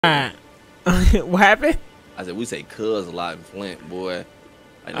What happened? I said we say cuz a lot in Flint, boy.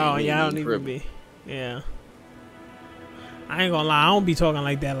 Oh yeah, I don't even be. Yeah. I ain't gonna lie, I don't be talking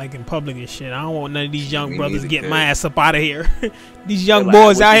like that, like in public and shit. I don't want none of these young brothers getting my ass up out of here. These young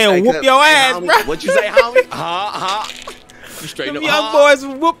boys out here whoop your ass, bro. What you say, homie? You straight up, young boys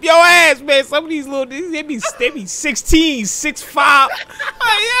whoop your ass, man. Some of these little, they be 16, 6'5".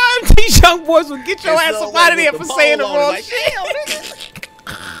 Yeah, these young boys will get your ass up out of there for saying the wrong shit.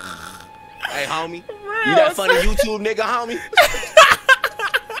 Hey, homie, you that funny YouTube nigga, homie?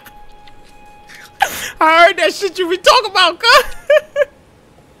 I heard that shit you be talking about, cuz.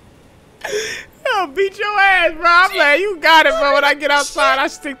 I'll beat your ass, bro. I'm like, you got it, bro. When I get outside, I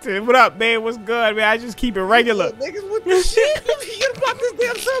stick to it. What up, man? What's good, man? I just keep it regular. Niggas with the shit. You gotta block this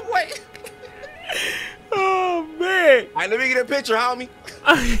damn subway. Oh, man. All right, let me get a picture, homie.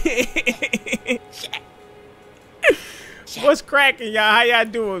 What's cracking, y'all? How y'all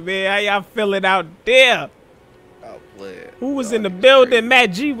doing, man? How y'all feeling out there? Oh, boy. Who was in the building?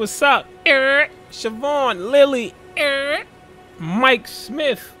 Matt G, what's up? Siobhan, Lily, Mike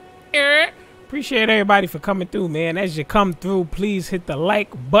Smith. Appreciate everybody for coming through, man. As you come through, please hit the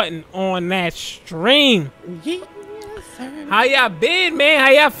like button on that stream. Yes, sir. How y'all been, man?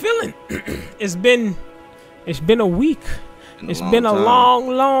 How y'all feeling? It's been a week. It's been a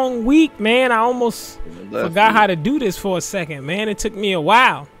long week, man. I almost forgot how to do this for a second, man. It took me a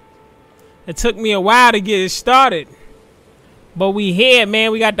while. It took me a while to get it started. But we here,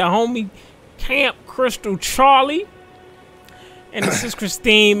 man. We got the homie Camp Crystal Charlie. And this is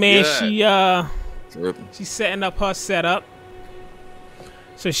Christine, man. Yeah. She's setting up her setup.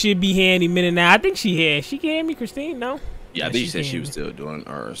 So she'll be here any minute now. I think she here. She can hear me, Christine? No? Yeah, I think she said she was still doing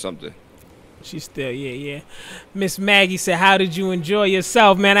or something. She's still, yeah. Miss Maggie said, how did you enjoy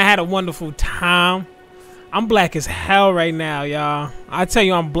yourself, man? I had a wonderful time. I'm black as hell right now, y'all. I tell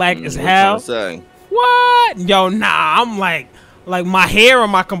you, I'm black as hell. What? Yo, nah, I'm like my hair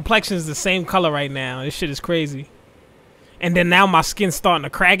and my complexion is the same color right now. This shit is crazy. And then now my skin's starting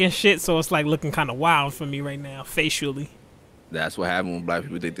to crack and shit, so it's like looking kind of wild for me right now, facially. That's what happens when black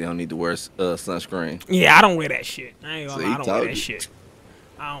people think they don't need to wear sunscreen. Yeah, I don't wear that shit. I ain't gonna lie, I don't wear that shit.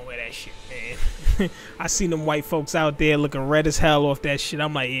 I don't wear that shit, man. I seen them white folks out there looking red as hell off that shit.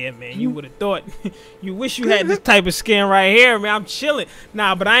 I'm like, yeah, man, you would have thought. You wish you had this type of skin right here, man. I'm chilling.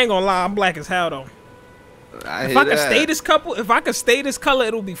 Nah, but I ain't gonna lie, I'm black as hell though. If I could stay this color,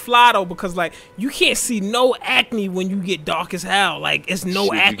 it'll be fly though, because like you can't see no acne when you get dark as hell. Like it's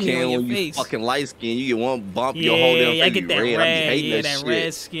no acne on your face. You fucking light skin, you get one bump, your whole damn face. I get that red. Yeah, that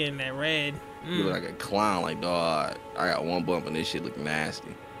red skin, that red. You look like a clown, like dog. I got one bump and this shit look nasty.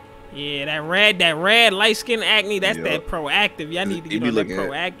 Yeah, that red light skin acne. That's that proactive. Y'all need to get on that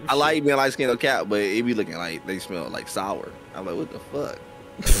proactive. I like being light skinned, cat, but it be looking like they smell like sour. I'm like, what the fuck?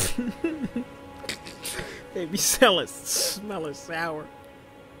 They be smelling sour.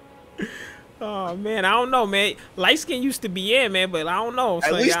 Oh man, I don't know, man. Light skin used to be in, man, but I don't know.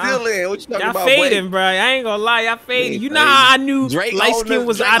 So we still in. What you talking about? Y'all fading, bro. I ain't gonna lie, y'all fading. You know how I knew light skin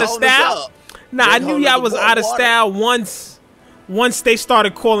was out of style? Nah, I knew y'all was out of style once they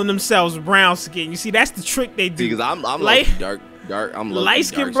started calling themselves brown skin. You see, that's the trick they do. Because I'm dark. I'm light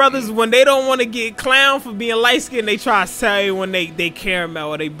skin brothers, when they don't want to get clown for being light skin, they try to tell you when they caramel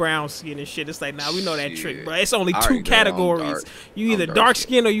or they brown skin and shit. It's like, nah, we know that trick, bro. It's only two categories. You either dark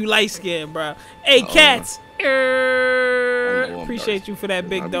skin or you light skin, bro. Hey, cats. Appreciate you for that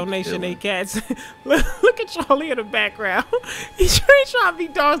big donation, hey, cats. Look at Charlie in the background. He's trying to be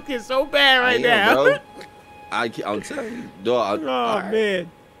dark skin so bad right now. I'm telling you, dog. Oh, man.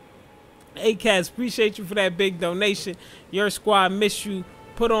 Hey, cats, appreciate you for that big donation. Your squad miss you.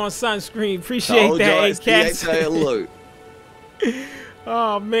 Put on sunscreen. Appreciate that, hey, cats. Look.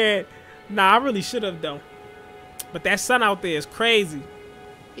 Oh, man. Nah, I really should have, though. But that sun out there is crazy.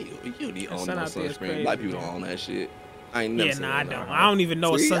 You need to own no sunscreen. Black people don't own that shit. I ain't never I don't. I don't even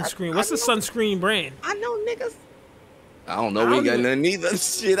know a sunscreen. What's a sunscreen brand? I know niggas. I don't know. We ain't got none either.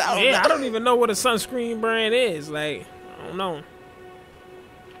 Shit, I don't even know what a sunscreen brand is. Like, I don't know.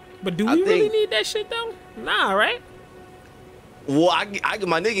 But do we really need that shit though? Nah, right? Well, I get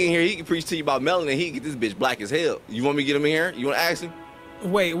my nigga in here. He can preach to you about melanin. He can get this bitch black as hell. You want me to get him in here? You want to ask him?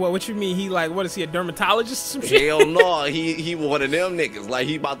 Wait, what you mean? He like, what is he, a dermatologist or some shit? Hell no, he one of them niggas. Like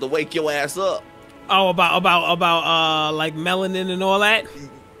he about to wake your ass up. Oh, about like melanin and all that. You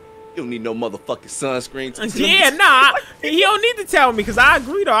don't need no motherfucking sunscreen. Yeah, nah, he don't need to tell me because I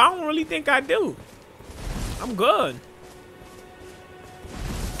agree though. I don't really think I do. I'm good.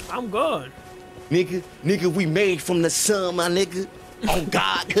 Nigga, we made from the sun, my nigga. Oh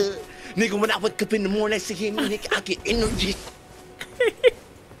God, nigga, when I wake up in the morning, I see him, nigga, I get energy.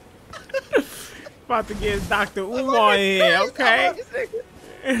 about to get Dr. Umar in here, okay?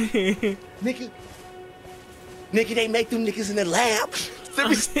 Nigga, they make them niggas in the lab. Let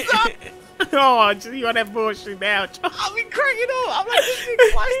me stop. Oh, you on that bullshit now. I'll be cracking up. I'm like, this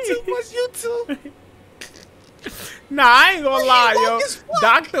nigga watch too much YouTube. Nah, I ain't gonna lie, yo.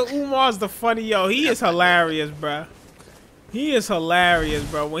 Dr. Umar's the funny, yo. He is hilarious, bro. He is hilarious,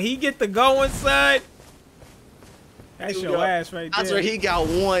 bro. When he get the going, son, that's your ass right there. I swear he got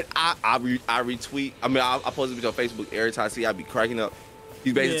one. I retweet. I mean, I post it on Facebook every time I see. I be cracking up.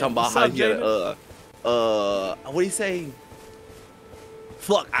 He's basically talking about how he had what do you say?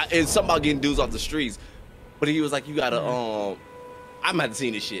 Fuck, it's something about getting dudes off the streets. But he was like, you gotta I'm not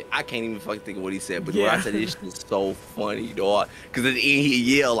seeing this shit. I can't even fucking think of what he said. But when I said this shit is so funny, dog. Because at the end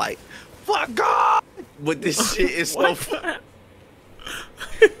he yelled like, "Fuck God!" But this shit is so funny.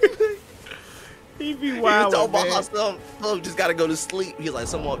 He be wild. He was talking about how some just gotta go to sleep. He's like,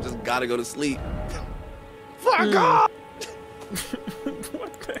 some of them just gotta go to sleep. Fuck God!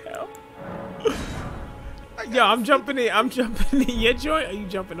 What the hell? Yo, I'm jumping in. I'm jumping in your joint. Or you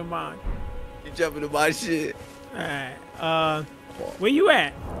jumping to mine? You jumping to my shit. All right. Where you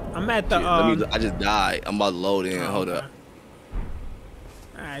at? I'm at the. I just died. I'm about to load in. Hold up.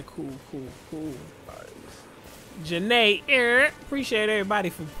 All right, cool. Janae, appreciate everybody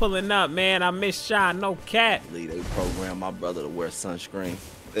for pulling up, man. I miss y'all. No cap. They programmed my brother to wear sunscreen.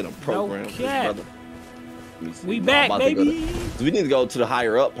 They done programmed his brother. We back, baby. We need to go to the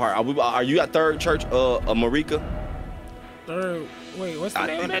higher up part. Are you at Third Church Marika? Third. Wait, what's the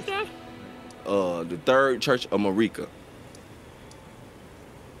name of that guy? The Third Church of Marika.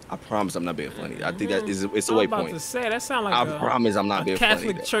 I promise I'm not being funny. I think that it's a waypoint. I'm about to say that sound like I promise I'm not being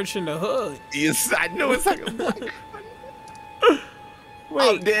Catholic funny. church in the hood. Yes, I know it's like a Wait,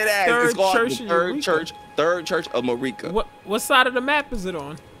 I'm dead ass. It's called church the Third Church of Marika. What side of the map is it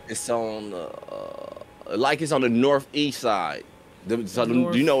on? It's on like it's on the northeast side. So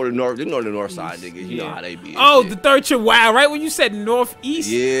you know where the north side, nigga. You know how they be. Oh, the Third Church. Wow, right when you said northeast.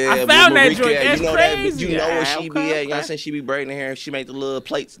 Yeah, I found that joint. That's you know crazy. You know where she be at. Okay. You know what I'm saying? She be braiding her hair and she make the little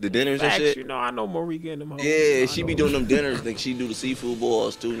plates, the dinners and shit. You know, I know Marika and them hoes. Yeah, she be doing them dinners. Nigga, she do the seafood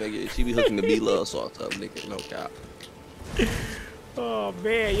boils too, nigga. She be hooking the B-Love sauce up, nigga. No cap. Oh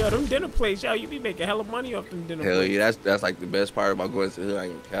man, yo, them dinner plates, yo, you be making hella money off them dinner plates. Hell yeah, that's like the best part about going to the hood. I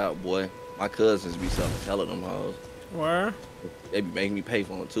ain't cap, boy. My cousins be selling hella them hoes. Where? They be making me pay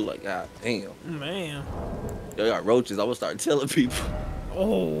for them too. Like, god damn. Man. Yo, got roaches. I would start telling people.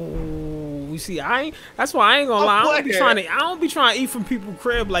 Oh, you see, that's why I ain't gonna lie. I don't be trying to eat from people's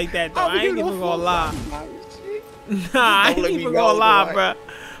crib like that though. I ain't even gonna lie. Nah, I ain't even gonna lie, bro.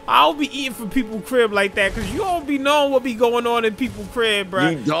 I don't be eating from people's crib like that because you don't be knowing what be going on in people's crib, bro.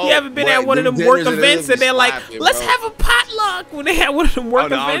 You ever been at one of them work events and they're like, let's have a potluck when they have one of them work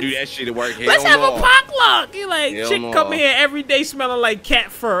events? I don't do that shit at work. Let's have a potluck. You like, chick come here every day smelling like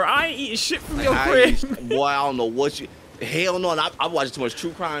cat fur. I ain't eating shit from your crib. Boy, I don't know what you... Hell no, and I watch too much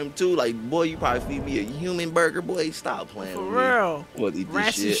true crime too. Like, boy, you probably feed me a human burger. Boy, stop playing with me. For real.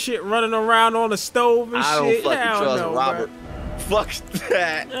 Rats and shit running around on the stove and shit. I don't fucking trust Robert. Bro. Fuck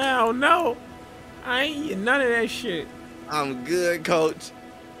that. I don't know. I ain't eating none of that shit. I'm good, coach.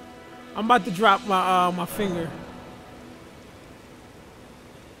 I'm about to drop my finger.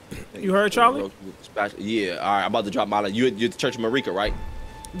 You heard, Charlie? Yeah, all right. I'm about to drop my... You're at the Church of Marika, right?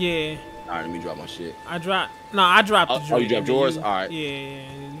 Yeah. All right, let me drop my shit. I dropped the joint. Oh, you dropped yours? All right.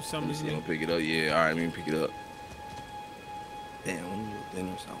 Yeah. You something. Let me pick it up. Yeah, all right, let me pick it up. Damn,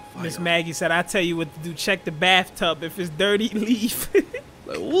 Miss Maggie said, I tell you what to do. Check the bathtub. If it's dirty, leave.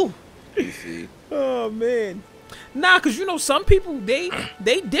 Like, woo. You see. Oh, man. Nah, because, you know, some people, they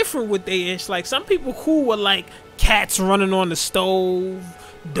different with they ish. Like, some people cool with, like, cats running on the stove,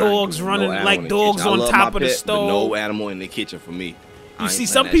 dogs running, like, dogs on top of the stove. No animal in the kitchen for me. You see,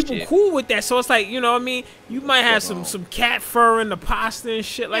 some people cool with that. So it's like, you know what I mean? You might have some cat fur in the pasta and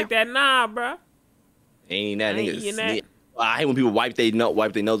shit like that. Nah, bro. Ain't that nigga. I hate when people wipe their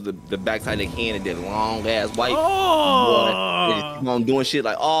nose the backside of their hand and then long ass wipe. Oh, they just keep on doing shit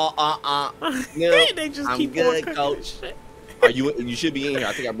like they just keep on coach. Are you should be in here.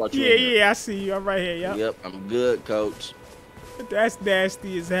 I think I brought you in here. Yeah, I see you. I'm right here. Yep, I'm good, coach. That's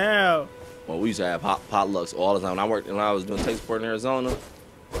nasty as hell. Well, we used to have potlucks all the time. When I was doing tech support in Arizona,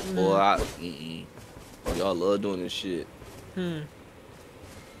 boy, y'all love doing this shit. I'm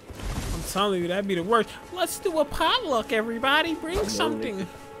telling you, that'd be the worst. Let's do a potluck, everybody. Bring something.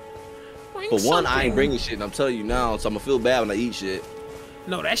 For one, I ain't bringing shit, and I'm telling you now, so I'm gonna feel bad when I eat shit.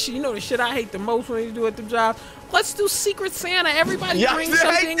 No, that shit, you know the shit I hate the most when you do at the job? Let's do Secret Santa. Everybody bring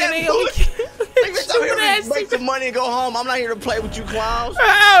something and they only Stupid ass. Make some money and go home. I'm not here to play with you clowns.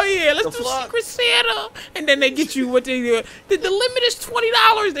 Oh yeah, let's do fuck? Secret Santa, and then they get you what they do. The limit is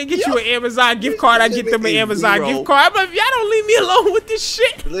 $20. They get you an Amazon gift card. I get them an Amazon gift card. I'm like, y'all don't leave me alone with this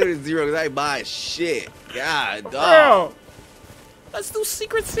shit. Literally zero because I ain't buying shit. God, dog. Bro, let's do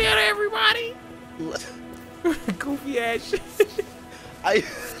Secret Santa, everybody. Goofy ass shit.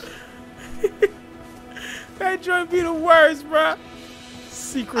 That joint be the worst, bro.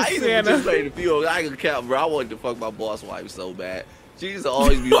 Secret Santa. I can count, bro. I wanted to fuck my boss wife so bad. She used to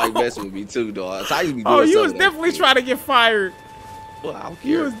always be like messing with me too, dog. So I used to be doing you was definitely trying to get fired. Well, I don't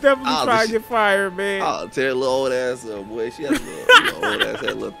care. You was definitely trying to get fired, man. I'll tear a little old ass up, boy. She had a little old ass, had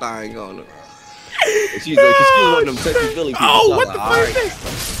a little thing on her. And she's like, 'cause she was one of them touchy feely people. Oh, what the fuck is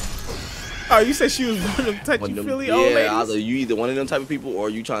this? Oh, you said she was one of them touchy feely old ladies? Yeah, you either one of them type of people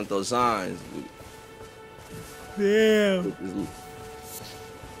or you trying to throw signs. Damn.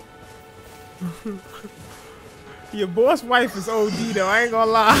 Your boss wife is OD though, I ain't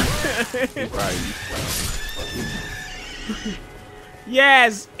gonna lie.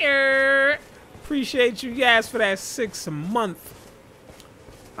 Yes, appreciate you guys for that 6-month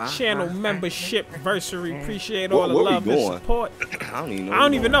channel membership anniversary. Appreciate all the love and support. I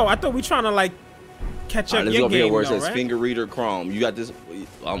don't even know. I thought we trying to like catch up your game where it though, says right? finger reader Chrome. You got this.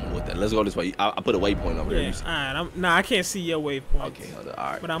 I'm with that. Let's go this way. I put a waypoint over there. All right. Nah, I can't see your waypoint. Okay, hold on.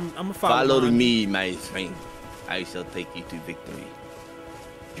 All right. But I'm gonna follow me, my friend. I shall take you to victory.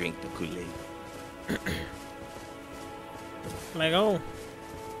 Drink the Kool-Aid. Like, oh.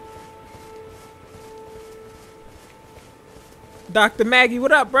 Dr. Maggie,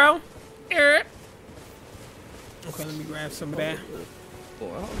 what up, bro? Okay, let me grab some of that.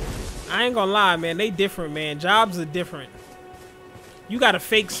 I ain't gonna lie, man. They different, man. Jobs are different. You gotta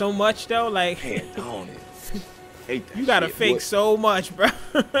fake so much, though. Like, you gotta fake so much, bro.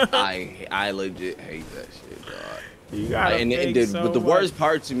 I legit hate that shit, dog. You gotta but the worst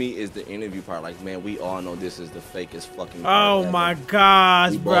part to me is the interview part. Like, man, we all know this is the fakest fucking. Oh my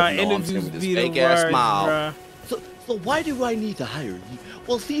gosh, bro! Interviews be the worst, bro. So why do I need to hire you?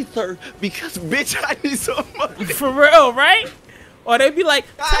 Well, see, sir, because bitch, I need some money. For real, right? Or they be like,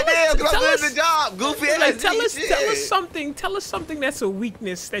 tell us the job, goofy ass. Like, tell us something that's a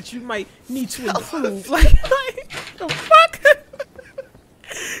weakness that you might need to improve. like the fuck?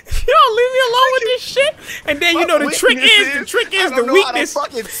 You don't leave me alone with this shit. And then you know the trick is the weakness.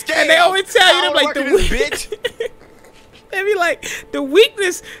 And they always tell you, they're like the bitch. They be like, the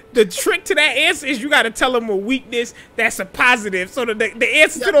weakness, the trick to that answer is you got to tell them a weakness that's a positive. So the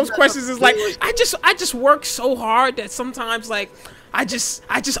answer to those questions is like, I just work so hard that sometimes like I just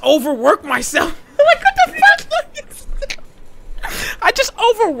overwork myself. Like, what the fuck? I just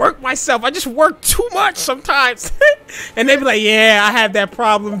overwork myself. I just work too much sometimes. And they be like, yeah, I have that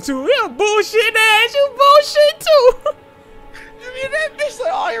problem too. You bullshit ass, you bullshit too. I mean, that bitch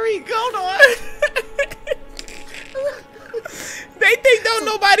like, oh, here we go, They think don't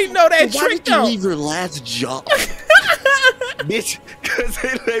nobody know that trick. Why did you leave your last job? Bitch, cause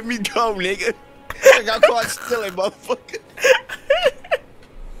they let me go, nigga. I got caught stealing, motherfucker.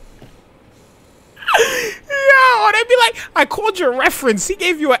 Yo, or they be like, I called your reference. He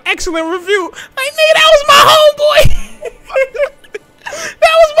gave you an excellent review. Like, nigga, that was my homeboy.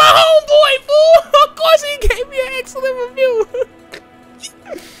 That was my homeboy, fool. Of course he gave me an excellent review.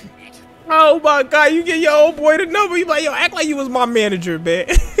 Oh my god, you get your old boy the number. You like, yo, act like you was my manager, man.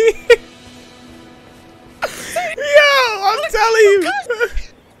 Yo, I'm telling you.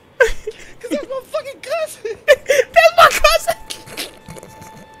 Cause that's my fucking cousin. That's my cousin.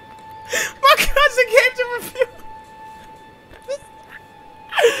 My cousin came to review.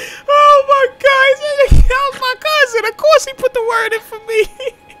 Oh my god, that was my cousin. Of course he put the word in for me.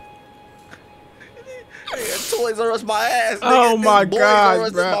 Toys R Us my ass. Oh my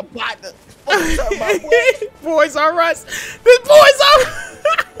god, bro. My partner. Boys R Us. This Boys R Us.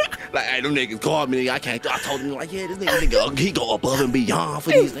 Like, hey, them niggas called me. I told him, like, yeah, this nigga, he go above and beyond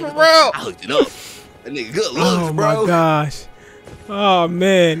for these niggas. For real. I hooked it up. That nigga good looks, oh bro. Oh my gosh. Oh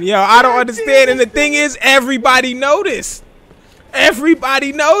man. Yo, I don't understand. And the thing is, everybody noticed.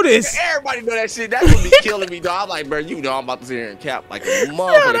 Everybody noticed. Everybody know that shit. That's what be killing me, dog. I'm like, bro, you know I'm about to sit here and cap like a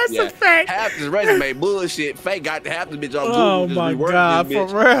motherfucker. Yo, that's a fact. Half this resume bullshit. Fake got to half the bitch on Google. Oh my god, for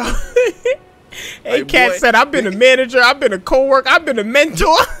real. Hey, like, Cat said, I've been a manager, I've been a co-worker, I've been a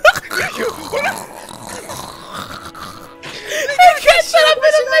mentor. Hey, Cat said, I've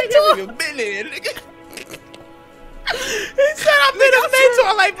been a mentor. He said, I've been a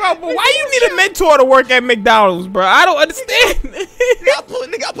mentor. Like, bro, but why you need a mentor to work at McDonald's, bro? I don't understand.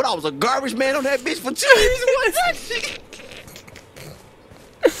 Nigga, I was a garbage man on that bitch for 2 years.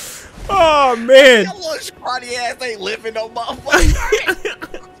 Oh man. That little scrawny ass ain't living no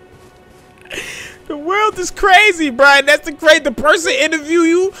motherfucker. The world is crazy, Brian. That's the crazy. The person interview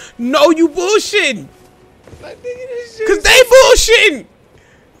you know you bullshitting. Cause they bullshitting.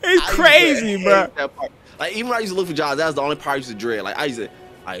 It's crazy, bro. Like even when I used to look for jobs, that was the only part I used to dread. Like I used to,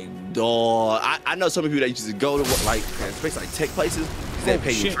 dog. I know some people that used to go to like space like tech places. They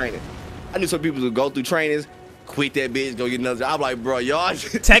pay you training. I knew some people who go through trainings, quit that bitch, go get another job. I'm like, bro, y'all.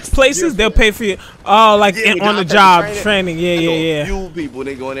 Tech places, they'll pay for you. Oh, like on the job training. Yeah. Few people,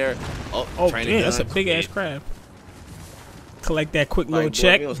 they go in there. Oh, training. Yeah, that's a big ass crab. Collect that quick little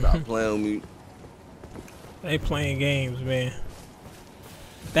check. You don't stop playing with me. They playing games, man.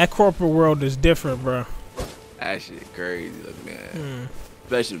 That corporate world is different, bro. That shit crazy, man.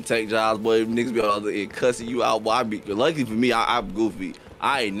 Especially them tech jobs, boy. Niggas be on the other end cussing you out. Boy, lucky for me, I'm goofy.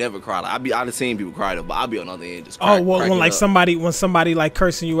 I ain't never cried. I've seen people cry though, but I be on the other end just crying. Oh, well, when somebody like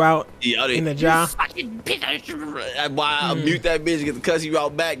cursing you out in the job. Why I mute that bitch, get to cuss you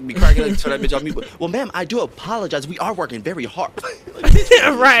out back, and be cracking up, turn that bitch on me. But, well, ma'am, I do apologize. We are working very hard. Like,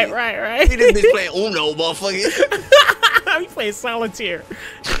 right. He this bitch playing Uno, motherfucker. He playing solitaire.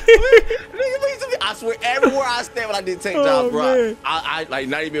 I swear, everywhere I stand when I did tech jobs, bro, I like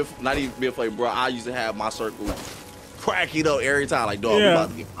not even be funny, bro. I used to have my circle cracking up every time, like, dog, we about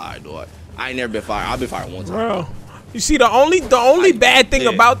to get fired, dog. I ain't never been fired. I've been fired one time. Bro, you see, the only bad thing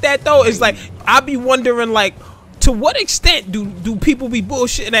about that though is like I be wondering like to what extent do people be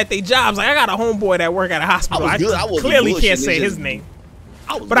bullshitting at their jobs? Like I got a homeboy that work at a hospital. I clearly can't say his name,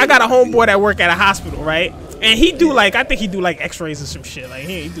 but I got a homeboy that work at a hospital, right? And he do like I think he do like X-rays or some shit. Like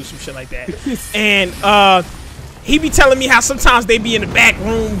he do some shit like that. And he be telling me how sometimes they be in the back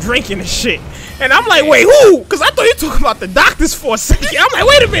room drinking and shit. And I'm like, wait, who? Because I thought you were talking about the doctors for a second. I'm like,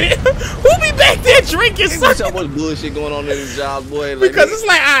 wait a minute. Who be back there drinking something? So much bullshit going on in these jobs, boy. Like, because it's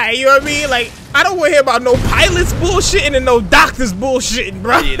like, alright, you know what I mean? Like, I don't want to hear about no pilots bullshitting and no doctors bullshitting,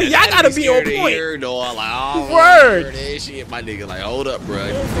 bro. Yeah, y'all gotta be on point. Word. That shit, my nigga, like, hold up, bro.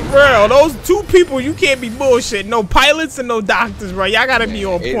 Bro, those two people, you can't be bullshitting. No pilots and no doctors, bro. Y'all gotta be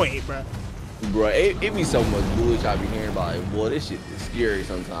on point, bro. Bro, it be so much bullshit I be hearing about. Like, boy, this shit is scary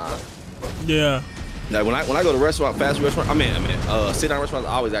sometimes. Yeah. Like when I go to restaurant, fast food restaurant, sit down restaurants,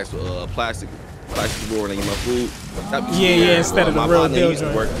 I always ask for plastic drawer when they get my food. Yeah, instead of the real deal.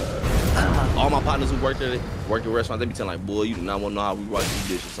 All my partners who work there, work in restaurants, they be telling like, boy, you do not want to know how we wash these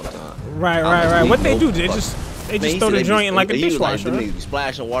dishes sometimes. Right. What they do? They just throw the joint in like a dishwasher. They be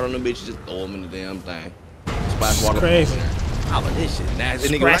splashing water on them bitches, just throw them in the damn thing. Splash water. Crazy. I was this shit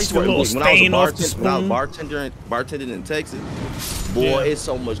nasty. When I was bartending in Texas, boy, it's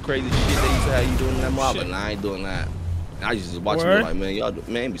so much crazy shit they used to have you doing in that mob, but I ain't doing that. I used to just watch it like, man, y'all,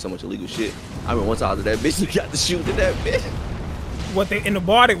 man, be so much illegal shit. I remember one time to that bitch, we got to shoot at that bitch. What, they in the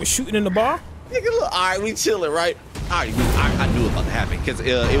bar? They was shooting in the bar? Nigga, look, all right, we chilling, right? I knew it was about to happen because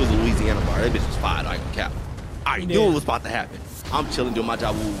it was a Louisiana bar. That bitch was fired. I ain't gonna cap. I knew it was about to happen. I'm chilling, doing my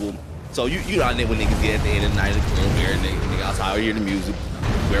job, woo. So you know when niggas get at the end of the night, nigga outside, I hear the music,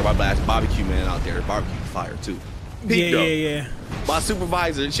 wear my blast, barbecue man out there, barbecue fire too. Yeah. My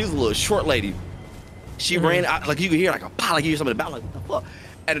supervisor, she was a little short lady. She ran out, like you could hear like a pop, like you hear something about like what the fuck.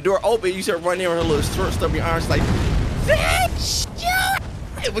 And the door opened, you start running in with her little short, stubby arms, like,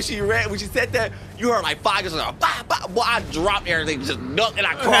 and when she said that, you heard like 5 guys like, bah, bah. Boy, I dropped everything, just ducked and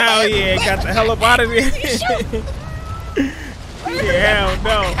I crawled out. Hell yeah, got the hell up out of there. Yeah, hell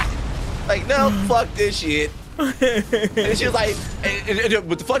no. Like, no, fuck this shit. And she was like,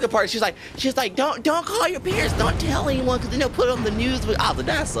 but the fucking part, she's like, don't call your peers, don't tell anyone, because then they'll put it on the news. But oh,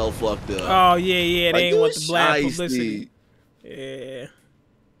 that's so fucked up. Oh yeah, they ain't want the black publicity. Yeah.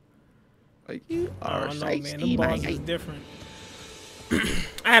 Like you are man, the bars is different.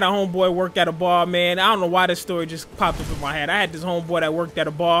 I had a homeboy work at a bar, man. I don't know why this story just popped up in my head. I had this homeboy that worked at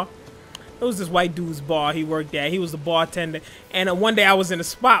a bar. It was this white dude's bar he worked at. He was the bartender. And one day I was in a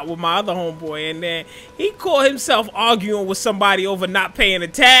spot with my other homeboy, and then he caught himself arguing with somebody over not paying a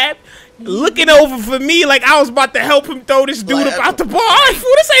tab, looking over for me like I was about to help him throw this dude up out the bar. Like,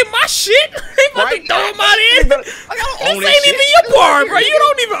 fool, this ain't my shit. Ain't about to throw him out here. This ain't even your bar, bro. You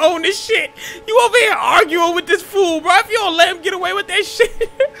don't even own this shit. You over here arguing with this fool, bro. If you don't let him get away with that shit.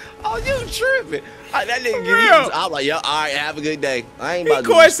 Oh, you tripping. That nigga, I'm like, yo, all right, have a good day. I ain't about to do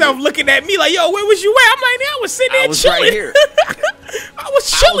caught himself looking at me like, yo, where was you at? I'm like, I was sitting there chilling. Right here. I was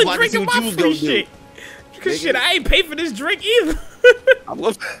chilling, drinking my free shit. Because shit, I ain't pay for this drink either. I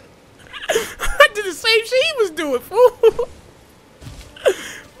did the same shit he was doing, fool.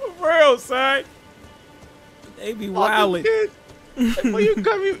 For real, son. They be wildin'. Like, boy,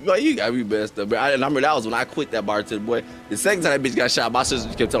 you got me messed up, bro. And I remember that was when I quit that bartender, boy. The second time that bitch got shot, my sister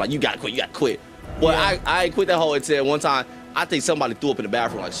kept telling like, you gotta quit. Boy, yeah. I ain't quit that whole until one time. I think somebody threw up in the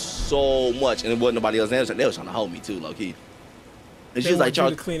bathroom like so much, and it wasn't nobody else. They was trying to hold me too, low key. And she was like,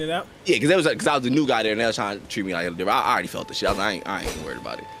 Charles, to clean it up. Yeah, because I was the new guy there, and they was trying to treat me like a different. I already felt the shit. I was like, I ain't worried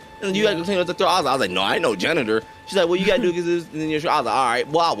about it. And you got to clean up the throat. I was like, no, I ain't no janitor. She's like, well, you gotta do because it's in your. I was like, all right.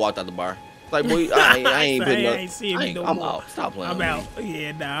 Well, I walked out the bar. Like, boy, I ain't putting up. I'm out. Stop playing. I'm out.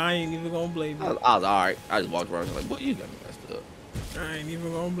 Yeah, nah, I ain't even gonna blame you. I was all right. I just walked around. I was like, boy, you got me messed up. I ain't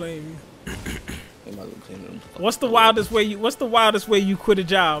even gonna blame you. What's the wildest way you quit a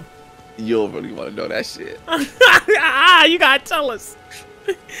job? You don't really want to know that shit. You gotta tell us.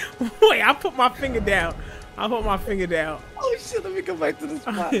 Wait, I put my finger down. Oh shit, let me come back to the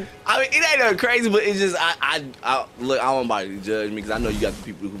spot. I mean, it ain't nothing crazy, but it's just I look, I don't want anybody to judge me because I know you got the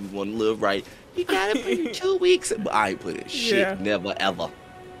people who want to live right. You gotta put in 2 weeks, but I ain't put it. Shit, yeah. Never ever.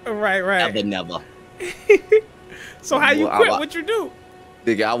 Right. Ever never. So how you quit? What you do?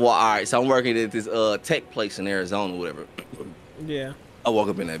 Nigga, all right. So I'm working at this tech place in Arizona, whatever. Yeah. I woke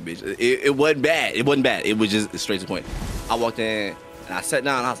up in that bitch. It wasn't bad. It was just straight to the point. I walked in and I sat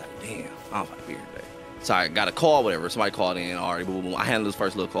down. And I was like, damn, I don't find beer today. So I got a call, whatever. Somebody called in already. Boom, boom. I handled this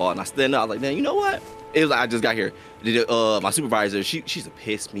first little call and I stood up. I was like, damn, you know what? It was like I just got here. My supervisor, she's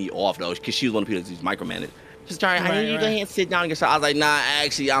pissed me off though, because she was one of the people that's micromanaged. She's trying, I need you to go ahead and sit down and get started. I was like, nah,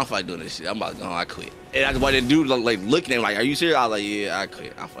 actually, I don't feel like doing this shit. I'm about to go, I quit. And I just wanted to do like looking at him like, are you serious? I was like, yeah, I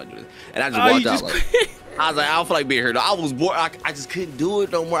quit. I don't feel like doing this. And I just walked out like, I was like, I don't feel like being here though. I was bored. I just couldn't do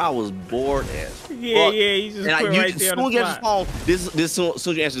it no more. I was bored as fuck. Yeah, you just quit right there on the spot. This soon as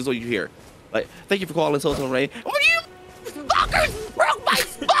you answer this, what you hear. Like, thank you for calling so Ray. What you fuckers broke my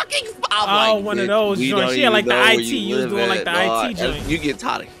fucking spot. Oh, like, one of those joints. Yeah, like the IT. You was doing like the IT joint. You get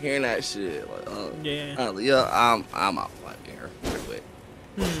tired of hearing that shit. Like, yeah, I'm out like here. Quit.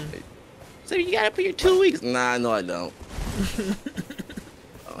 So you gotta put your 2 weeks. Nah, no, I don't.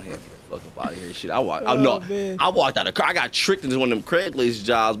 Oh, fuck up out of here, shit. I walked out of the car. I got tricked into one of them Craigslist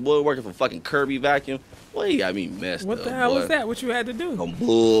jobs, boy, working for fucking Kirby Vacuum. Boy, you got me messed up. What the hell was that? What you had to do? Some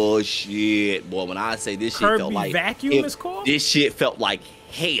bullshit, boy. When I say this shit felt like Vacuum is called? This shit felt like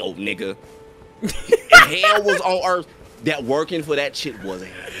hell, nigga. Hell was on earth. That working for that shit was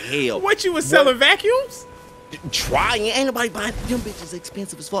hell. What, you was selling vacuums? Trying, ain't nobody buying them bitches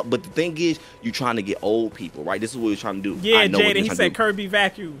expensive as fuck. But the thing is, you trying to get old people, right? This is what we're trying to do. Yeah, Jaden, he said Kirby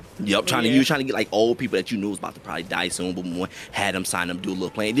Vacuum. Yep, you trying to get like old people that you knew was about to probably die soon, but had them sign them, do a little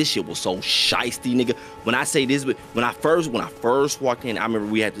plan. This shit was so shiesty, nigga. When I say this, when I first walked in, I remember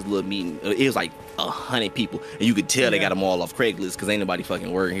we had this little meeting. It was like 100 people, and you could tell they got them all off Craigslist because ain't nobody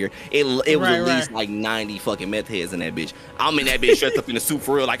fucking working here. It was at least like 90 fucking meth heads in that bitch. I'm in that bitch dressed up in a suit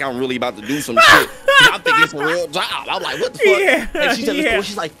for real, like I'm really about to do some shit. I'm thinking it's a real job. I'm like, what the fuck? Yeah, and she telling the story.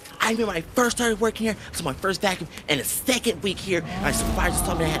 She's like, I remember when I first started working here. So my first vacuum, and the second week here, my supervisor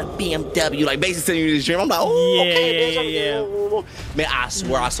told me I had a BMW, like basically sending you this dream. I'm like, oh, okay, bitch. Man, I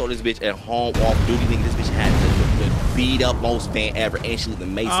swear I saw this bitch at home off duty. Nigga, this bitch had the beat up most van ever, and she lived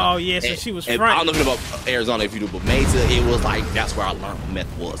in Mesa. Oh yeah, so she was front. I don't know about Arizona if you do, but Mesa, it was like that's where I learned what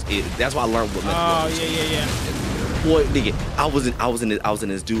meth was. That's where I learned what meth was. Oh yeah. Boy, nigga, I was in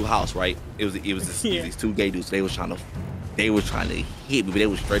this dude house, right? It was these two gay dudes. They was trying to hit me, but they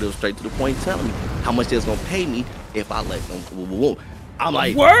was straight to the point, telling me how much they was gonna pay me if I let them. I'm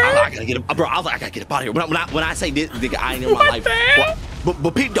like, I gotta get up, bro. I was like, I gotta get up out of here. When I say this, nigga, I ain't in my life.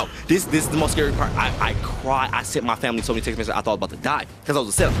 But Pete, though, this is the most scary part. I cried. I sent my family so many text messages. I thought I was about to die because I was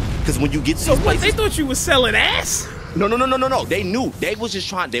a seller. Because when you get to these places, they thought you was selling ass. No. They knew. They was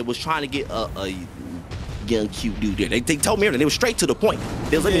trying to get a young cute dude there. They told me everything. They were straight to the point.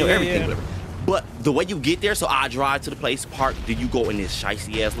 They was letting me know everything, whatever. But the way you get there, so I drive to the place, park, then you go in this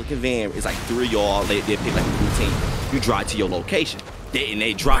shicey ass looking van. It's like 3 of y'all. They pick like a routine. You drive to your location.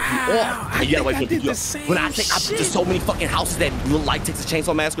 They drop you off. And you gotta wait for them to pick you up. When I think I've been to so many fucking houses that look like Texas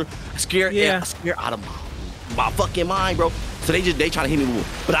Chainsaw Massacre, scared out of my fucking mind, bro. So they trying to hit me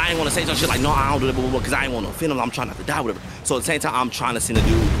with, but I ain't want to say some shit like, no, I don't do that, because I ain't want to offend them. I'm trying not to die, whatever. So at the same time, I'm trying to send a dude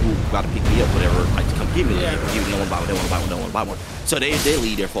who got to pick me up, whatever, like to come get me. Even no one buy one, they want to buy one. So they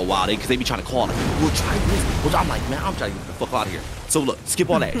leave there for a while, because they be trying to call it. We'll try this. Well, I'm like, man, I'm trying to get the fuck out of here. So look, skip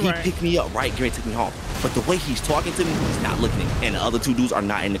all that. He picked me up, right, Gary took me home. But the way he's talking to me, he's not looking at me. And the other two dudes are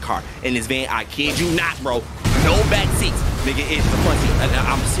not in the car. In this van, I kid you not, bro. No back seats. Nigga, it's the front seat. And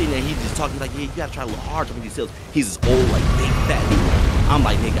I'm sitting there, he's just talking like, yeah, you gotta try a little hard to make these sales. He's this old, like, big, fat dude. I'm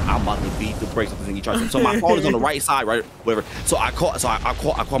like, nigga, I'm about to beat the brakes off this thing. You try to. So my phone is on the right side, right? Whatever. So I call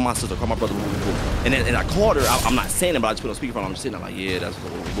my sister, call my brother, and I called her. I'm not saying it, but I just put on speakerphone. I'm just sitting. I'm like, yeah, that's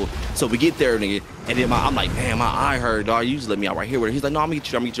cool. So we get there, nigga, and then I'm like, man, my eye hurt, dog. You just let me out right here. He's like, no, I'm gonna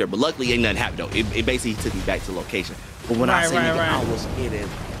get you there. But luckily, ain't nothing happened though. It basically took me back to the location. But when I say nigga, I was scared.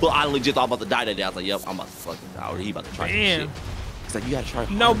 Well, I legit thought about to die that day. I was like, yep, I'm about to fucking die. He about to try some shit. It's like, you gotta try.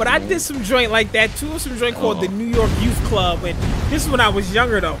 No, but I did some joint like that too. Some joint called the New York Youth Club, and this is when I was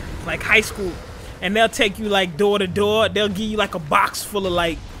younger though, like high school. And they'll take you like door to door. They'll give you like a box full of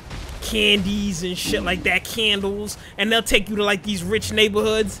like candies and shit like that, candles, and they'll take you to like these rich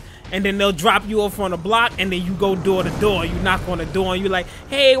neighborhoods, and then they'll drop you off on a block, and then you go door to door. You knock on the door, and you're like,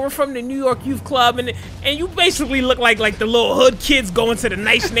 "Hey, we're from the New York Youth Club," and you basically look like the little hood kids going to the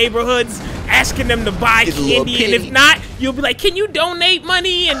nice neighborhoods, asking them to buy candy, and if not, you'll be like, "Can you donate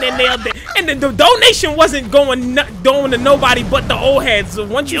money?" And then the donation wasn't going to nobody but the old heads. So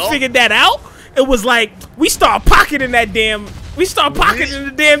once you figured that out, it was like we start pocketing the damn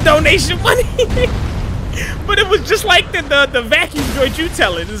donation money. But it was just like the vacuum joint you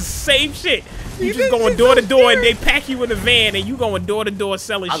telling. It's the same shit. You just going door to door, and they pack you in a van, and you going door to door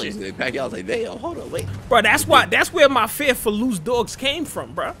selling shit. I was like, damn, hold on, wait. Bro, that's where my fear for loose dogs came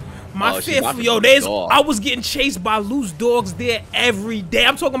from, bro. My fear for I was getting chased by loose dogs there every day.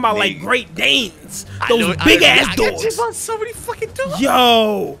 I'm talking about like Great Danes, those big ass dogs. I got so many fucking dogs.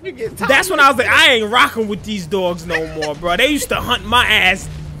 Yo, that's when I was like, I ain't rocking with these dogs no more, bro. They used to hunt my ass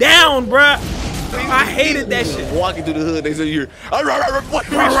down, bro. I hated that shit. Walking through the hood, they say you're.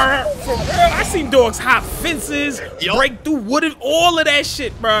 I seen dogs hop fences, break through wooden, all of that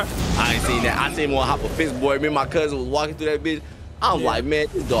shit, bro. I ain't seen that. I seen one hop a fence, boy. Me and my cousin was walking through that bitch. I'm like, man,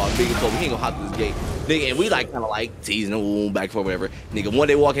 this dog big as fuck. He ain't gonna hop through this gate. Nigga, and we like kind of like teasing him, back and forth, whatever. Nigga, one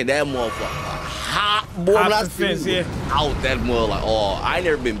day walking that motherfucker, hot boy, hop the fence, out that mother like, oh, I ain't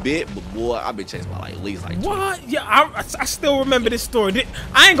never been bit, but boy, I've been chased by like at least like. What? 20. Yeah, I still remember this story.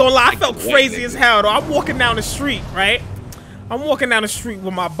 I ain't gonna lie, I felt crazy as hell though. I'm walking down the street, right? I'm walking down the street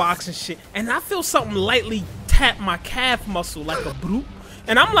with my box and shit, and I feel something lightly tap my calf muscle like a bloop,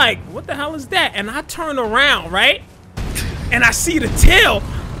 and I'm like, what the hell is that? And I turn around, right? And I see the tail.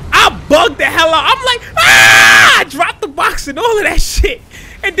 I bugged the hell out. I'm like, ah! I dropped the box and all of that shit.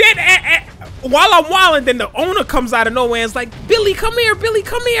 And then while I'm wilding, then the owner comes out of nowhere and is like, Billy, come here, Billy,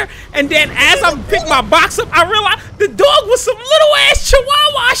 come here. And then as I pick my box up, I realized the dog was some little ass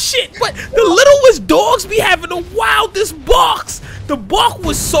chihuahua shit. But the littlest dogs be having the wildest barks. The bark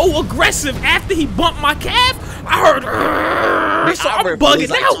was so aggressive after he bumped my calf. I heard, so I'm bugging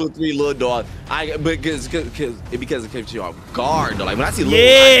like out. 2 or 3 little dogs. Because it keeps you off guard though. Like when I see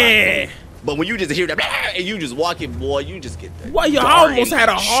little, but when you just hear that and you just walking, boy, you just get that. Well, I almost had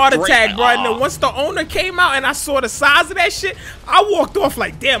a heart attack, bro. And then once the owner came out and I saw the size of that shit, I walked off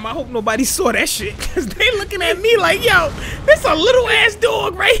like, damn, I hope nobody saw that shit. Because they looking at me like, yo, this a little ass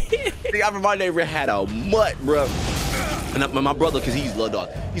dog right here. See, I remember my neighbor had a mutt, bro. And my brother, because he's little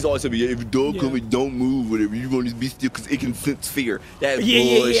dog, he's always said, if a dog comes and don't move, whatever, you want to be still because it can sense fear. That's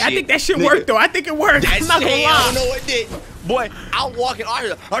bullshit. I think that shit worked, though. I think it worked. I'm not gonna lie. I don't know it did. Boy, I'm walking out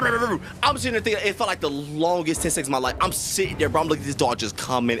here. I'm sitting there thinking, it felt like the longest 10 seconds of my life. I'm sitting there, bro. I'm looking at this dog just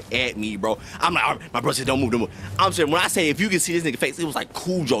coming at me, bro. I'm like, my brother said, don't move, don't move. I'm saying, when I say, if you can see this nigga face, it was like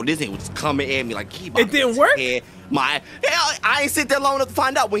Cujo. This nigga was just coming at me like, keep it didn't work? Hell, I ain't sit there long enough to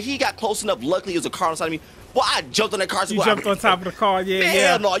find out. When he got close enough, luckily, it was a car inside of me. Well, I jumped on that car. You jumped on top of the car, man,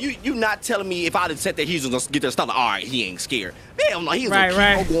 hell no. You not telling me if I'd have said that he's gonna get there stuff like, all right, he ain't scared. Man, no, he was gonna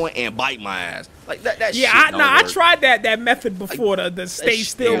keep on going and bite my ass. Like that shit. I tried that method before, like, the stay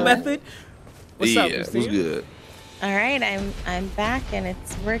still method. What's up, it was good. All right, I'm back and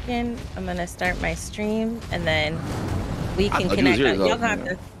it's working. I'm gonna start my stream and then we can connect.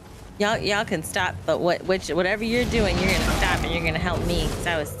 Y'all can stop, but whatever you're doing, you're gonna stop and you're gonna help me because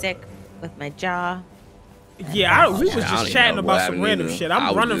I was sick with my jaw. Yeah, we was just chatting about some random shit.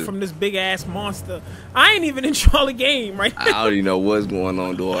 I'm running from this big ass monster. I ain't even in Charlie game right now. I don't even know what's going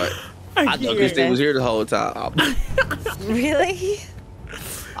on, dog. I thought Christine was here the whole time. Really?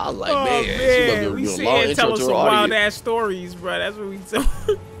 I was like, man, we sit here and tell us some wild ass stories, bro. That's what we tell.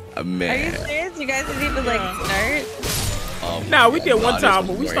 Man. Are you serious? You guys didn't even like start? Nah, we did one time,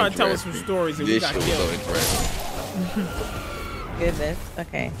 but we started telling some stories and we got killed. So interesting. Goodness.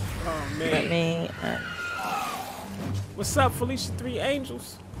 Okay. Oh man. Let me. What's up, Felicia 3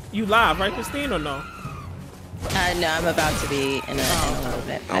 Angels? You live, right, Christine, or no? No, I'm about to be in a little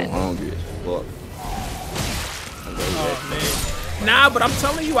bit. I'm hungry as fuck. Oh man. Nah, but I'm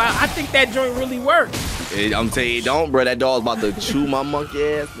telling you, I think that joint really worked. I'm telling you, don't, bro. That dog's about to chew my monkey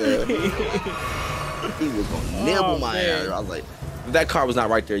ass. He was gonna nibble my ass. I was like, If that car was not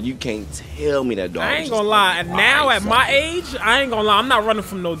right there, you can't tell me that dog. I ain't gonna lie. And now at my age, I ain't gonna lie. I'm not running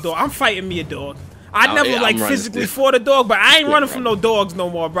from no dog. I'm fighting me a dog. I never like physically fought a dog, but I ain't running from no dogs no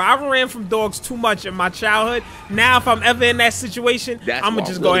more, bro. I ran from dogs too much in my childhood. Now, if I'm ever in that situation, I'm gonna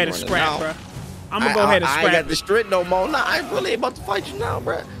just go ahead and scrap, bro. I'm gonna go ahead and scrap. I ain't got the strength no more. Nah, I ain't really about to fight you now,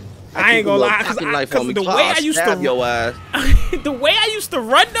 bro. I ain't gonna lie, cause the way I used to your ass. The way I used to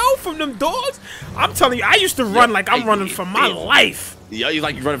run though from them dogs, I'm telling you, I used to run like I'm running for my life. Yeah, you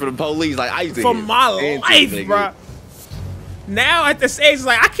like you running from the police, like I used to. For my life, bro. Now at this age,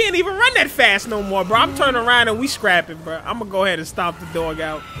 like I can't even run that fast no more, bro. I'm turning around and we scrapping, bro. I'm gonna go ahead and stomp the dog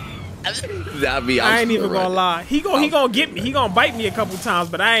out. I ain't even gonna lie. He gonna get me. He gonna bite me a couple times,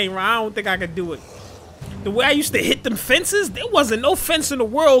 but I don't think I could do it. The way I used to hit them fences, there wasn't no fence in the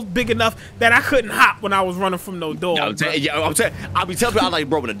world big enough that I couldn't hop when I was running from no dog. I'm telling you, I'll be telling you, like,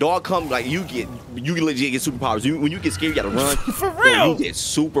 bro, when a dog comes, like, you legit get superpowers. When you get scared, you gotta run. For real. Bro, you get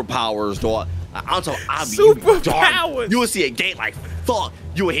superpowers, dog. I'm talking, superpowers. You will see a gate like, fuck,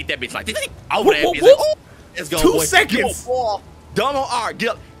 you will hit that bitch like, over that bitch. Like, oh, let's go. 2 seconds. You fall. Dumb on R, get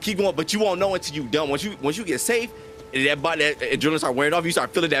up, keep going, but you won't know until you done. Once you get safe, and that adrenaline start wearing off, you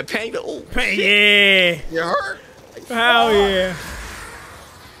start feeling that pain. Oh, pain, yeah. You hurt. Like, hell yeah.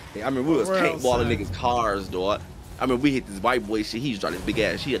 I mean, we was paintballing niggas' cars, dog. I mean, we hit this white boy shit. He used to drive this big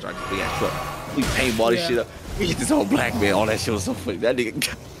ass. He had drive this big ass truck. We paintball this shit up. We hit this old black man. All that shit was so funny. That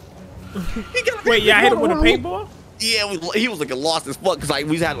nigga. Wait, y'all hit him with a paintball? Yeah, he was looking lost as fuck. Cause like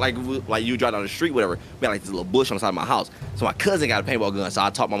we had like you drive down the street, whatever. We had like this little bush on the side of my house. So my cousin got a paintball gun. So I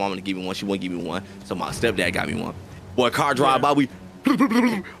taught my mama to give me one. She wouldn't give me one. So my stepdad got me one. Boy, car drive by, we. But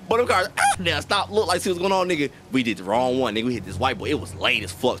them cars, now stop, look like see what's going on, nigga. We did the wrong one, nigga. We hit this white boy. It was late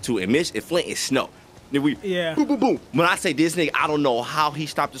as fuck too. And Flint is snow. Then we boom, boom, boom. When I say this nigga, I don't know how he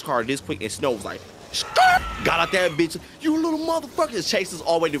stopped his car this quick. And snow was like, got out that bitch. You little motherfuckers chased us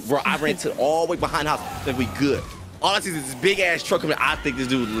all the way to, bro. I ran to all the way behind the house. Then we good. All I see is this big ass truck coming. I think this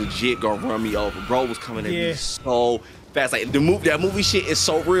dude legit gonna run me over. Bro was coming at me so fast. Like that movie shit is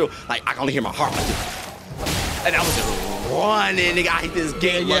so real. Like I can only hear my heart like this. And I was just running, nigga. I hit this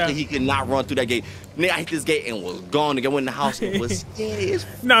gate. Luckily, he could not run through that gate. Nigga, I hit this gate and was gone. Nigga, I went in the house and was steady as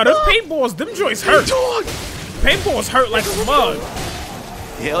fuck. Nah, them paintballs, them joints hurt. Paintballs hurt like a mug.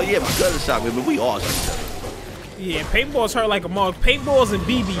 Hell yeah, my cousin shot me, but we all shot each other. Yeah, paintballs hurt like a mug. Paintballs and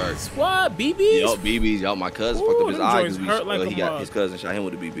BBs. What? BBs? Yup, BBs. Yup, my cousin fucked up his eye because he got his cousin shot him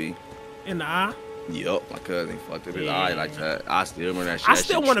with a BB. In the eye? Yup, my cousin fucked up his eye like that. I still remember that shit. I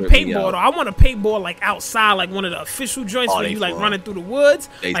still want a paintball though. I want a paintball like outside, like one of the official joints where you like running through the woods.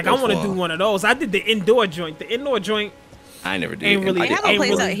 Like I want to do one of those. I did the indoor joint. The indoor joint. I never did. Ain't really. They have a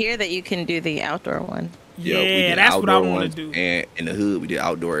place out here that you can do the outdoor one. Yeah, that's what I want to do. And in the hood, we did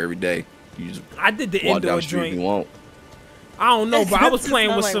outdoor every day. You just I did the indoor joint. You won't. I don't know, but I was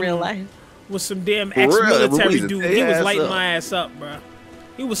playing with some damn ex-military dude. He was lighting my ass up, bro.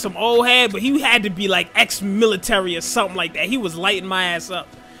 He was some old head, but he had to be like ex-military or something like that. He was lighting my ass up.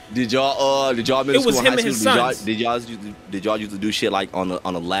 Did y'all middle school, him and his sons. Did y'all used to do shit like on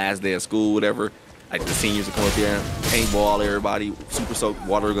the last day of school, whatever? Like the seniors would come up there and paintball everybody, super soak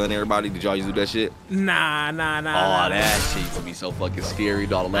water gun everybody. Did y'all used to do that shit? Nah. That shit used to be so fucking scary,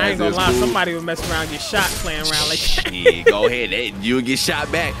 dog. I ain't gonna lie, somebody would mess around and get shot playing around like that. Yeah, go ahead, you would get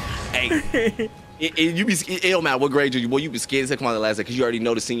shot back. Hey. It don't matter what grade you, boy, you be scared to come on the last day because you already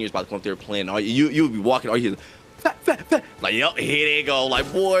know the seniors about to come up there playing. You would be walking, all you hear, like, yup, here they go.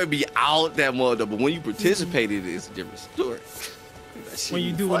 Like, boy, be out that mother. But when you participated, it's a different story. When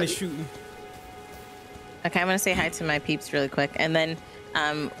you doing the shooting. Okay, I'm gonna say hi to my peeps really quick, and then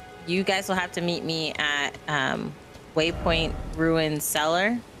you guys will have to meet me at Waypoint Ruin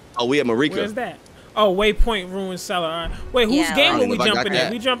Cellar. Oh, we at Marika. Where's that? Oh, Waypoint Ruin Cellar. All right. Wait, whose game are we jumping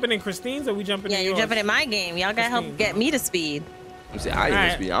in? We jumping in Christine's or we jumping in yours? Yeah, you're jumping in my game. Y'all gotta help get me to speed. I'm saying I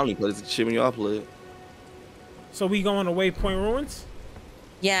ain't speed. I don't even play this shit when y'all play it. So we going to Waypoint Ruins?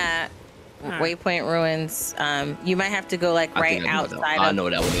 Yeah. Waypoint Ruins. You might have to go like right outside. I know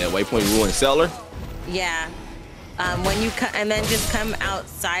that one. Yeah, Waypoint Ruin Cellar. Yeah. When you and then just come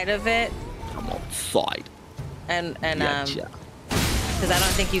outside of it. I'm outside. And because I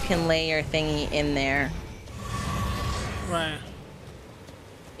don't think you can lay your thingy in there. Right.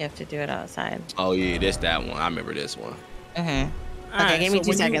 You have to do it outside. Oh yeah, that's that one. I remember this one. Okay, give me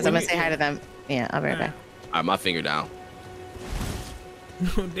 2 seconds. I'm gonna say hi to them. Yeah, I'll be right back. All right, my finger down.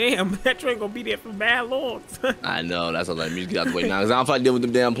 Damn, that train gonna be there for bad long. I know. That's what let me get out the way now, cause I don't feel like dealing with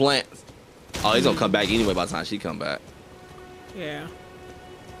them damn plants. Oh, he's gonna come back anyway by the time she come back. Yeah.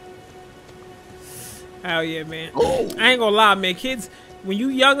 Hell yeah, man. Oh. I ain't gonna lie, man. Kids, when you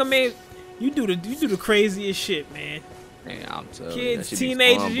younger, man, you do the craziest shit, man. Man, I'm telling you, Kids,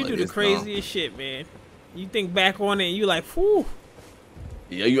 teenagers, you do the craziest shit, man. You think back on it and you like, whew.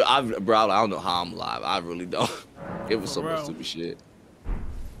 Yeah, bro, I don't know how I'm alive. I really don't. It was so much stupid shit.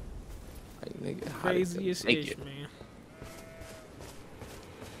 Like, nigga, craziest ish, man.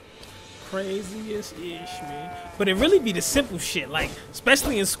 Craziest ish, man. But it really be the simple shit, like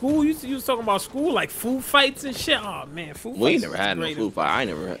especially in school. You was talking about school, like food fights and shit. Oh man, food fights. We ain't never had no food fight. I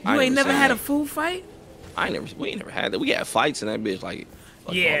ain't never. You ain't never had a food fight? We ain't never had that. We had fights in that bitch, like.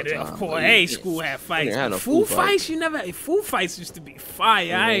 Yeah, of course. Like, hey, school had fights. No food fights, you never. Food fights used to be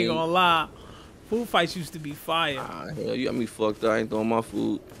fire. I ain't gonna lie. Food fights used to be fire. Hell, you got me fucked up. I ain't throwing my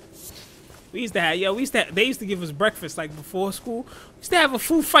food. We used to have, they used to give us breakfast like before school. We used to have a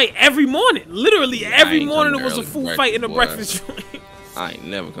food fight every morning. Literally every morning there was a food fight in the breakfast joint. I ain't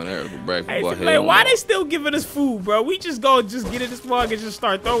never gonna have a breakfast. Hey, boy, like, why they still giving us food, bro? We just go get in this mug and just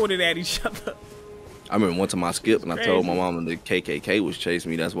start throwing it at each other. I remember one time I skipped and I told my mom the KKK was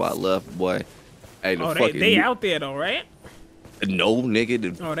chasing me. That's why I left, boy. Hey, they out there though, right? No,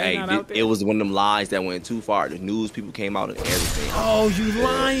 nigga. It was one of them lies that went too far. The news people came out and everything. Oh, you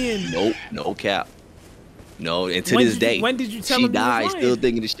lying? Nope, no cap. No, and to this day, when did you tell she died still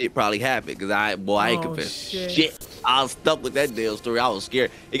thinking the shit probably happened. Cause I ain't confessed shit. I was stuck with that damn story. I was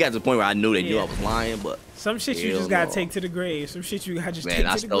scared. It got to the point where I knew they knew I was lying, but some shit you just gotta take to the grave. Some shit you gotta just take to the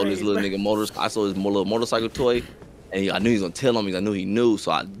grave. Man, I stole this little nigga I stole his little motorcycle toy, and I knew he was gonna tell on me. I knew he knew,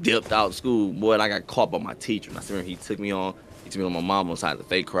 so I dipped out of school, boy. And I got caught by my teacher. And I remember he took me on. He took me on my mom on the side of the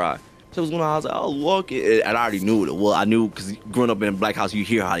fake cry. So I was like, I was walking, and I already knew what it was. I knew because growing up in a black house, you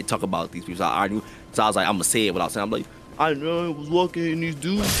hear how they talk about these people. So I already knew. So I was like, I'm gonna say it without saying. I'm like, I know I was walking and these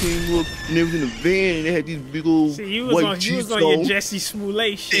dudes came up and they was in a van and they had these big old white sheets on. You was on your Jesse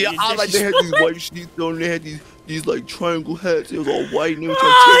Smollett shit. Yeah, I was like, they had these white sheets on. They had these like triangle hats. It was all white. And he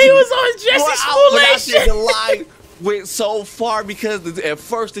was on Jesse Smollett shit. The lie went so far because at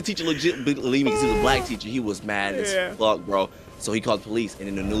first the teacher legit believed me because he was a black teacher. He was mad as fuck, bro. So he called the police and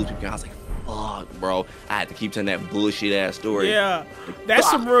then the news people. I was like, fuck, bro. I had to keep telling that bullshit ass story. Yeah,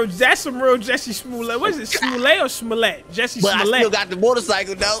 that's some real Jesse Smollett. What is it, Smollett or Smollett? Jesse Smollett. But I still got the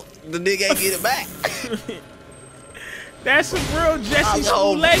motorcycle though. The nigga ain't get it back. That's some real Jesse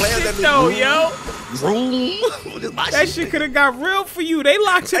Smollett shit though, yo. That shit could have got real for you. They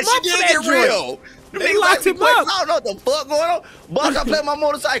locked him up for that real. They locked him up. I don't know what the fuck going on. But I play my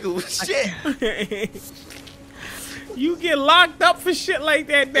motorcycle. Shit. You get locked up for shit like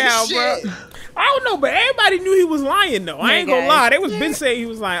that now, bro. I don't know, but everybody knew he was lying though. I ain't gonna lie. They was been saying he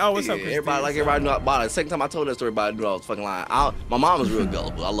was lying. Oh, what's up, Christine? Everybody knew about it. The second time I told that story, everybody knew I was fucking lying. My mom was real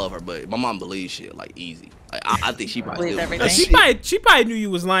gullible. I love her, but my mom believes shit like easy. Like, I think she probably she probably knew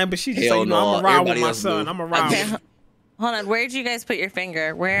you was lying, but she just said, you know, I'm gonna ride with my son. I'm gonna ride. Okay, hold on. Where did you guys put your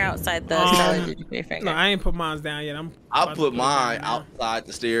finger? Where outside the cellar did you put your finger? No, I ain't put mine down yet. I put mine outside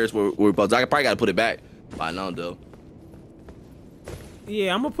the stairs where we're supposed to. I probably gotta put it back by now though.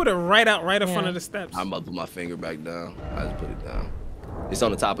 Yeah, I'm gonna put it right in front of the steps. I'm about to put my finger back down. I just put it down. It's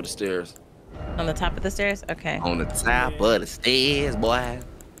on the top of the stairs. On the top of the stairs? Okay. On the top of the stairs, boy.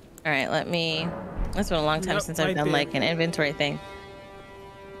 All right, it's been a long time since I've done like an inventory thing.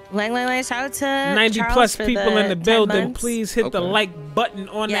 Lang, shout out to 90 Charles plus for people in the building. months. Please hit the like button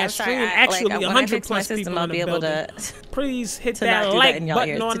on that stream. Actually, 100 plus people in the building. Please hit that like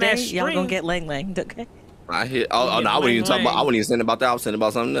button on that stream. Y'all gonna get Lang, okay? I hit. Oh no! I wouldn't even talk about. I wouldn't even send about that. I was sending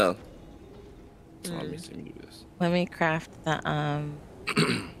about something else. Let me see me do this. Let me craft the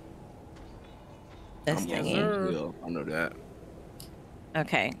this thingy. I know that.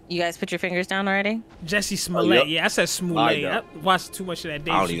 Okay, you guys put your fingers down already? Jesse Smollett. Yeah, I said Smollett. I watched too much of that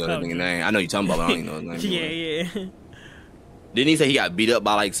Dave. I don't even know that nigga name. I know you talking about, but I don't even know his name. Yeah. Didn't he say he got beat up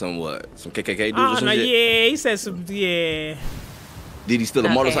by like some KKK dudes or some shit? Yeah, he said some. Yeah. Did he steal a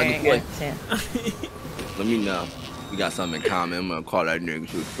motorcycle toy? Let me know. We got something in common. I'm gonna call that nigga.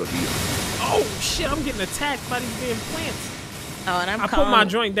 Oh shit! I'm getting attacked by these damn plants. Oh, and I put my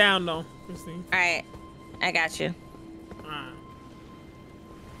joint down though, Christine. All right, I got you. Alright.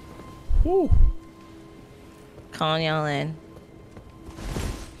 Woo. Calling y'all in.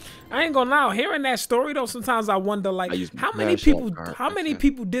 I ain't gonna lie. Hearing that story though, sometimes I wonder like how many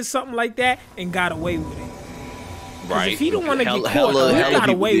people did something like that and got away with it. Right. If he don't want to get caught, who got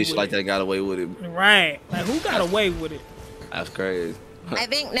away with it? Like that got away with it. Right. Like who got away with it? That's crazy. I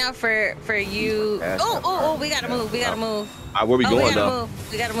think now for you. Oh, we gotta move. We gotta move. Where we going though?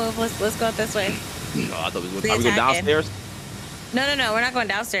 We gotta move. Let's go this way. No, I thought we were going downstairs. No, we're not going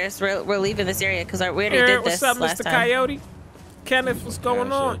downstairs. We're leaving this area because we already did this last time. What's up, Mr. Coyote? Kenneth, what's going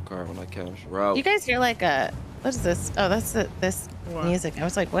on? You guys hear like what is this? Oh, that's this music. I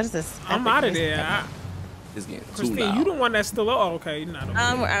was like, what is this? I'm out of there. It's getting too Christine, loud. you the one that's still. Oh, okay. You're not.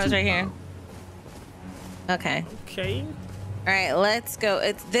 I was right here. Okay. Okay. All right, let's go.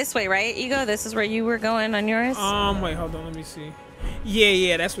 It's this way, right, Ego? This is where you were going on yours? Wait, hold on. Let me see.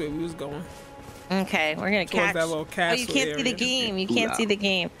 Yeah, that's where we was going. Okay, we're gonna catch. That little castle you can't see the area. game. You can't see the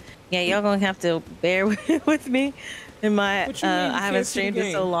game. Yeah, y'all gonna have to bear with me. In my, I haven't streamed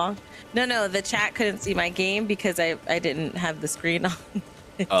it so long. No, the chat couldn't see my game because I didn't have the screen on.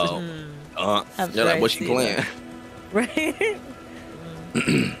 Oh, you're like, what's she playing? Right.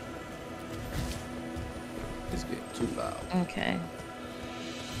 It's getting too loud. Okay.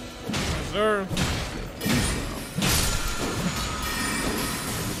 Sir.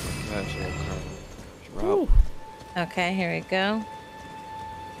 Okay, here we go.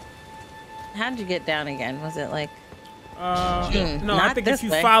 How'd you get down again? Was it like? No, I think if you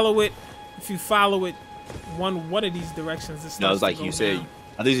follow it, one of these directions, it's no, it's like you said.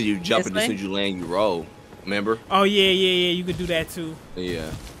 I think you jump and as soon as you land, you roll. Remember? Oh yeah. You could do that too.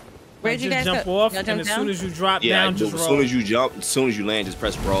 Yeah. Where'd you guys jump off, and as soon as you drop down, just roll. As soon as you jump, as soon as you land, just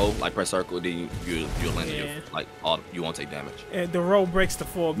press roll, like press circle, then you'll land. Yeah. You won't take damage. The roll breaks the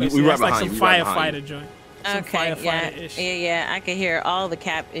fall. We right behind you. Some firefighter joint. Okay, yeah, I could hear all the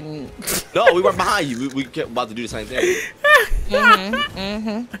cap in. No, we were behind you. We kept about to do the same thing.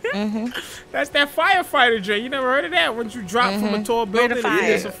 That's that firefighter joint. You never heard of that? Once you drop from a tall building,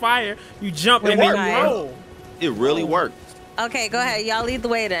 there's a fire. You jump and then you roll. It really worked. Okay, go ahead. Y'all lead the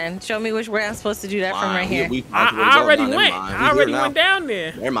way then. Show me which way I'm supposed to do that from right here. I already went. I already went down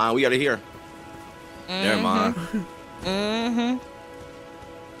there. Never mind. We got it here. Never mind.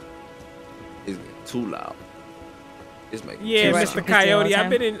 It's too loud. It's making Mr. Coyote. I've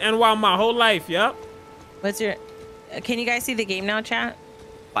been in NY my whole life. Yup. What's your? Can you guys see the game now, chat?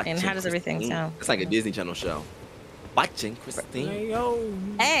 And how does everything sound? It's like a Disney Channel show. Watching Christine.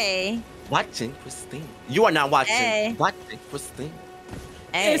 Hey. Watching Christine. You are not watching. Hey. Watching Christine.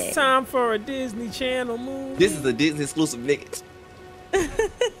 Hey. It's time for a Disney Channel movie. This is a Disney exclusive, niggas.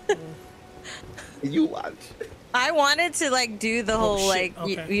 You watch. I wanted to like do the whole like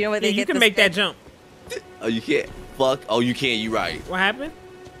you know what they get. You can make that jump. Oh, you can't. Fuck. Oh, you can't. You right. What happened?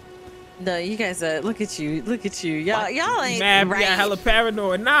 No, you guys look at you. Y'all ain't mad, right. You got hella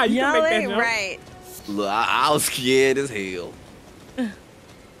paranoid. Nah, you can make that jump. Right. Look, I was scared as hell.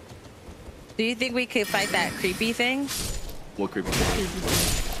 Do you think we could fight that creepy thing? What creepy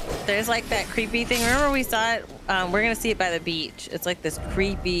thing? There's like that creepy thing. Remember we saw it? We're gonna see it by the beach. It's like this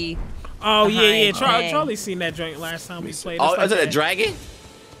creepy. Oh yeah. Charlie seen that joint last time we played. Oh, is it a dragon?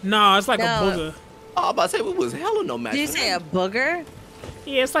 No, it's like a booger. Oh, I'm about to say we was hella no match. Did you say a booger?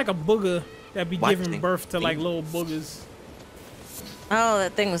 Yeah, it's like a booger that be giving birth to like little boogers. Oh,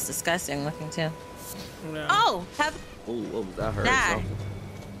 that thing was disgusting looking too. Yeah. Oh, what was that? Heard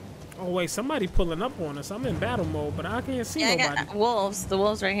Oh wait, somebody pulling up on us. I'm in battle mode, but I can't see nobody. I got wolves. The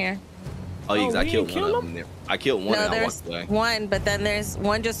wolves right here. Oh, yeah, I killed one of them there. I killed one. No, there's one, but then there's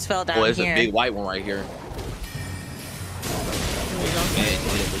one just fell down here. Oh, there's a big white one right here. Hit him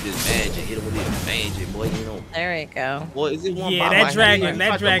with this magic. Hit him with this magic, boy. You know. There we go. Boy, is it one? Yeah, that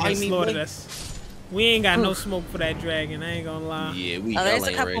dragon slaughtered us. We ain't got no smoke for that dragon. I ain't gonna lie. Yeah, we. Oh, there's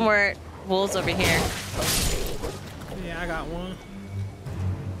a couple more wolves over here. Yeah, I got one.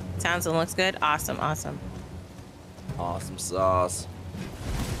 Sounds and looks good. Awesome. Awesome sauce.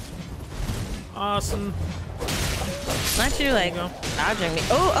 Awesome. Not you like dodging me.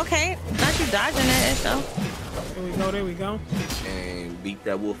 Oh, okay. Not you dodging it though. There we go. And beat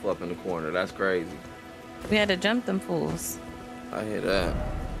that wolf up in the corner. That's crazy. We had to jump them fools. I hear that.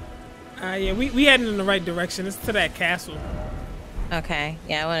 Yeah, we heading in the right direction. It's to that castle. Okay.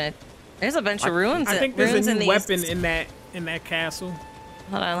 Yeah, I wanna. There's a bunch of runes. I think there's a new weapon in that castle.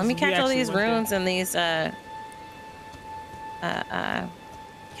 Hold on, let me catch all these runes and these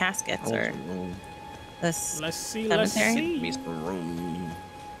caskets or this Let's see. Me some room.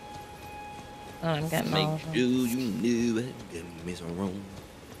 Oh, I'm getting all of them. You knew it. Give me some room.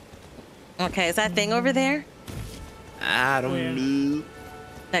 Okay, is that thing over there? I don't know.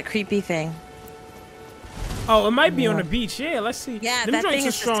 That creepy thing. Oh, it might be on the beach. Yeah, let's see. Yeah, them that thing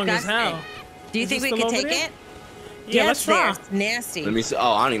is strong disgusting. as hell. Do you think we could take it? Yeah, let's try. It's nasty. Let me see.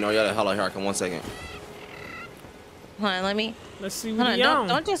 Oh, I don't even know y'all the hell out here. Come 1 second. Hold on, let's see what we on.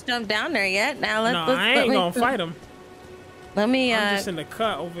 Don't just jump down there yet. Now let's. I ain't gonna fight him. Let me. I'm just in the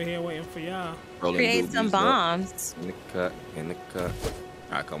cut over here waiting for y'all. Create some bombs. In the cut.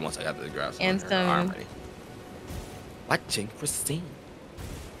 All right, come on. I got to grab some. And some. Watching Christine.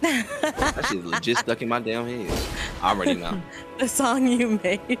 That shit's legit stuck in my damn head. I already know. The song you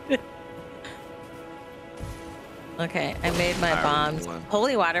made. Okay, I made my bombs.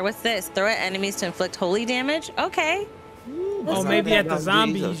 Holy water, what's this? Throw at enemies to inflict holy damage? Okay. Oh, maybe at the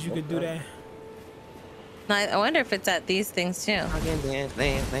zombies you could do that. No, I wonder if it's at these things too.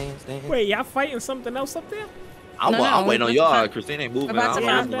 Wait, y'all fighting something else up there? I'm waiting on y'all. Christine ain't moving.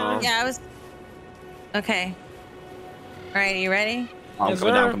 Yeah, I was. Okay. All right, you ready? Oh, I'm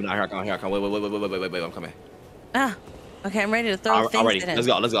coming down. I'm coming down. Here I come. Wait. I'm coming. Ah. Okay, I'm ready to throw things. Already.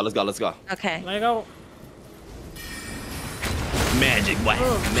 Let's go. Okay. Let go. Magic, what?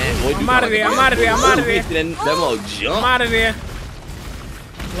 I'm out of there. I'm out of there. That little jump. I'm out of there.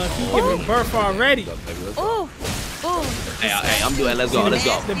 Look, he giving birth already. Oh. Hey, I'm doing it. Let's go.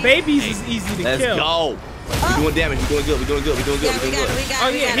 The babies is easy to kill. Let's go. We're doing damage. We're doing good. Yeah, we got Oh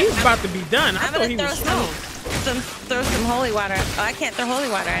it. yeah, he's about to be done. I thought he was strong. Throw some holy water. Oh, I can't throw holy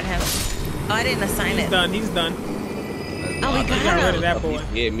water at him. Oh, I didn't assign it. He's done. Oh, we got rid of that boy. He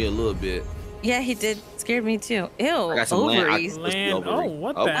scared me a little bit. Yeah, he did. Scared me too. Ew. I got some ovaries. Land. Oh,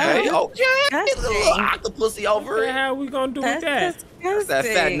 what the hell? Okay. That's It's a little octopusy over What it. the hell we gonna do with that? That's that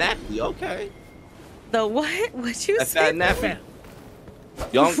fat nappy. Okay. The what? What you That say? fat nappy.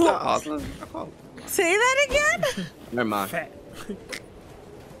 Young Say that again? Never mind. Fat.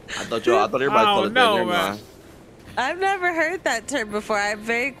 I thought everybody called it that. Never mind. I've never heard that term before. I'm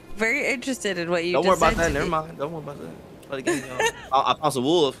very, very interested in what you Don't just worry about said that. to Never me. mind. Don't worry about that. Play the game, y'all. I found some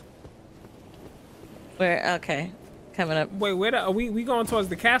wolf. Where? Okay, coming up. Wait, where are we going towards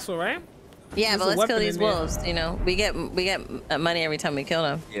the castle, right? Yeah, There's but a let's kill weapon these in there. wolves. You know, we get money every time we kill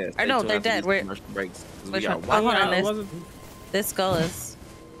them. Yeah. Or no, they're dead. We're breaks. which We one? got Oh, hold on. wasn't. This skull is.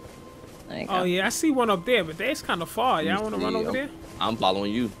 There you go. Oh yeah, I see one up there, but that's kind of far. Y'all want to run over there? I'm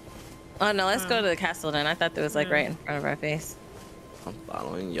following you. Oh no, let's go to the castle then. I thought that was like right in front of our face. I'm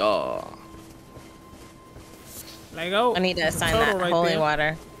following y'all. Like, oh, I need to assign turtle that right holy there.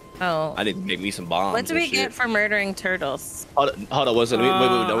 water. Oh. I need to make me some bombs. What do we get for murdering turtles? Hold on. Wait, don't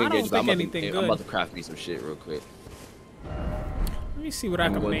I engage. don't think anything I'm about to good. craft me some shit real quick. Let me see what I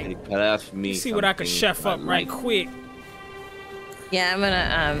can make. to craft me. See what I can chef up right quick. Yeah, I'm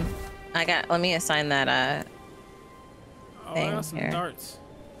gonna let me assign that Oh, I thing got some here. darts.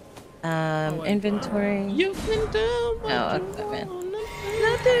 wait. Inventory. You can do. Oh,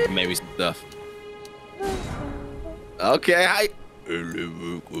 equipment. Maybe some stuff. Okay, I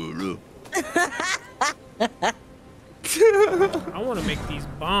want to make these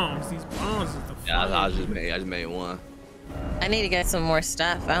bombs. These bombs is the I just made one. I need to get some more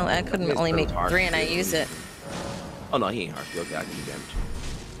stuff. I couldn't only make 3 and I used it. Oh no, he ain't harsh. Okay, I can do damage.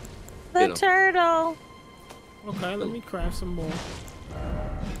 The Get him. turtle. Okay, let me craft some more.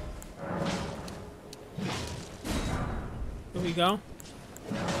 Here we go.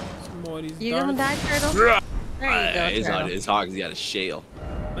 Some more of these You darts. gonna die, turtle? There you go, turtle. It's hard because he got a shell.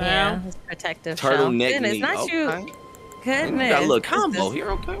 Yeah, Now, his protective Turtleneck shell. Goodness, meat. not you. Okay. Goodness. Got a little This combo is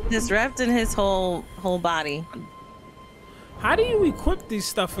here, okay? disrupting his whole body. how do you equip these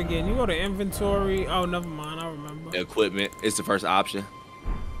stuff again? You go to inventory. Oh, never mind. I remember. Equipment. It's the first option.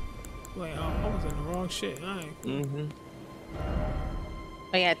 Wait, oh, I was in the wrong shit. All right. Mm-hmm.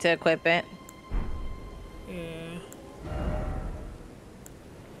 Oh yeah, to equip it. Yeah.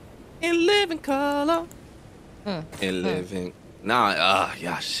 In living color. Hmm. In living. Nah,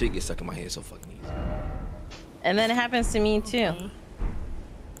 yeah, shit gets stuck in my head so fucking easy. And then it happens to me too.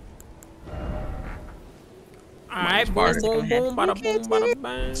 All right, boom, Spartan. boom, boom, bada boom, bada What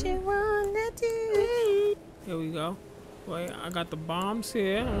bang. you wanna do? Here we go. Wait, I got the bombs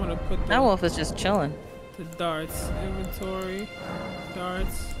here. I want to put That wolf is just chilling. the darts. Inventory,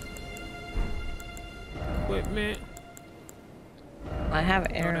 darts, equipment. I have Oh,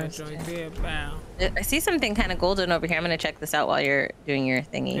 that arrows. joint there, bow. I see something kind of golden over here. I'm gonna check this out while you're doing your Here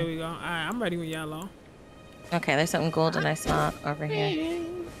thingy. we go. All right, I'm ready with yellow. Okay, there's something golden I saw over here.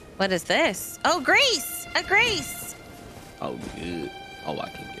 What is this? Oh, grace! A grace! Oh, good. Oh, I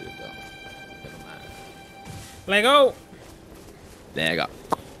can't get it though. Never mind. Like, oh, There I go.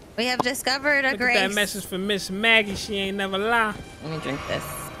 We have discovered a look grace. at that message from Miss Maggie. She ain't never lie. Let me drink this.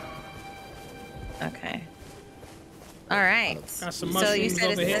 Okay. All right. Got some So you mushrooms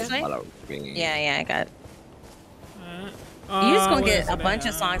said it's over here. this way? Yeah, I got. Alright. You just gonna where's get a it bunch at?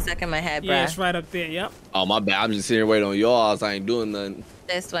 of songs stuck in my head, Yeah, bruh. it's right up there. Yep. Oh, my bad. I'm just sitting here waiting on y'all. So I ain't doing nothing.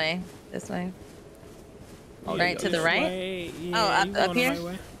 This way. This way. Oh, Right yeah, to the This right? way. Yeah, Oh, up- you up going the here? right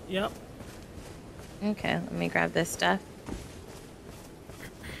way. Yep. Okay, let me grab this stuff.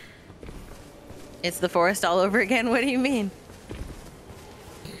 It's the forest all over again. What do you mean?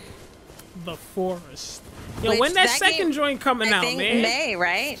 The forest. Yo, Which when that that second game- joint coming I out, think man? May,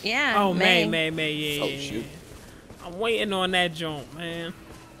 right? Yeah. Oh, May, yeah, Oh, yeah, shoot. I'm waiting on that joint, man.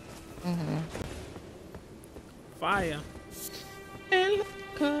 fire.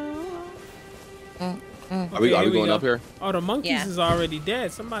 Are we going up here? Oh, the monkeys Yeah. is already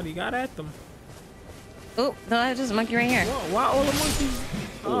dead. Somebody got at them. Oh, no, there's just a monkey right here. Whoa, why all the monkeys?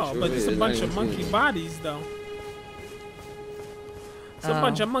 Oh, but it's a bunch of monkey bodies, though. It's a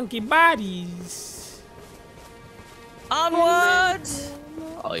bunch of monkey bodies. Onward!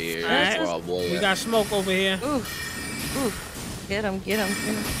 Oh yeah, that's where our boy We at. got smoke over here. Ooh. Get him, get him,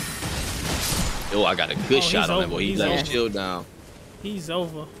 get him. Oh, I got a good shot on over. that boy. He He's let over. his shield down. He's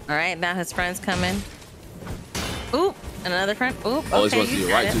over. All right, now his friend's coming. Oop, another friend. Oop, Oh, it's okay, going to you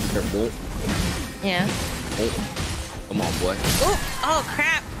the got right it. too. Careful. Yeah. Oh. Come on, boy. Oop, oh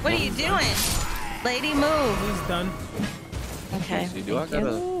crap, what are you doing? Lady, move. He's done. Okay. See, do I thank you.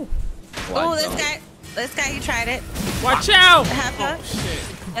 gotta? Ooh. Oh, this guy, he tried it. Watch out! Hapa. Oh,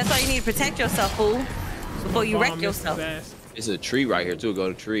 shit. That's why you need to protect yourself, fool. Before you wreck Bomb missed his yourself. ass. It's a tree right here too.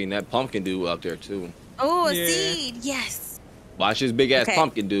 Go to tree, and that pumpkin dude up there too. Oh, a Yeah. seed, yes. Watch this big ass Okay.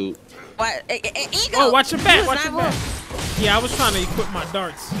 pumpkin dude. What? Ego. Oh, watch your back, Use watch your not back. move. Yeah, I was trying to equip my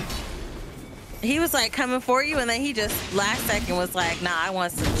darts. He was like coming for you, and then he just last second was like, "Nah, I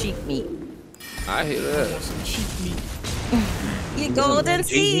want some cheap meat." I hear that. Some cheap meat. You golden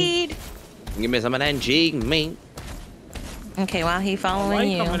seed. Give me some of that jig meat. Okay, while he Why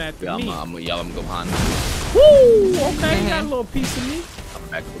following you you. coming after Yeah, me? I'm gonna go behind him. Woo! Okay, you got a little piece of me. I'm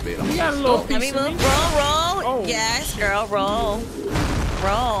back a bit. You got a little Let me piece of move. me. Roll. Oh. Yes, girl, roll.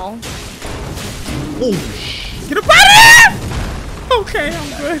 Roll. Get up out of here! Okay, I'm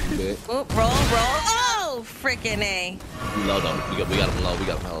good. Oop, roll. Oh, freaking A. Low though. We got him low. We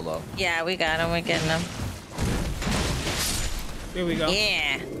got him hella low. Yeah, we got him. We're getting him. Here we go.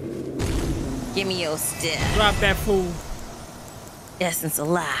 Yeah. Give me your stuff. Drop that fool. Essence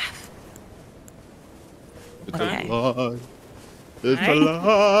alive. Okay. It's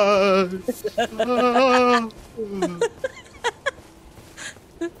alive.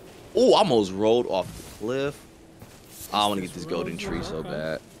 Oh, I almost rolled off the cliff. I want to get this golden tree so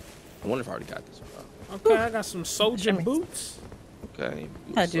bad. I wonder if I already got this one. Okay, I got some soldier boots. Okay.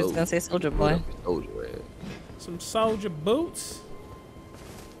 I thought you was gonna say soldier boy. Soldier head. Some soldier boots.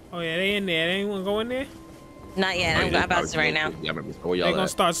 Oh yeah, they in there. They ain't wanna go in there. Not yet. I'm about to right now. Yeah, I remember where They're y'all gonna at.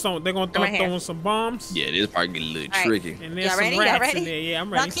 start throwing some bombs. Yeah, this probably get a little All right. tricky. And there's Y'all some ready? Y'all rats ready? in there. Yeah, I'm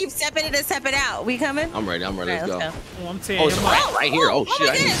Y'all ready. keep stepping in and stepping out. We coming? I'm ready. All Let's go. Oh, I'm tearing Oh, it's a him up. rat right here. Oh, shit, my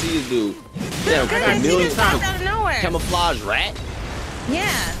I didn't goodness. see this dude. Damn, Goodness, got a he million just popped out of nowhere. camouflage rat.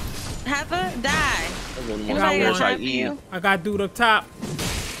 Yeah. Hapa, die. I got one. Try for you. I got dude up top.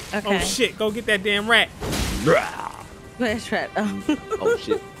 Okay. Oh shit, go get that damn rat. Where's Red? Oh. Oh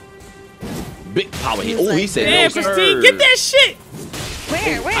shit. Big power hit. He was Oh, he like, said Damn, no, Christine, sir. get that shit.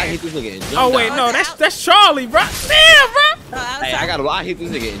 Where? I Where? hit this nigga and jumped Oh wait, out. no, it's that's Charlie, bro. Damn, bro. Oh, Hey, I hit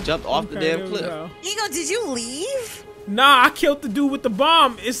this nigga and jumped off the Okay, damn there we cliff. go. Ego, did you leave? Nah, I killed the dude with the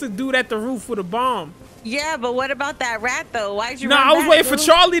bomb. It's the dude at the roof with a bomb. Yeah, but what about that rat though? Why'd you? Nah, run I was back, waiting for dude?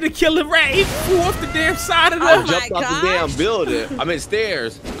 Charlie to kill the rat. He flew off the damn side of the. Oh my Jumped off the damn gosh. building. I mean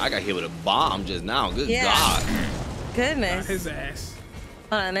stairs. I got hit with a bomb just now. Good Yeah. God. Goodness. His ass.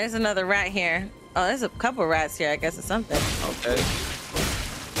 Hold on, there's another rat here. Oh, there's a couple rats here. I guess it's something. Okay.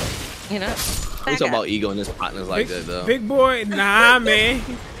 You know. We Back talking up. about ego in this partners like that though. Big boy, nah, man.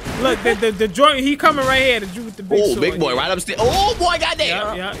 Look, the joint, he coming right here. The dude with the big Oh, sword. big boy, right upstairs. Oh boy,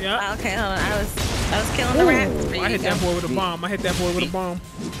 goddamn. Yeah. Okay, hold on. I was killing the rat. There I you hit go. that boy with a bomb. I hit that boy with a bomb.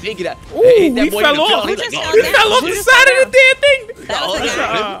 Big that. Ooh, Hit that he boy in fell the off. field. He He's like, just oh, fell He down. fell off Who the just side fell of the damn thing. That was the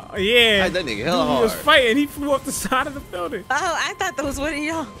guy. Yeah. that nigga He hella was hard. fighting. He flew off the side of the building. Oh, I thought that was one of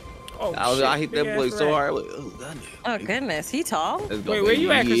y'all. Oh, I hit shit, that boy big-ass so rat. hard. Oh, that nigga. Oh goodness, he tall. Let's go, Wait, where baby.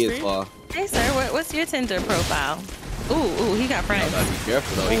 you at, He is Christine? far. Hey sir, what's your Tinder profile? Ooh, he got I friends. gotta be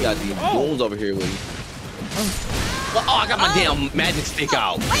careful though. He got these goons over here with him. Oh, I got my damn magic stick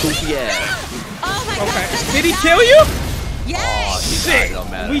out. Goofy ass. Oh my Okay. god. Did he kill you? Yes. He Shit. died,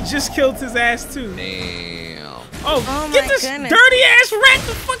 don't matter. We just killed his ass too. Damn. Oh, Oh get my this goodness. dirty ass rat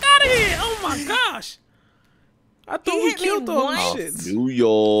the fuck out of here. Oh my gosh. I thought He we hit me killed all once. the Oh, shits. New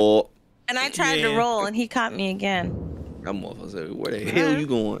York. And I tried to Yeah. roll, and he caught me again. That motherfucker said, where the hell you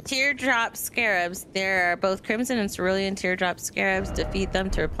going? Teardrop scarabs. There are both crimson and cerulean teardrop scarabs. Defeat them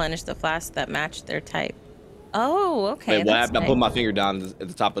to replenish the flasks that match their type. Oh, okay. Wait, what that's happened? I nice. put my finger down at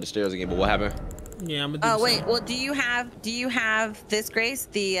the top of the stairs again, but what happened? Yeah, I'm gonna do Oh wait, something. well, do you have this Grace,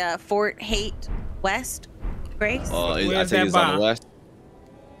 the Fort Hate West Grace? I Where's think that it's on by? the west.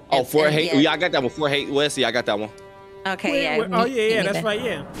 Oh, It's Fort in Hate. the- Yeah, I got that one. Fort Hate West. Yeah, I got that one. Okay, Wait, yeah. wait, oh yeah, meet that's me right,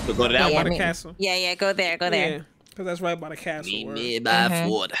 yeah. So go to that Yeah, one. By the meet- castle. Yeah, go there, go there. Yeah, because that's right by the castle. Meet word. me by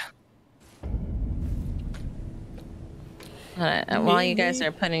Fort. While you guys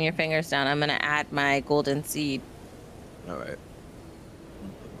are putting your fingers down, I'm gonna add my golden seed All right.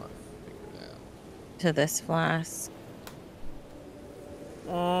 To this flask.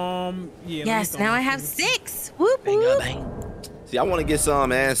 Yeah. Yes, now I have 6. Whoop Bang, whoop. bang. See, I want to get some,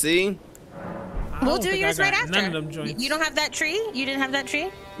 man. See? We'll do yours right after. None of them joints. You don't have that tree? You didn't have that tree?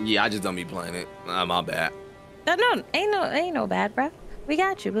 Yeah, I just don't be playing it. My bad. No, ain't no bad, bruh. We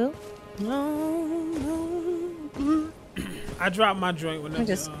got you, boo. I dropped my joint when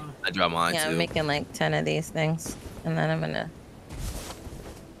I dropped mine too. I'm making like 10 of these things, and then I'm gonna.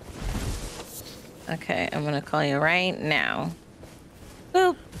 Okay, I'm gonna call you right now.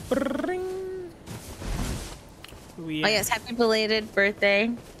 Boop. Oh yes, happy belated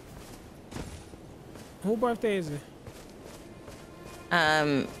birthday. Whose birthday is it?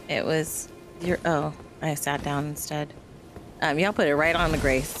 It was your. Oh, I sat down instead. Y'all put it right on the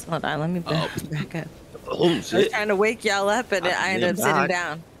grace. Hold on, let me back up. Oh shit! I was trying to wake y'all up, and I ended up sitting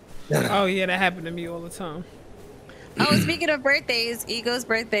down. Oh yeah, that happened to me all the time. Oh, speaking of birthdays, Ego's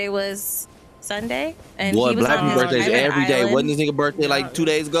birthday was Sunday, and Boy, he was Black on his birthdays every day. island. Wasn't this nigga birthday like 2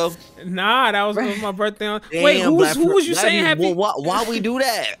 days ago? Nah, that was my birthday. Damn, Wait, who was you saying happy? Why we do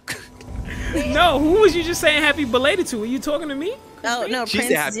that? No, who was you just saying happy belated to? Were you talking to me? Oh no, She Prince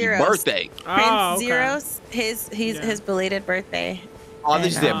said happy Zero's. birthday. Prince Zero's his belated birthday. Oh, they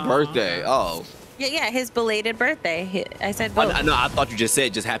said birthday. Oh. Yeah, his belated birthday. I said both. No, I thought you just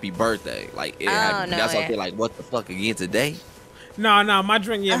said just happy birthday. Like, no, that's okay. Like, what the fuck again today? No, my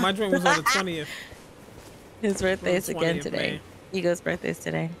drink. Yeah, my drink was on the 20th. His birthday's again 20th, today. man. Ego's birthday's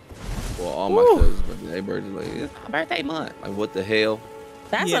today. Well, all my cousins' birthday like, it's my birthday month. Like, what the hell?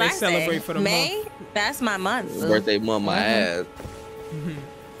 That's Yeah, what they I celebrate say. for the May, month. that's my month. Boo. Birthday month, my ass.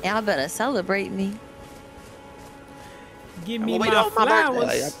 Y'all better celebrate me. Give me Well, my flowers.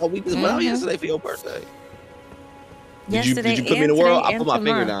 birthday. I thought we just went out yesterday for your birthday. Did you Yesterday put me in the and world? today I put and my finger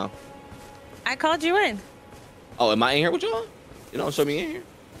tomorrow. down. I called you in. Oh, am I in here with y'all? You don't show me in here?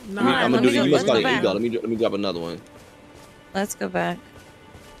 No, I'm let gonna me do. go- You must let's call go it back. ego. Let me grab another one. Let's go back.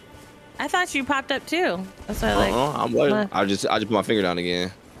 I thought you popped up too. That's why I I'm waiting. I just put my finger down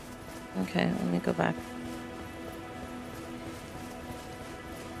again. Okay, let me go back.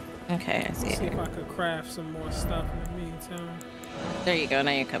 Okay, I see See it. if I could craft some more stuff in the meantime. There you go.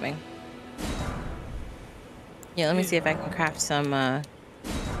 Now you're coming. Yeah, let me see if I can craft some.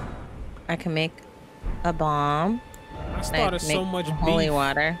 I can make a bomb. I started so much holy beef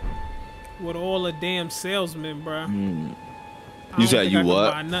water. with all the damn salesmen, bro. You said you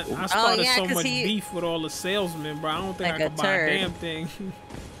what? I started yeah, so 'cause much beef with all the salesmen, bro. I don't think Like I a could buy a turd. damn thing.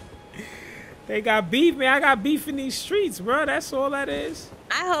 They got beef, man. I got beef in these streets, bro. That's all that is.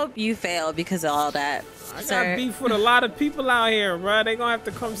 I hope you fail because of all that. I sir. got beef with a lot of people out here, bro. They gonna have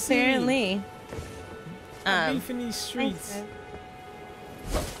to come see me. Apparently. Got beef in these streets.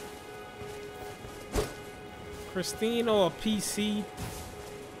 Christine or a PC.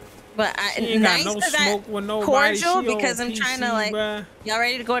 But She ain't nice got no for that smoke with nobody. cordial She on because I'm PC, trying to like. bruh. Y'all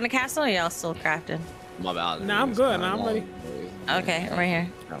ready to go in the castle or y'all still crafting? My bad. Nah, I'm good. Nah, I'm ready. Okay, right here.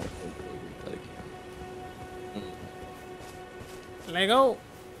 Let go.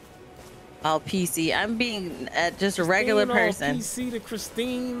 Oh, PC. I'm being just a regular person. PC to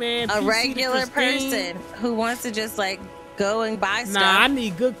Christine, man. A PC to regular Christine. person who wants to just like go and buy stuff. Nah, I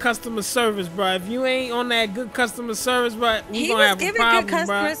need good customer service, bro. If you ain't on that good customer service, bro, we He gonna was have a giving problem, good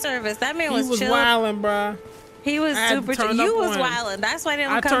customer bro. service. That man He was was chill. wildin', bro. He was I had to super turn chill. You up was on him. wildin'. That's why they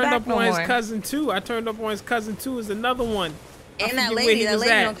don't I come turned back up no on more. his cousin too. I turned up on his cousin too. Is another one. I And that forget where lady, he that was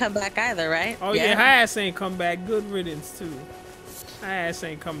lady at. don't come back either, right? Oh yeah, her ass ain't come back. Good riddance too. Her ass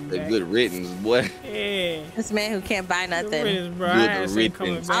ain't coming The back. good riddance, boy. Yeah. This man who can't buy Good nothing. riddance, bro. Good Her ass ain't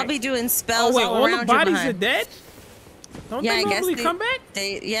coming riddance. back. I'll be doing spells Oh wait, all all the around your bodies are behind. dead? Don't Yeah, they I guess normally they- come back?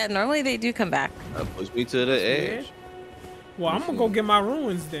 Yeah, normally they do come back. That push me to the edge. Well, I'm gonna go get my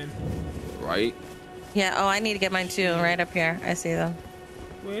ruins then. Right? Yeah, oh, I need to get mine too, right up here. I see them.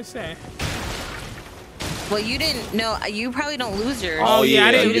 Where's that? Well, you didn't know. You probably don't lose yours. Oh yeah,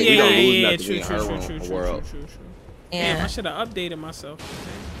 I didn't. we Yeah, don't lose yeah, nothing true, in true, our true, world- true, our true, world. true, true. Yeah. Damn, I should have updated myself.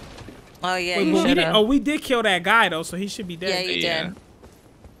 Oh yeah, Wait, you but we should did, have. oh, we did kill that guy though, so he should be Yeah, dead. you Yeah. did.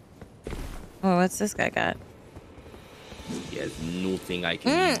 Oh, what's this guy got? Yes, nothing I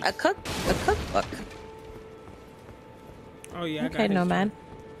can. A cookbook. Oh yeah, I got Okay, his nomad. joint.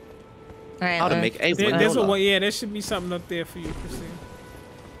 All right. How to let's- make a There's a vanilla. way. Yeah, there should be something up there for you,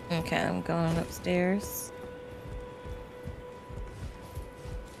 Christine. Okay, I'm going upstairs.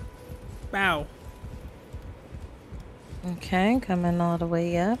 Bow. Okay, coming all the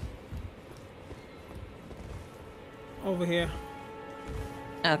way up. Over here.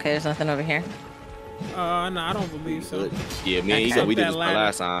 Okay, there's nothing over here. No, I don't believe so. Yeah, man, Okay. you said we did That this ladder.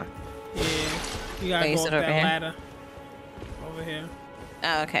 last time. Yeah, you gotta Oh, you go up said that over here? ladder. over here.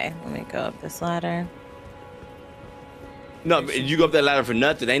 Oh, okay. Let me go up this ladder. No, you go up that ladder for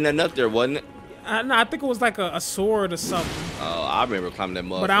nothing. Ain't nothing up there, wasn't it? No, I think it was like a sword or something. Oh, I remember climbing that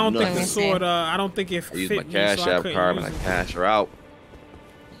mug. But I don't think the nothing. sword. I don't think it I used fit my me, cash so I app couldn't card and use I it. cash her out.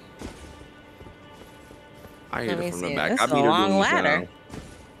 I hit Let her me from see. the back. This I is a beat her long dudes ladder. down.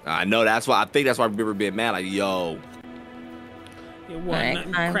 I know. That's why. I think that's why I remember being mad. Like, yo. It wasn't Alright,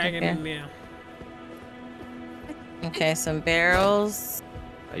 nothing climb cracking up in there. Okay, some barrels.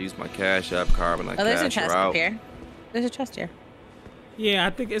 I used my cash app card and I Oh, there's a cash her chest out. up here. There's a chest here. Yeah, I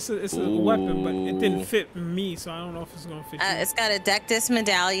think it's a weapon, but it didn't fit me, so I don't know if it's gonna fit you. It's got a Dectus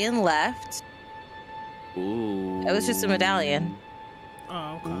medallion left. Ooh. It was just a medallion.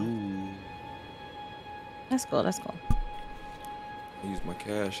 Oh, okay. Ooh. That's cool. That's cool. I used my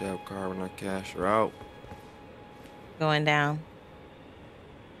cash app card and I cash her out. Going down.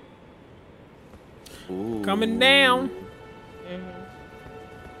 Ooh. Coming down.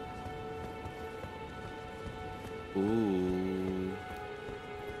 Ooh.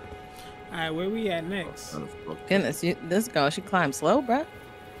 All right, where we at next? Goodness, this girl, she climbs slow, bruh.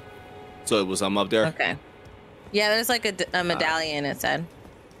 So it was something up there? Okay. Yeah, there's like a medallion, it said.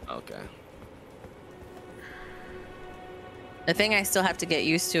 Okay. The thing I still have to get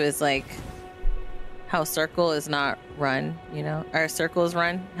used to is like how circle is not run, you know? Or circle is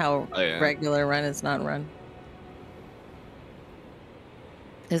run, how regular run is not run.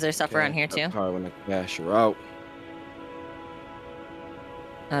 Is there stuff around here too? Probably when I cash her out.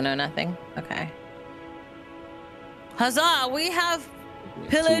 Oh, no, nothing? Okay. Huzzah! We have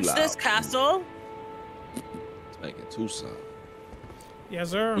pillaged this castle. It's making too sound.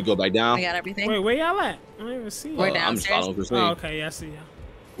 Yes, sir. We go back down. We got everything. Wait, where y'all at? I don't even see We're y'all. I'm just downstairs. following Christine. Oh, okay, yeah, I see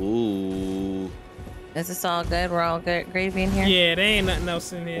y'all. Ooh. Is this all good? We're all good. Gravy in here? Yeah, there ain't nothing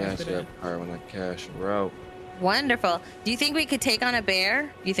else in here after Cash that. app card when I cash her out. Wonderful. Do you think we could take on a bear?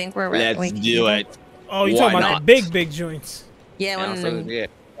 Do you think we're ready? Let's do it. Oh, you Why talking about not? the big joints? Yeah, one of them Yeah.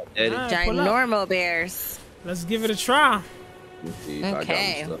 Eddie. All right, pull up. ginormo bears. Let's give it a try. Let me see if I got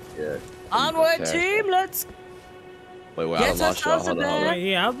Okay. some stuff. Yeah. Onward, Cash team. Let's. Wait, I Yes, lost y'all. ourselves a Hold on, hold bed. on.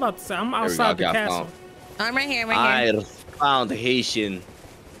 Wait, yeah, I was about to say, I'm There we go. outside the Okay, I castle. I'm right here. I'm right here. I found Haitian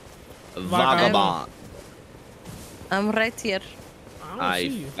vagabond. I'm right here. I don't see I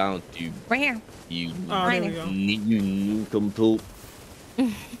you. found you. Right here. You Oh, there we go. you nincompoop.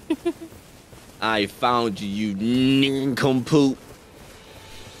 I found you, you nincompoop.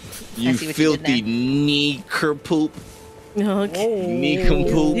 You see what you did filthy nincompoop. Okay.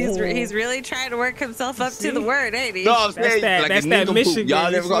 Nincompoop. He's really trying to work himself up to the word, ain't he? No, I'm That's saying that, like that's a that nincompoop. Michigan. Y'all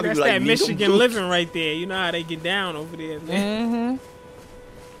never You see, gonna be that's like that Michigan nincompoop. living right there. You know how they get down over there, man.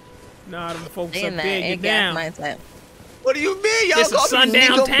 Mm-hmm. Know how them folks In up that there egg get down. mindset. What do you mean? Y'all It's a call me sundown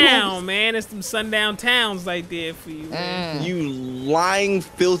nincompoop? town, man. It's them sundown towns right there for you, man. You lying,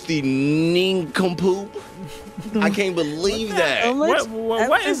 filthy nincompoop. I can't believe that. What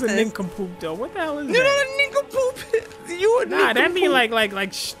is a emphasis. nincompoop though? What the hell is You know that? what a nincompoop is? You a Nah, that mean nincompoop.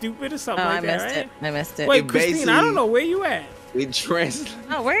 like stupid or something Oh, like I that, missed right? it. I missed it. Wait, It Christine, I basically- don't know where you at. It trans.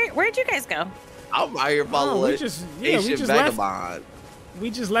 Oh, where'd you guys go? I'm right here we following just Haitian left. vagabond. We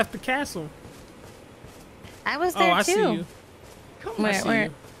just left the castle. I was Oh, there I too. see you. I see Where?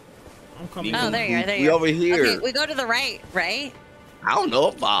 you. I'm coming. Oh, there you are. There We you are. over here. Okay, we go to the right, right? I don't know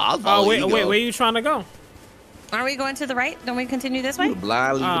if I'll Oh, follow wait, you. wait, where you trying to go? Are we going to the right? Don't we continue this way? You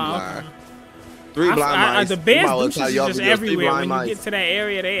blind, lead the Oh, blind. okay. Three blind mice. The You bears might wanna douches try is y'all just videos, three everywhere. blind When you mice. get to that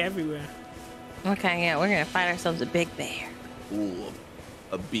area, they everywhere. Okay, yeah, we're gonna find ourselves a big bear. Ooh,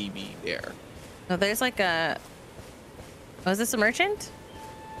 a BB there. Oh, there's like a. Oh, is this a merchant?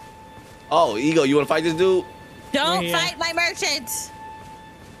 Oh, Ego, you want to fight this dude? Don't Yeah. fight my merchant!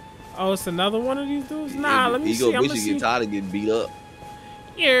 Oh, it's another one of these dudes? Nah, let me Ego, see. I'm we gonna should see. get tired of getting beat up.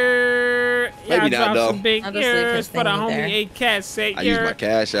 Yeah, Maybe I not, dropped though. some big I'll just leave ears his for the thingy homie there. 8Cat say, I use my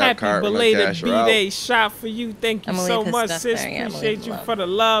cash app happy card when I belated cash her out. B-Day shot for you. Thank you I'm gonna so leave his much, stuff sis. there. Yeah, I'm gonna Appreciate leave you love. for the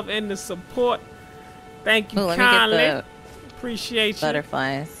love and the support. Thank you Ooh, let me kindly. get Appreciate the you.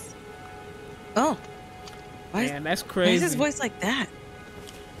 butterflies. Oh. Why Man, that's is crazy. his voice like that?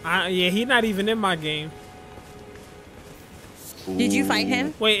 Yeah, he not even in my game. Did you fight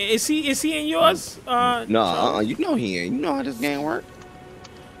him? Wait, is he in yours? No, you know he ain't. You know how this game work.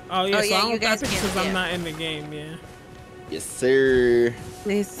 Oh yeah, Oh, so yeah, I you don't. I guys think can't because see I'm it. not in the game, yeah. Yes, sir.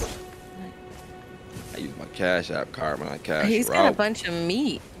 Please. I use my cash app card when I cash He's her got a out. bunch of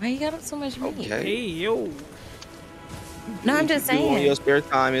meat. Why you got so much meat? Okay. Hey yo. No, I'm just You do on saying. your spare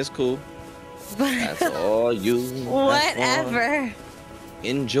time is cool. That's all you. Whatever.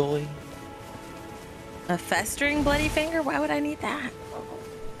 Enjoy. A festering bloody finger? Why would I need that?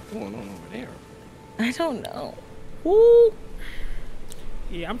 What's going on over there? I don't know. Woo.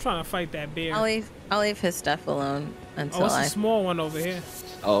 Yeah, I'm trying to fight that bear. I'll leave his stuff alone until it's a small one over here.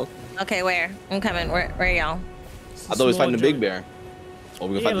 Oh. Okay, where? I'm coming. Where are y'all? I thought we was fighting the big bear. Oh,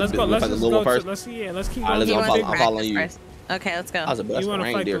 we gonna fight let's the little one first. Let's keep going. Let's go. I'm following you. First. Okay, let's go. You want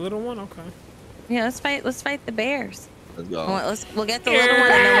to fight the little one? Okay. Yeah, let's fight the bears. Let's go. We'll get the little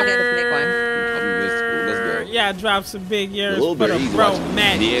one and then we'll get the big one. Let's go. Yeah, drop some big ears. A little bit easy. Bro,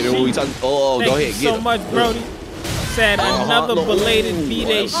 Matt. Yeah, then we talking. Oh, go ahead. Thank you so much, Brody. Said another belated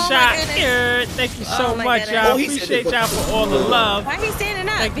B-Day shot. Thank you so much, y'all. Appreciate y'all for all the love. Why are you standing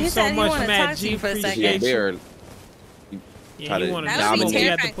up? Thank you so much, Matt G. Appreciate you. Yeah, he wanted to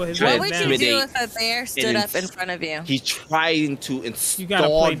dominate. put his What would down. you do if a bear stood up in front of you? He's trying to install. You gotta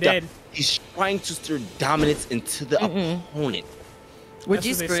play dead. He's trying to stir dominance into the opponent. Would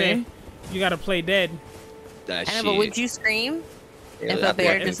you scream? You gotta play dead. That I know, but would you scream if a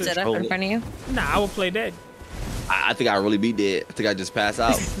bear just stood up in front of you? Nah, I would play dead. I think I really be dead. I think I just pass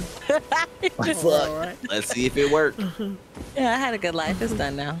out. Fuck. Let's see if it worked. Yeah, I had a good life. It's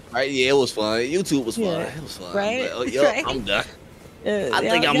done now. Right? Yeah, it was fun. YouTube was fun. Yeah. It was fun. Right? But, Right? I'm done. I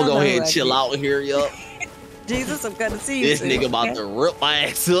think I'm gonna go ahead and chill out here, yup. Jesus, I'm gonna see you. This nigga about to rip my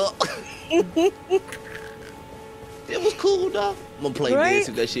ass up. It was cool, though. I'm gonna play this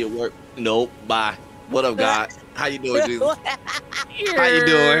if that shit work. Nope. Bye. What up, God? How you doing, Jesus? How you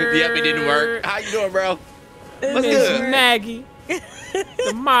doing? Yep, it didn't work. How you doing, bro? What's Miss good? Maggie.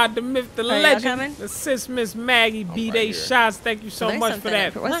 The mod, the myth, the legend, the sis Miss Maggie, B-Day shots. Thank you so much for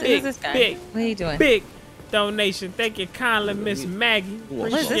that. Who's this guy? Big, what are you doing? Big donation. Thank you kindly, Miss Maggie.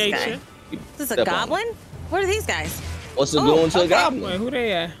 What is this guy? You. Is this a goblin? What are these guys? What's it going to a goblin? Wait, who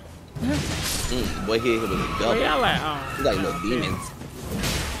they at? Boy, he was a goblin. Where y'all at? Oh, he's like little demons.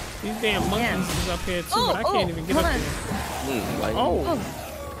 These damn monkeys is up here too, but I can't even get up there.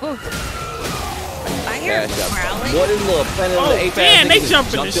 I hear growling. What is little planet of the ape? Damn, they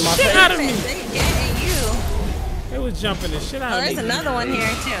jumping the shit out of me. They getting you. They was jumping the shit out of me. There's another one here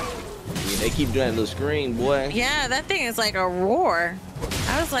too. Yeah, they keep doing that little screen, boy. Yeah, that thing is like a roar.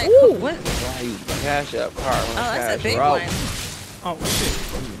 I was like, what? Cash up card. Oh, that's a big one. Oh shit.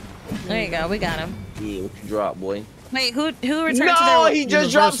 There you go. We got him. Yeah, what you drop, boy? Wait, who returned to their? No, he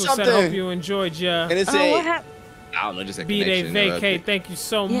just dropped something. Hope you enjoyed your. And it said, what happened? I don't know, just a B-Day vacate. Thank you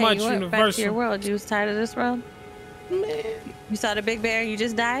so much, you went Universal. back to your world. You was tired of this world? Man. You saw the big bear? You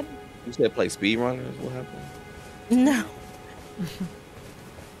just died? You said play speedrunners? What happened? No.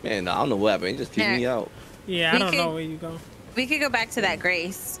 Man, no, I don't know what happened. He just kicked me out. Yeah, I don't know where you go. We could go back to that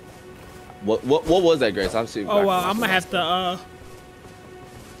Grace. What was that, Grace? I'm serious. Oh, well, I'm going to have to,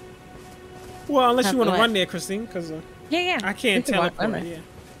 well, unless you want to run there, Christine, because yeah. I can't teleport. Yeah.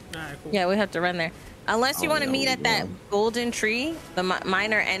 All right, cool. Yeah, we have to run there. Unless you want to meet at that golden tree, the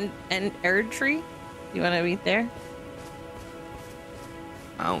minor and Erdtree. You want to meet there?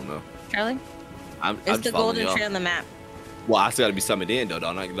 I don't know. Charlie? It's the golden tree on the map. Well, I still got to be summoned in, though.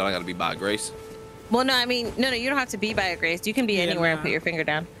 Don't I got to be by Grace? Well, no, I mean, no, you don't have to be by a Grace. You can be anywhere and put your finger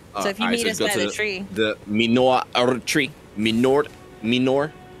down. So if you meet us by the tree. The minor tree. Minor.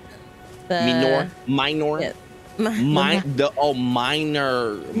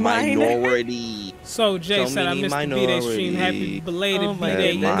 Minor. Minority. So Jay said I missed the B-Day stream. Happy belated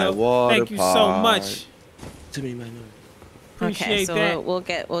B-Day. Thank you so much. To me, minority. Appreciate so that. We'll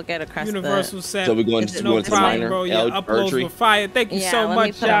get across Universal set. So we're going to no the problem, minor. bro. Your uploads were fire. Thank you so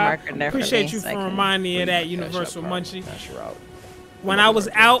much, y'all. Appreciate you so for reminding me of that, Universal Munchie. When I was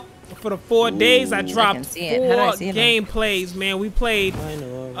out for the 4 days, I dropped 4 gameplays, man. We played.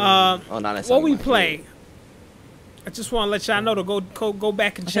 What we played? I just want to let y'all know to go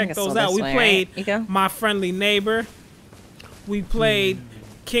back and check those out. We played My Friendly Neighbor. We played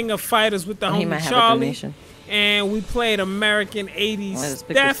King of Fighters with the homie Charlie. And we played American 80s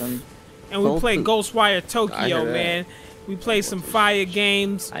Death. And we played Ghostwire Tokyo, man. We played some fire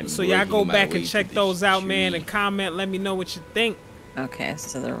games. So y'all go back and check those out, man. And comment. Let me know what you think. Okay,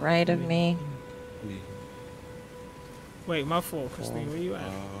 so the right of me. Wait, my fault, Christine. Where you at?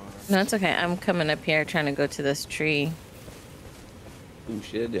 No, it's okay. I'm coming up here trying to go to this tree. Ooh,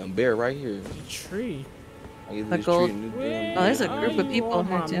 shit, damn bear right here. The tree. The gold. Oh, there's a group of people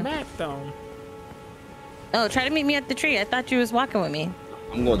here too. Map, though. Oh, try to meet me at the tree. I thought you was walking with me.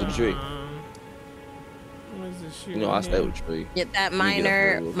 I'm going to the tree. What is this? You know, I stay with the tree. Get that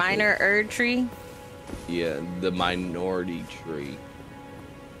minor Erdtree. Yeah, the minority tree.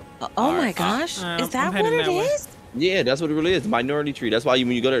 Oh my gosh, is that what it is? Yeah, that's what it really is. The minority tree. That's why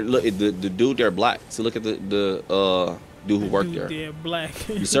when you go there, look, the dude there black. So look at the dude who worked there. Yeah, black.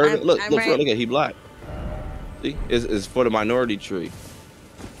 The servant. Look at he black. See, it's for the minority tree.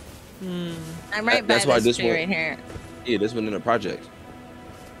 I'm right by this tree right here. Yeah, this one in the project.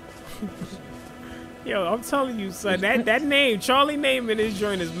 Yo, I'm telling you, son, that name, Charlie name in his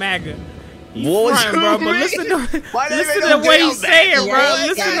joint is MAGA. He's What frying, bro, but listen to what he's saying, bro.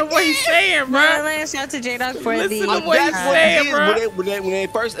 Listen to what he's saying, bro. Shout out to J-Dog for Listen to what he's saying, bro. When they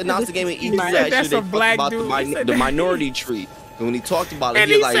first announced the game in E3 said last that's year, a they black talked dude. about He said the that. minority tree. And when he talked about it, And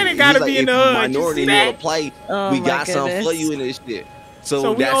he he was said like, it gotta be in the hood. minority You see and you that? wanna play, Oh, we my got something for goodness. you in this shit. So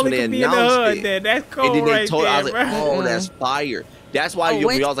So we that's when only they can be in the announced hood it. then. That's And cool then they right told, I there, was like, bro. oh, that's fire. That's why Oh,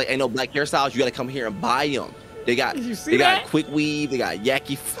 I was like, ain't no black hairstyles. You gotta come here and buy them. They got You see that? quick weave. They got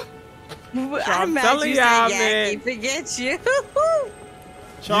yaki. I'm telling y'all, man. Forget you.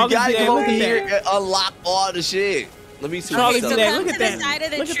 Charlie, you gotta yeah, come look over at here that. and unlock all the shit. Let me see. Charlie, Okay, do so that. come Look to at the that. side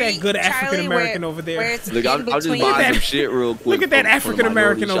of the Look at tree, that good Charlie, African American where- over there. where it's Look, I'm in just between. buying Look at some shit real quick. Look at that from the African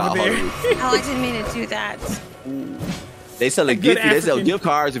American minority over shop. there. Oh, I didn't mean to do that. They selling Good Giphy. They sell African- gift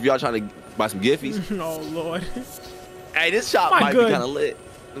cards if y'all trying to buy some Giphies. Oh Lord, Hey, this shop My might good. be kind of lit.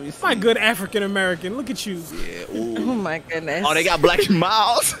 Let me see. my good African American. Look at you. Yeah. Oh Ooh. my goodness. Oh, they got Black and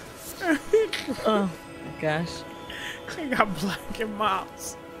Miles. Oh my gosh. They got Black and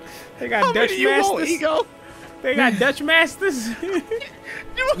Miles. They got How Dutch many you want, Masters. Ego? They got Dutch Masters. You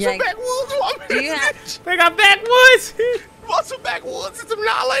want some Yikes. backwoods? Do you have? They got backwoods. You want some backwoods and some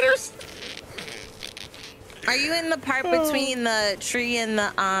annihilators? Are you in the part between the tree and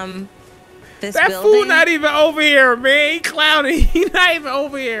the this That building? fool not even over here, man. He clowning. He not even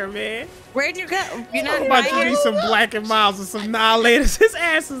over here, man. Where'd you go? You're not I'm about to invited? need some Black and Miles and some annihilators. His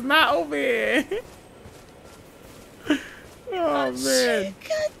ass is not over here. Oh man.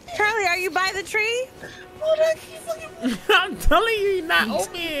 Charlie, are you by the tree? I'm telling you, he's not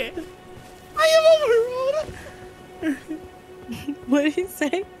over here. I am over here. What did he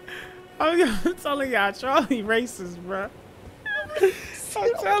say? I'm telling y'all, Charlie racist, bro.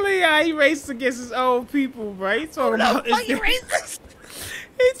 I'm telling y'all, he racist against his own people, bro. He talking about racist?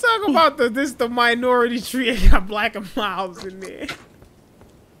 He talking about the minority tree and got Black and Miles in there.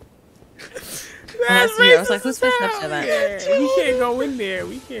 That's see, I was racist like, who's as supposed to hell. say that? Yeah, we can't go in there.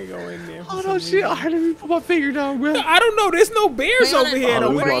 We can't go in there. for Oh some no, shit! reason. I had to put my finger down, bro. I don't know. There's no bears Wait, hold over on. here. Oh, though.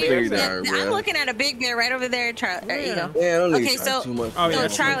 we Where gonna the figure bears that at? out. I'm bro. looking at a big bear right over there. There you go. Yeah, don't Okay, need to try so- too much. Oh, yeah, So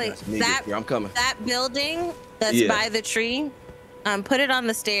that's Charlie, That's me. that Here, I'm coming. that building that's Yeah. by the tree, put it on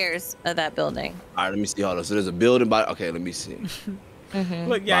the stairs of that building. All right, let me see. Hold on. So there's a building by. Okay, let me see.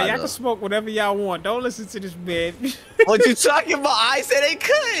 Look, y'all By the- can smoke whatever y'all want. Don't listen to this man. What you talking about? I said they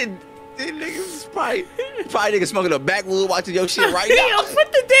couldn't. These niggas is probably niggas smoking a backwood watching your shit right Yo, now.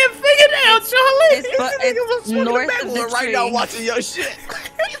 put the damn finger down, Charlie. It's Smoking a north of backwood the right tree. now watching your shit.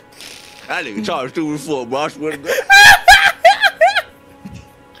 That nigga charged through the floor, bro. I swear to God.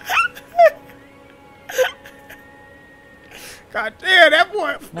 God damn, that boy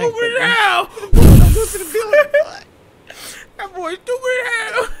My stupid goodness. as hell. Go to the building. That boy stupid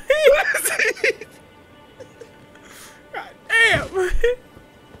as hell. God damn.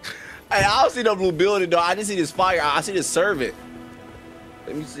 Hey, I don't see no blue building though. I just see this fire. I see this servant.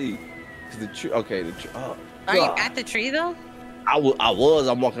 Let me see. Is the tree? Okay, the tree. Oh, Are you God. at the tree though? I was.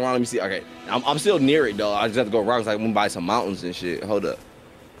 I'm walking around. Let me see. Okay, I'm still near it though. I just have to go around. 'Cause I went by some mountains and shit. Hold up.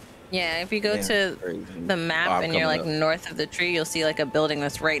 Yeah, if you go Damn, to crazy. the Oh, map I'm and you're like coming up. north of the tree, you'll see like a building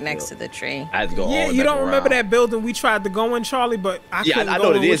that's right next to the tree. I had to go all Yeah, the way you back don't remember around. that building we tried to go in, Charlie, but I Yeah, couldn't I go know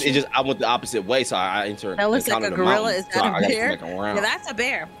what in it with is. you. It's just I went the opposite way, so I entered. That looks like a encountered the gorilla. mountains, Is so that I a gotta come bear? back around. Yeah, that's a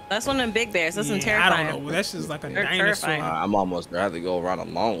bear. That's one of them big bears. That's some Yeah, terrifying. I don't know. That's just like a They're dinosaur. terrifying. I'm almost there. I have to go around a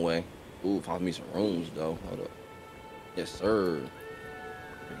long way. Ooh, find me some rooms though. Hold up. Yes, sir.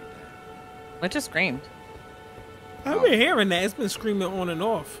 What just screamed? I've been hearing that. It's been screaming on and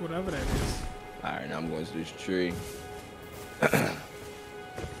off, whatever that is. All right, now I'm going to this tree.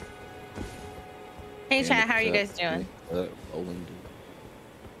 Hey, chat. How are you guys doing? Rolling deep.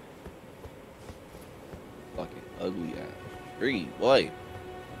 Fucking ugly ass tree, boy.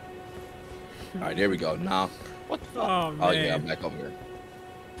 All right, there we go. Now, what the fuck? Oh, Oh yeah, man. I'm back over here.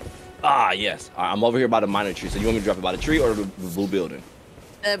 Ah, yes. All right, I'm over here by the minor tree. So you want me to drop it by the tree or the blue building?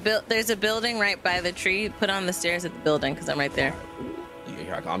 There's a building right by the tree. Put on the stairs at the building because I'm right there. Yeah,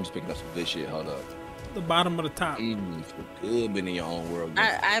 here I go. I'm just picking up some good shit. Hold up. The bottom of the top. You feel good being in your own world.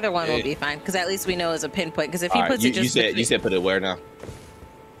 Either one will Yeah. be fine because at least we know it's a pinpoint. Because if he All right, puts you, it just you said put it where now?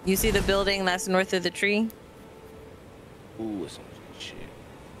 you see the building that's north of the tree. Ooh, it's some good shit.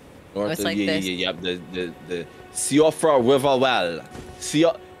 North It's of, like yeah, this. yeah, yeah, the Siofra River Well.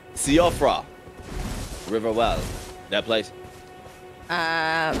 Siofra River Well. That place?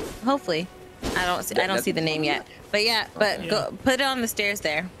 Hopefully, I don't see the name yet. But yeah, Okay. go put it on the stairs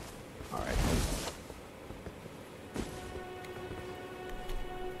there. All right.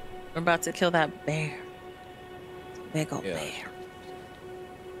 We're about to kill that bear. Big old Yeah. bear.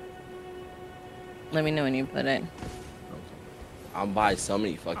 Let me know when you put it. I'm buying so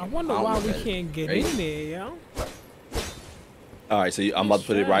many fucking. I wonder why we can't get in there, yo. All right, so I'm about to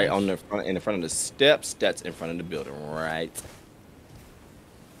put it right on the front, in the front of the steps. That's in front of the building, right?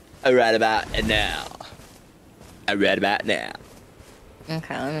 Right about now. Right about now.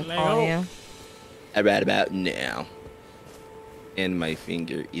 Okay, let me follow you. Right about now. And my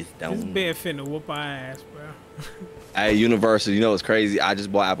finger is down. This bear finna whoop our ass, bro. Hey, Universal, you know what's crazy? I just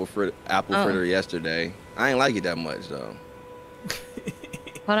bought apple fritter yesterday. I ain't like it that much though.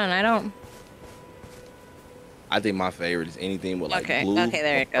 Hold on, I don't. I think my favorite is anything with like blue. Okay,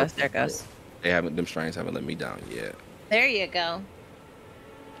 there it goes. There it goes. Them strains haven't let me down yet. There you go.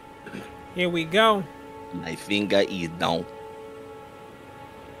 Here we go. My finger is down.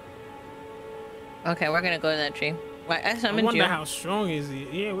 Okay, we're gonna go to that tree. I wonder how strong is he?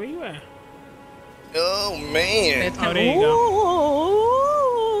 Yeah, where you at? Oh man! Oh, there you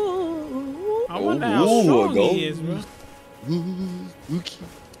go. I wonder how strong he is, bro.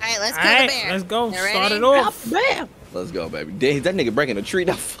 Alright, let's kill the bear. Let's go. Start Start it off. Bam! Let's go, baby. Damn, that nigga breaking a tree.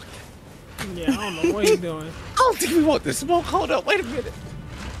 Now, fuck. Yeah, I don't know what he's doing. I don't think we want this smoke. Hold up, wait a minute.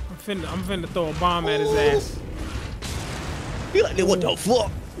 I'm finna throw a bomb at his ass. You like, what the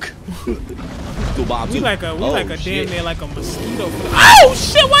fuck? We like a damn near like a mosquito. Oh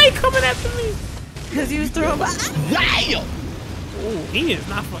shit! Why he coming after me? Because he was throwing bombs. Damn! Ooh, he is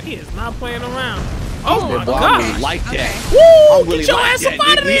not playing around. Oh my god! I really like that. Woo! Get your ass up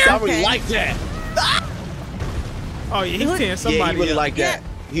out of there! I really like that. Oh yeah, he's tearing somebody. Yeah, he really like that.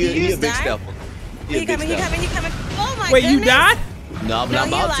 He a big stepper. He coming. Oh my goodness. Wait, you died? No, but I'm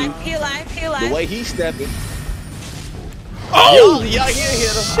about to. He alive. The way he's stepping. Oh! Y'all hit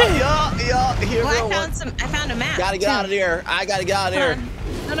him. Y'all here. Well, I found a map. Gotta get out of there. I gotta get out of there.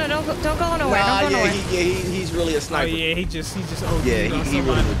 No, don't go nowhere. Nah, don't go nowhere. He's really a sniper. Oh yeah, he just OD'd yeah, he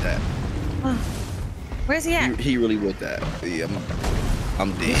really with that. Where's he at? He really with that. Yeah,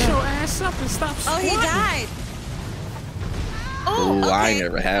 I'm dead. Get your ass up and stop squatting. Oh, he died. Ooh, okay. I ain't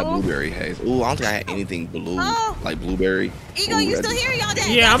never had blueberry haze. Ooh, I don't think I had anything blue, like blueberry. Ego, you still here? Y'all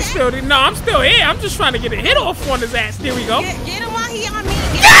dead? Yeah, I'm still here. I'm just trying to get a hit off on his ass. There we go. Get him while he on me.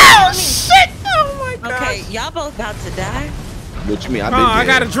 Oh, shit! Oh, my God. Okay, y'all both about to die? What you mean? I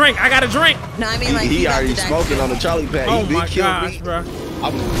got a drink. No, I mean, like, he already smoking on the Charlie pad. Oh, my gosh, bro.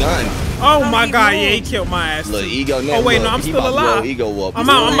 I'm done. Oh, my God. Yeah, he killed my ass. Look, Ego never. Oh, wait, no, I'm still alive. Ego up. I'm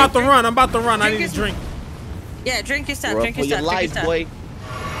about to run. I need a drink. Yeah, drink your stuff. Drink your life, boy.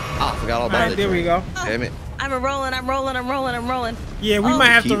 I forgot all about it. There we go. Damn it. I'm rolling. Yeah, we might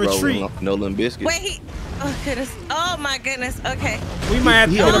have to retreat. No limb biscuit. Wait, oh goodness. Oh my goodness. Okay. We might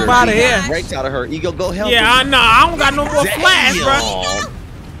have to get him out of here. Breaks out of her. Ego, go help. Yeah, I know. I don't got no more flash, bro.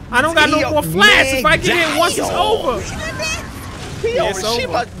 I don't got no more flash. If I get hit once, it's over. It's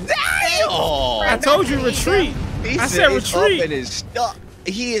over. I told you retreat. I said retreat.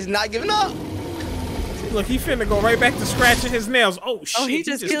 He is not giving up. Look, he finna go right back to scratching his nails. Oh shit! He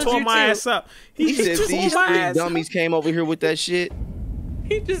just tore my ass up. He said these three dummies came over here with that shit.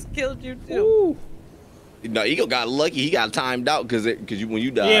 He just killed you too. Ooh. No, Ego got lucky. He got timed out because when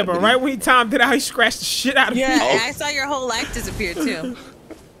you died. Yeah, but right when he timed it out, he scratched the shit out of me. Yeah, I saw your whole life disappear too.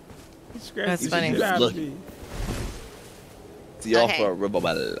 That's funny. See y'all for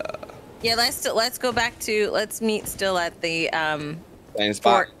Yeah, let's go back to let's meet still at the same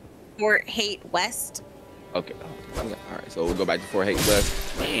spot. Fort Hate West. Okay. All right. So we'll go back to Fort Hate West.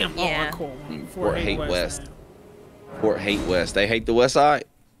 Damn. Yeah. Cool. Fort Hate West. Fort Hate West. They hate the West Side.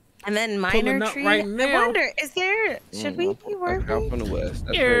 And then Minor Tree. Right I wonder, is there? Should we be working? I'm from the West.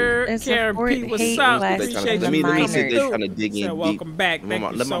 That's Karen P, what's up? Appreciate you coming through. They're trying to dig in deep. Welcome back.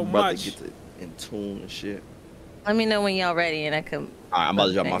 Thank you so much. Get in tune and shit. Let me know when y'all ready, and I can. All right, I'm about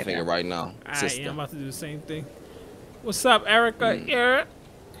to drop my finger right now. All right, yeah, I'm about to do the same thing. What's up, Erica? Eric.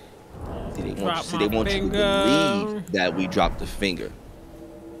 They want you to believe that we dropped the finger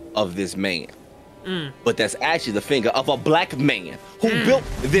of this man. But that's actually the finger of a black man who built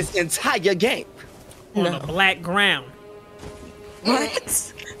this entire game. On a black ground.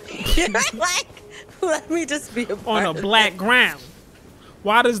 What? You're like, let me just be on a black ground.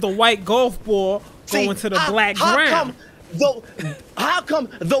 Why does the white golf ball go into the black ground? How come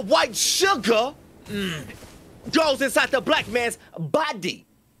the white sugar goes inside the black man's body?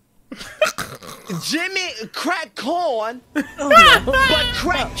 Jimmy cracked corn, but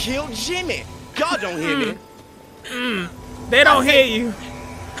crack killed Jimmy. Y'all don't hear me. They don't hear you.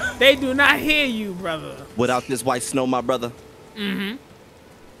 They do not hear you, brother. Without this white snow, my brother,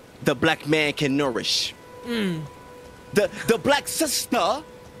 the black man can nourish. The black sister,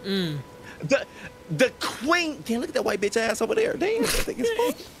 the queen. Damn, look at that white bitch ass over there. Damn, I think it's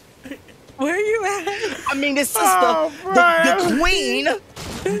funny. Where are you I mean, the sister, Oh, the queen.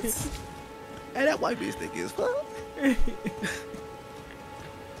 And that white bitch think is fun.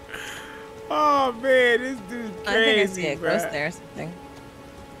 Oh man, this dude's crazy. I think I see a bro. ghost there or something.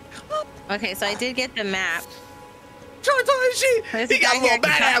 Okay, so I did get the map. He got a little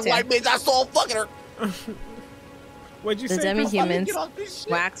badass white bitch. I saw fucking her. What'd you The say? demi-humans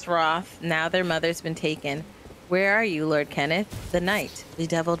wax wroth. Now their mother's been taken. Where are you, Lord Kenneth? The night,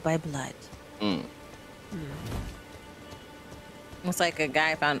 bedeviled by blood. Looks like a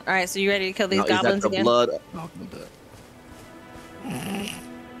guy found. All right, so you ready to kill these goblins again? Blood?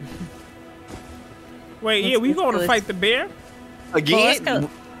 Wait, yeah, we going to fight the bear? Again?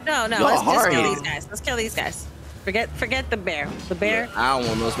 Well, let's just kill these guys. Let's kill these guys. Forget the bear. The bear. Yeah, I don't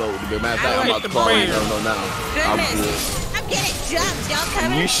want no smoke with the bear. Matter of fact, I'm about to call you. No, now. Goodness. I'm getting jumped. Y'all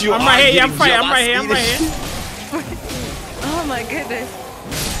coming? You sure I'm right here. I'm right here. Oh my goodness.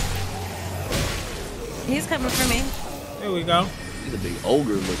 He's coming for me. There we go. He's a big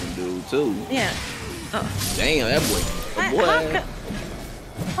ogre looking dude too. Yeah. Oh. Damn, that boy.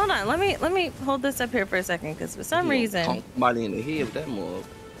 Hold on. Let me hold this up here for a second, because for some reason. Punk somebody in the head with that mug.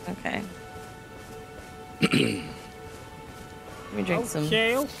 Okay. Let me drink some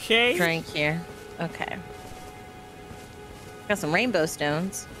drink here. Okay. Got some rainbow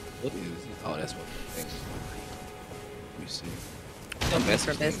stones. What is it? Oh, that's what I think. Let me see. Open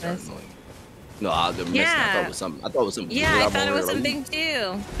for business. No, I was messing. I thought it was something. I thought it was something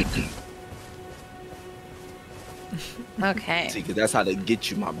too. Okay. See, because that's how they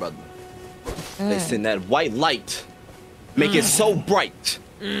get you, my brother. They send that white light, make it so bright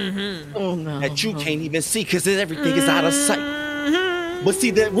that you can't even see, because everything is out of sight. But see,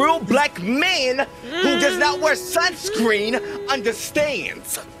 the real black man who does not wear sunscreen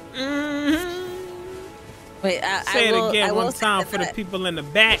understands. Wait, say it again one time for the people in the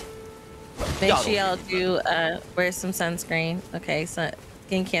back. Make sure y'all do wear some sunscreen. Okay, so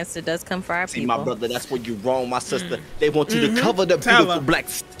skin cancer does come for our people. See, my brother, that's where you're wrong, my sister. They want you to cover the beautiful black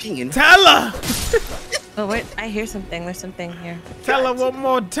skin. Tell her. Oh wait, I hear something. There's something here. Tell her one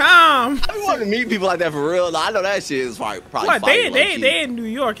more time. I want to meet people like that for real. I know that shit is probably what, fire. They in New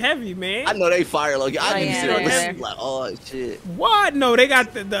York heavy, man. I know they fire like I yeah, like, oh shit. What? No, they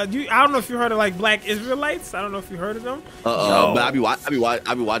got the I don't know if you heard of like Black Israelites. I don't know if you heard of them. But I be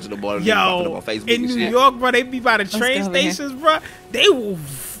watching them boys on Facebook. In New York, bro, they be by the train stations, bro. They will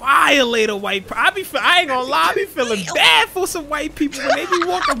violate a white. I ain't gonna lie, I be feeling bad for some white people when they be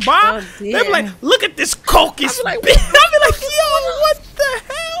walking by. They be like, look at this caucus. I be like, yo, what the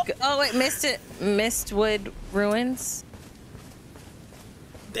hell? Oh wait, Mistwood Ruins.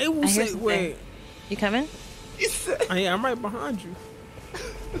 They will say, wait. You coming? Yeah, I'm right behind you.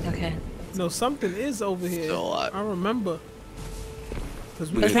 Okay. No, something is over here. So, I remember.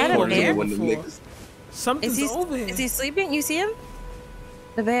 Is that a bear? Something's over here. Is he sleeping? You see him?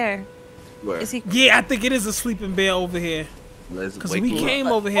 The bear. Where? Is he? Yeah, I think it is a sleeping bear over here. Because we came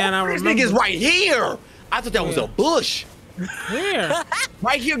over here and I remember. This nigga's right here. I thought that was a bush. Where?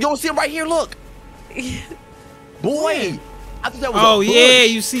 Right here. You don't see him right here? Look. Boy. I thought that was a bush. Yeah,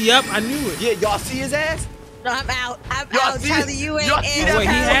 you see up. I knew it. Yeah, y'all see his ass? No, I'm out. I'm out. Charlie, you ain't in. Wait,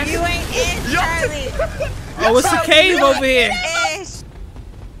 You ain't in, Charlie. Oh, it's a cave over here.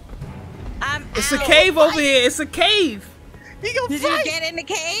 It's a cave over here. It's a cave. Did you get in the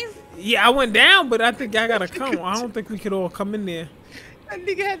cave? Yeah, I went down, but I think I gotta come. I don't think we could all come in there. That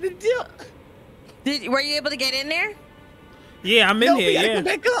nigga had to dip. Were you able to get in there? Yeah, I'm in here. Yeah.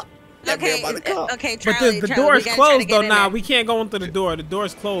 Back up. Okay, Charlie. But the door is closed though. Nah, we can't go into the door. The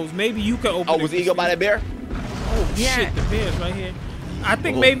door's closed. Maybe you could open it. Oh, was Ego by that bear? Oh shit, the bear's right here. I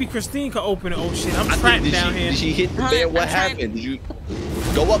think maybe Christine could open it. Oh shit, I'm trapped down here. Did she hit the bear? What happened? Did you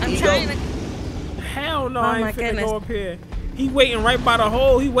go up, Ego? Hell no, I ain't finna go up here. He waiting right by the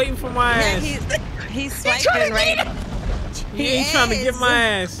hole. He waiting for my ass. He's swiping right. He's trying to get my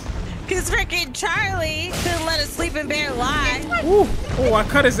ass. Cause freaking Charlie couldn't let a sleeping bear lie. Ooh. Oh, I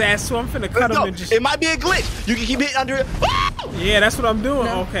cut his ass, so I'm finna cut him and just. It might be a glitch. You can keep hitting under it. Yeah, that's what I'm doing.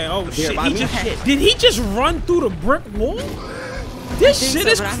 No. Okay. Oh shit. Did he just run through the brick wall? This shit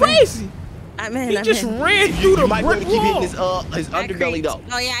is crazy. He just ran through the brick wall. Keep hitting his underbelly though.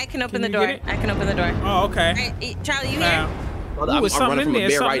 Oh yeah, I can open the door. I can open the door. Oh okay. Right, Charlie, you here? I'm running from a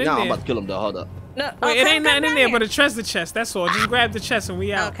bear right now. I'm about to kill him though. Hold up. No, wait, it ain't nothing in there but a treasure chest. That's all. Just grab the chest and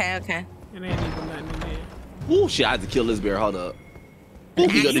we out. Okay. It ain't even nothing in there. Ooh, shit! I had to kill this bear. Hold up.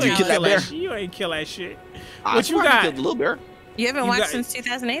 Did you kill that bear? You ain't kill that shit. What you got? Killed the little bear. You haven't watched since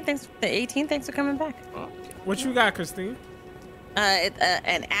 2008. Thanks for the 18. Thanks for coming back. What you got, Christine?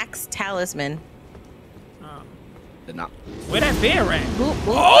 An axe talisman. Did not. Where that bear at?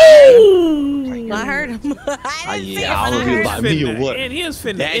 Oh! I heard him. I didn't see him, I don't know if he was by me or what. And he was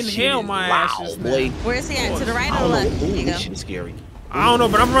finna That inhale shit my is ass loud, just boy. now. Where's he at? To the right I or the don't know. left? Ooh, Here you go. this shit is scary. I don't know,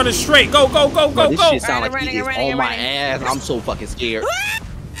 but I'm running straight. Go, go, go, go, This go. shit sound Alright, like I'm he is running, on my running. ass. I'm so fucking scared.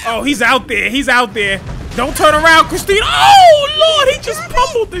 Oh, he's out there. He's out there. Don't turn around, Christine. Oh, Lord, he just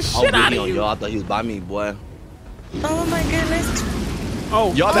pummeled the shit out of you. Y'all. I thought he was by me, boy. Oh my goodness.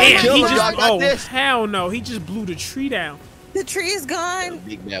 Oh, Y'all damn, better kill he him. just, Y'all got this. hell no. He just blew the tree down. The tree is gone.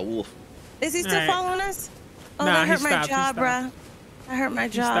 Big bad wolf. Is he still Alright. following us? Oh, Nah, that he hurt my stopped, he jaw, stopped. bruh. That hurt my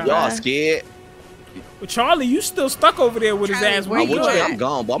jaw, stopped. Y'all bruh. scared? But Charlie, you still stuck over there with his Charlie, ass. where Where you you at? at? I'm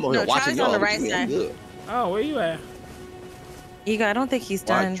gone, but I'm over here No, watching Charlie's on y'all. the right I'm side. good. Oh, where you at? Ego, I don't think he's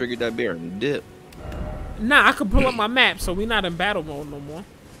Why I done. triggered that bear and dip. Nah, I could pull up my map, so we're not in battle mode no more.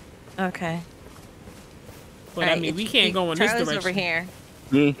 Okay. But I Alright, mean, if we you- can't go in this Charlie's direction. over here.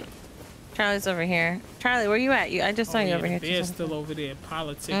 Hmm. Charlie's over here. Charlie, where you at? I just saw Oh, you yeah, over the here. bear's still over there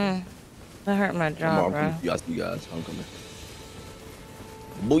politicking. That hurt my jaw, I'm bro. on. Y'all see you guys. I'm coming.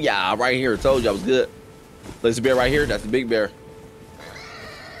 Booyah! Right here. Told you I was good. There's a bear right here. That's the big bear.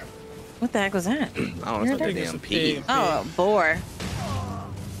 What the heck was that? I don't know. Where'd It's like it a go? damn pig. Oh, a boar.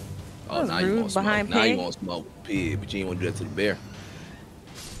 Oh, was now you rude want to smoke. behind Now you pig. want to smoke pig, but you ain't want to do that to the bear.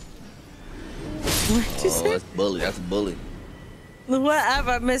 What'd you say? That's a bully. That's a bully.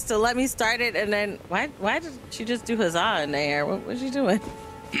 Whatever, mister. Let me start it and then why did she just do huzzah in the air? What was she doing?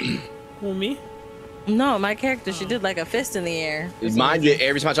 Who, me? No, my character, she did like a fist in the air. Mind you,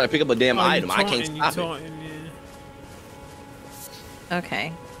 every time I try to pick up a damn Oh, you item, I can't taunting, you stop it. taunting, yeah.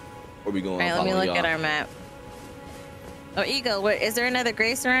 Okay. Where we going? All right, let me look at our map. Oh, Ego, what is there another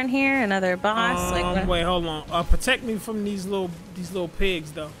grace around here? Another boss? Like what? Wait, hold on. Protect me from these little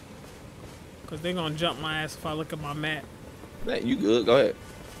pigs though, cause they're gonna jump my ass if I look at my map. Man, you good? Go ahead.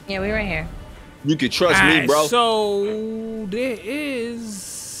 Yeah, we right here. You can trust me, Alright, bro. So there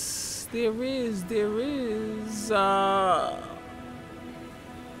is. We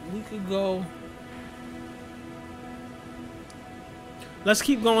could go. Let's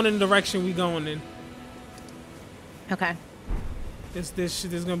keep going in the direction we going in. Okay. There's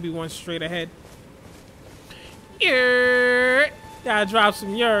gonna be one straight ahead. Yeah, I dropped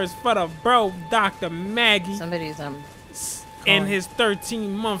some yours for the bro, Dr. Maggie, Somebody's and his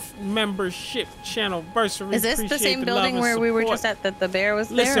 13-month membership channel anniversary. Is this the Appreciate same the building love where and we were support. just at that the bear was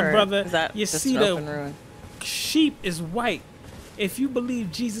Listen, there? Or brother, is that you just see an the open ruin? sheep is white. If you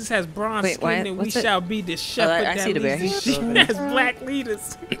believe Jesus has bronze Wait, skin, why- then we what's it? shall be the shepherd I that see the bear. leads the He's sheep still as black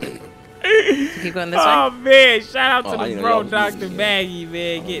leaders. Keep going this Oh man, shout out Oh, to I the didn't bro, know y'all was Dr. using it. Maggie,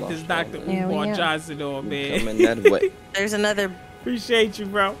 man. Get this Dr. Yeah, we Umar are. Johnson on, man. Coming that way. way. There's another. Appreciate you,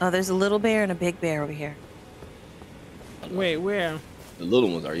 bro. Oh, there's a little bear and a big bear over here. Wait, where? The little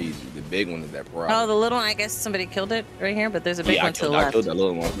ones are easy. The big one is that problem. Oh, the little one. I guess somebody killed it right here, but there's a big yeah, one to the I left. killed that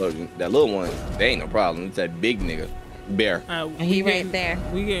little one. That little one, they ain't no problem. It's that big nigga. Bear. He right there.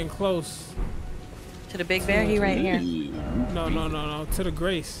 We getting close. To the big bear, he right here. No. To the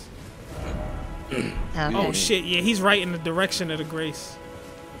Grace. Okay. Oh shit, yeah, he's right in the direction of the Grace.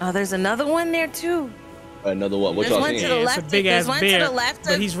 Oh, there's another one there too. Another what? What There's y'all one seeing? to the Yeah, left. it's a big There's ass one bear, to the left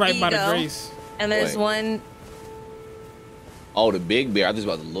but of he's right by the Ego, Grace. And there's Wait. one. Oh, the big bear. I just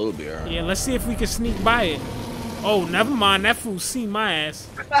about the little bear. Yeah, let's see if we can sneak by it. Oh, never mind. That fool seen my ass.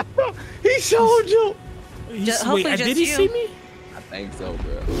 He showed you. Hopefully Wait, just did he you. see me? I think so,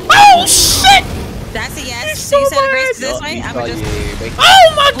 bro. Oh shit! That's a yes. He So you saw said the my grace ass. is this way. I'm just.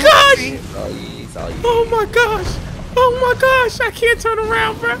 Oh my gosh! He saw you. Oh my gosh! Oh my gosh! I can't turn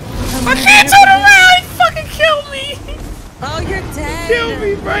around, bro. I can't turn around! He fucking killed me! Oh, you're dead. Kill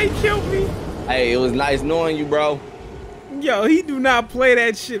me, bro! He killed me! Hey, it was nice knowing you, bro. Yo, he do not play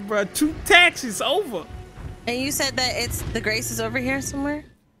that shit, bro. 2 taxes over. And you said that it's the grace is over here somewhere.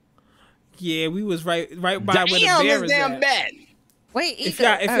 Yeah, we was right by where the Damn, bear that's is damn at. bad. Wait, If Ego.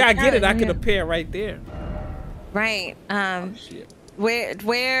 y'all get it, I could have. appear right there. Right. Shit.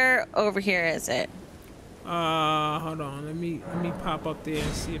 Where over here is it? Hold on. Let me pop up there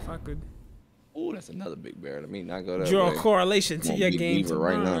and see if I could Ooh, that's another big bear. Let me not go that draw way. a correlation to Won't your be game beaver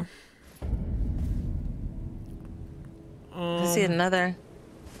right now. I see another.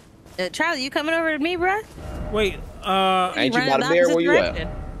 Charlie, you coming over to me, bruh? Wait, Ain't you Running by the the bear? opposite Where you direction.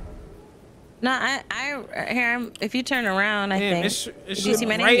 at? No, here. If you turn around, I damn, think. it Did you see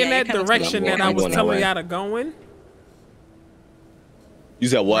my name? right Yeah, in you're that coming to me. direction that I'm I was going that telling way. y'all to go in. You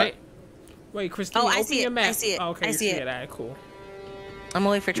said what? Right? Wait, Christine, Oh, I open see your it. map. I see it. Oh, okay, I you see it. All right, cool. I'm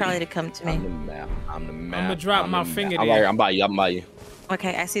waiting for Charlie to come to I'm me. the map. I'm the map. I'ma drop I'm my the map. finger I'm there. right here. I'm by you. I'm by you.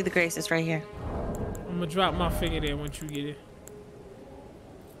 Okay, I see the grace. It's right here. I'm gonna drop my finger there once you get it.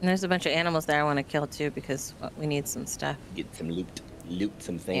 And there's a bunch of animals that I want to kill too because we need some stuff. Get some loot. Loot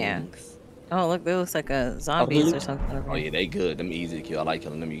some things. Yeah. Oh, look, that looks like a zombies or something. Over Oh here. yeah, they good. Them easy to kill. I like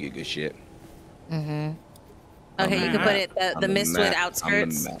killing them. You get good shit. Mm-hmm. Okay, you can put it the Mistwood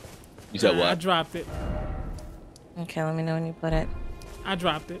outskirts. You said what? I dropped it. Okay, let me know when you put it. I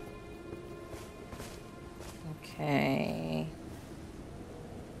dropped it. Okay.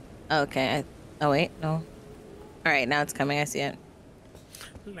 Okay. Oh wait, no. All right, now it's coming. I see it.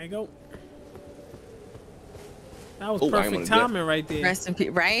 Lego. That was perfect timing right there. Rest in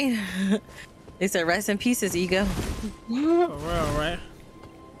peace, right? They said rest in pieces, ego. For real, right?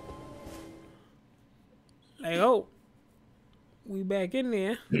 Lego. We back in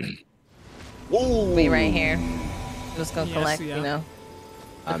there. Whoa. We right here. Just gonna collect, you know,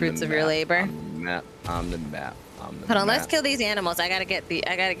 the fruits of your labor. I'm the map. Hold on, let's kill these animals. I gotta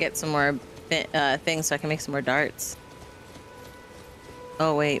get some more things so I can make some more darts.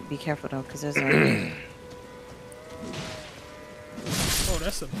 Oh wait, be careful though, because there's a. Oh,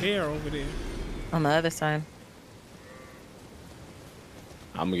 that's a bear over there. On the other side.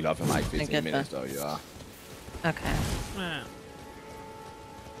 I'm gonna get off in like 15 minutes though, y'all. Okay. Wow.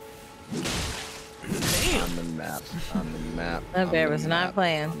 Damn. On the map. That bear was not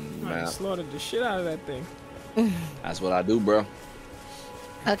playing. I slaughtered the shit out of that thing. That's what I do, bro.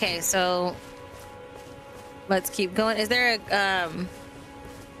 Okay, so let's keep going. Is there not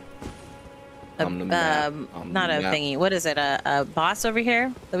a thingy? What is it? A boss over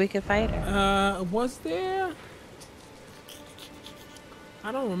here that we could fight? Was there?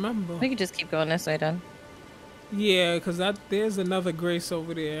 I don't remember. We could just keep going this way, then. Yeah, because there's another grace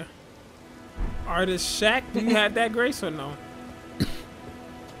over there. Artist Shack, do you have that grace or no?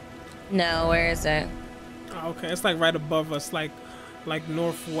 No, where is it? Oh, okay, it's like right above us, like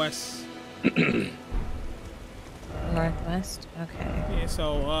northwest. Northwest? Okay. Yeah,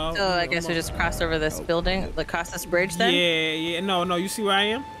 so I guess we just cross over this building, across this bridge then? Yeah, no, you see where I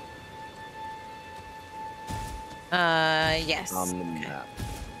am? Yes. On the map.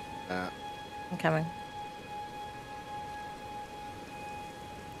 I'm coming.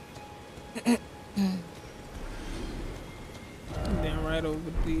 Then right over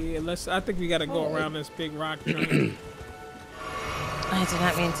there. I think we gotta go around this big rock joint. I did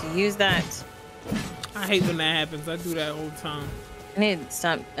not mean to use that. I hate when that happens. I do that all the time. I need to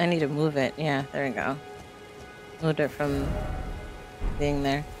stop. I need to move it. Yeah, there we go. Moved it from being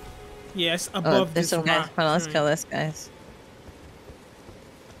there. Yes, above there's this some rock. guys. Hold on, let's kill this, guys.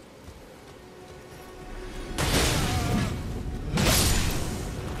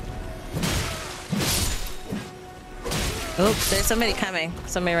 Oops, there's somebody coming.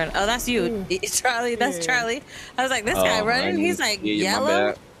 Somebody running. Oh, that's you, Charlie. That's Charlie. I was like, this guy running. He's like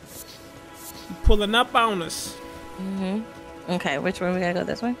yellow. Pulling up on us. Okay, which way we gotta go?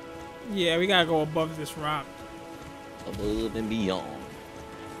 This way? Yeah, we gotta go above this rock. Above and beyond.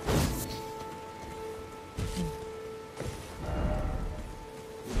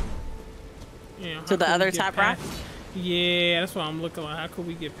 Yeah, to the other top rock? Yeah, that's what I'm looking like. How could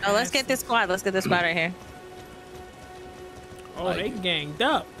we get past? Oh, let's get this squad. Let's get this squad right here. Oh, they ganged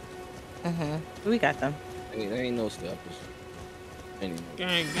up. We got them. There ain't no steppers.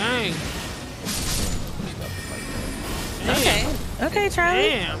 Gang. Damn. Okay, Charlie.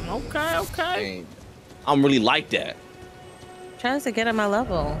 Damn. Okay. I'm really like that. Trying to get at my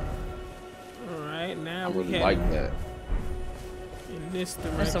level. All right, now I we really like that. In this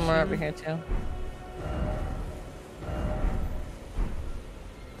direction. There's some more over here too.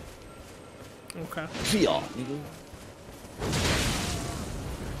 Okay. Yeah.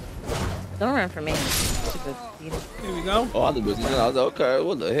 Don't run for me. Here we go. Oh, I was like, okay,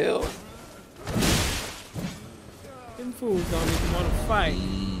 what the hell? Them fools don't even want to fight.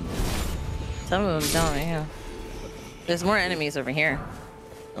 Some of them don't, yeah. There's more enemies over here.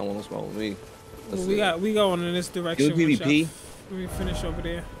 I don't want to smoke with me. We going in this direction. Can you PvP? Let me finish over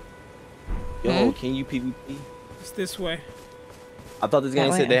there. Yo, can you PvP? It's this way. I thought this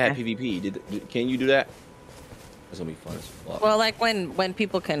game said they had PvP. Can you do that? That's gonna be fun as fuck. Well, like when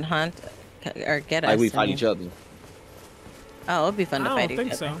people can hunt or get us. Like we fight each other. Oh, it'd be fun to fight each other. I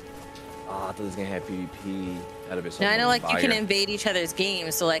don't think so. Oh, I thought this game had PvP. That'd be so. No, I know, like you can invade each other's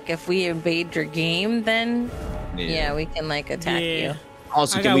games. So like if we invade your game, then yeah, we can like attack you.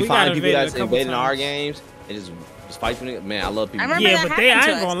 Also, can we find people that's invading our games and just fight for it? Man, I love people. Yeah, but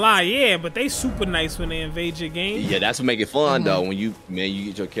I ain't gonna lie. Yeah, but they super nice when they invade your game. Yeah, that's what make it fun though. When you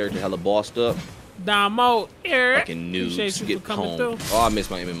get your character hella bossed up. Damo, fucking noobs get pwned. Oh, I miss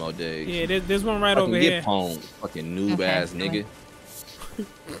my MMO days. Yeah, there's one right over here. Get pwned. Fucking noob ass nigga.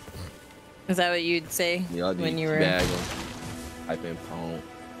 Is that what you'd say when you were type in pwned?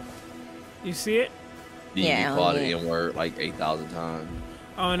 You see it? Yeah, you called it N-word like 8,000 times.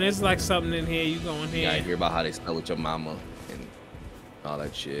 Oh, and there's like something in here. You go in here. Yeah, I hear about how they slept with your mama and all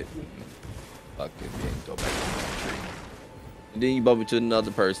that shit. Fuck it, then go back to the tree. And then you bump into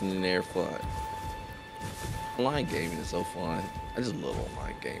another person in there. Fun. Online gaming is so fun. I just love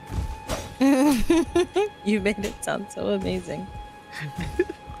online gaming. You made it sound so amazing.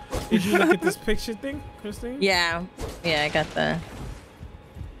 Did you look at this picture thing, Christine? Yeah, I got the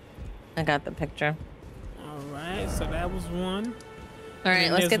picture. All right, so that was one. All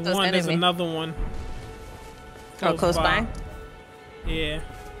right, let's get those enemies. There's another one. Close by? Yeah.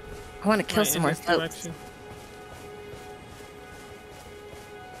 I want to kill some more folks.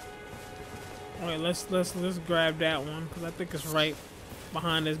 All right, let's grab that one because I think it's right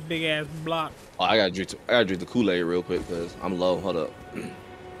behind this big ass block. Oh, I gotta drink the Kool-Aid real quick because I'm low. Hold up.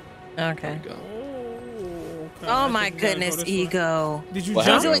 Okay. Oh, okay. Oh my goodness, ego. Did you What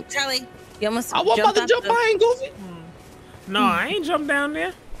jump? Do it, Charlie. You almost I was about to jump. I ain't goofy. No, I ain't jumped down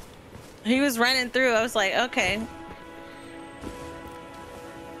there. He was running through. I was like, okay.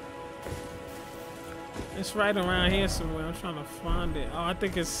 It's right around here somewhere. I'm trying to find it. Oh, I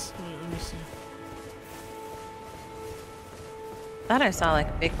think it's. Wait, let me see. Thought I saw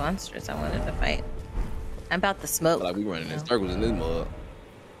like big monsters I wanted to fight. I'm about the smoke. Like we running in circles in this mud.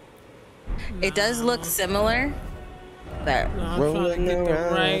 It does look similar, but No, I'm trying to get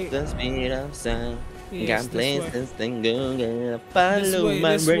the right. the speed of sound. Yes, Got this way. places and go and follow This way,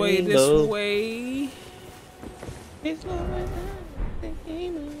 my this way, rainbow. this way. It's always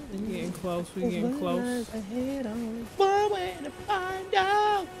We getting close. We getting close. one way to find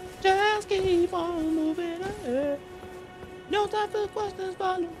out. Just keep on moving ahead. No time for questions.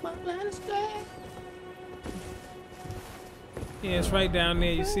 Follow my plan instead. Yeah, it's right down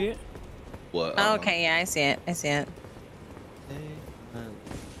there. You see it? What? oh, okay, yeah, I see it. I see it.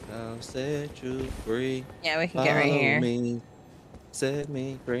 I'll set you free. Yeah, we can get right Follow here. Me, set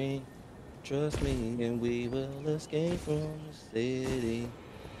me free. Trust me, and we will escape from the city.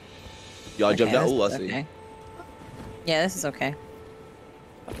 Y'all Okay, jumped out. this Oh, I is see. okay. Yeah, this is okay.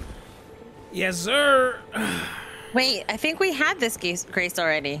 Yes, sir. Wait, I think we had this grace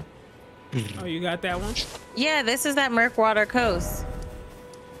already. Oh, you got that one? Yeah, this is that Murkwater Coast.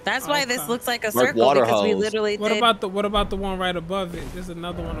 That's why this Okay. looks like a Murk circle water because we hose. literally What did. about the one right above it? There's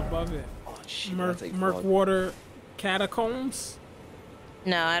another one above it. Oh shit! I'll take fuck. Murkwater catacombs.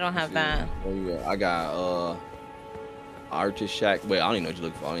 No, I don't have that. Oh yeah, I got Artist Shack. Wait, I don't even know what you're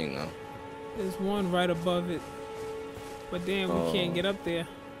looking for. I don't even know. There's one right above it. But then we can't get up there.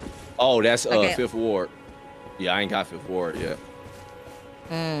 Oh, that's Okay. Fifth Ward. Yeah, I ain't got Fifth Ward yet.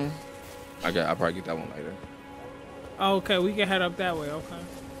 I'll probably get that one later. Oh, okay, we can head up that way. Okay.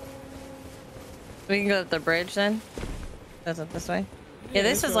 We can go up the bridge then. Goes up this way. Yeah,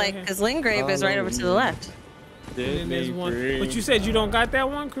 this let's is go like ahead. because Lingrave is right over to the left. And then there's one. But you said you don't got that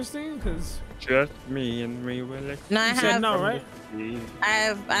one, Christine? Cause Just me and me will No, I you said have. no, right?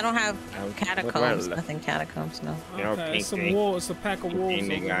 I don't have catacombs. Well, Nothing catacombs. No. You know, Okay, it's some Pinky. wolves. It's a pack of wolves.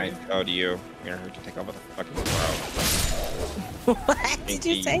 Pinky over guys there. told you you're here to take over the fucking world. What did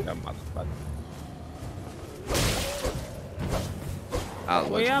you Pinky, say? the motherfucker. I was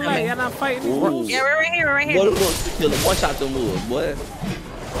Well, watching. y'all not fighting these Ooh. wolves? Yeah, we're right here. We're right here. What was kill him? One shot them wolves, boy.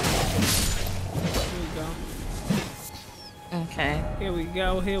 Okay. Here we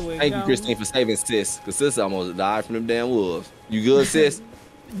go. Here we Thank go. you, Christine, for saving sis. Cause sis almost died from them damn wolves. You good, sis?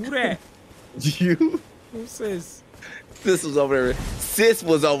 Who that? You? Who says? Sis was over there. Sis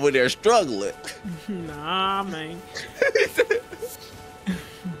was over there struggling. Nah, man.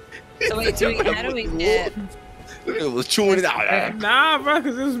 So wait, how do we get? It was chewing it out. Nah, bro,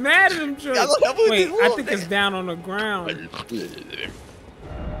 cause it was mad at him. Y'all gonna help me with Wait, this I wolf, think it's down on the ground.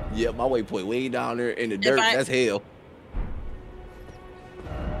 Yeah, my waypoint way down there in the dirt. That's hell.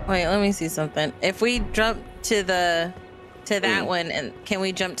 Wait, let me see something. If we jump to that one, and can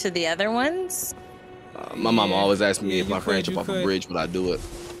we jump to the other ones? My mama always asks me Yeah, if my you friend could, jump you off a could. bridge, would I do it?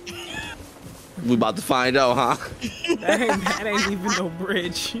 We about to find out, huh? That ain't even no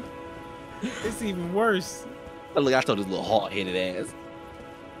bridge. It's even worse. Look, I told this little hard-headed ass.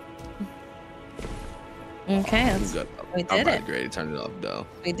 Okay, we I'm did about it. to turn it off, though.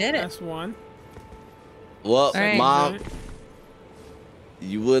 We did it. That's one. Well, All right. Mom,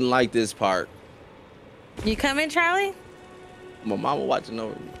 you wouldn't like this part. You coming, Charlie? My mama watching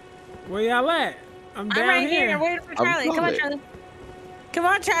over me. Where y'all at? I'm down I'm right here. Waiting for Charlie. Come on, coming. Charlie. Come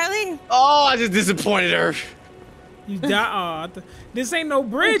on, Charlie. Oh, I just disappointed her. You die. This ain't no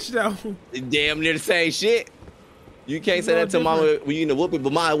bridge though. Damn near the same shit. You can't say that to mama when you in the whooping,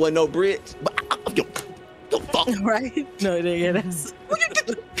 but mine wasn't no bridge. The fuck? Right? No, they get us.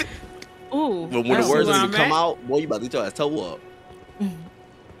 Ooh. When the see words where don't I'm even come at. out, boy, you about to get your ass toe up.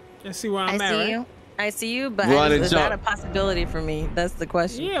 Let's see where I'm at, right? I see you, but Run is that a possibility for me? That's the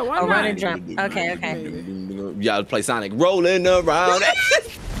question. Yeah, why not? Run and jump. Okay, okay. You gotta play Sonic. Rolling around.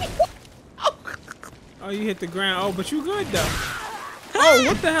 Oh, you hit the ground. Oh, but you good though. Oh,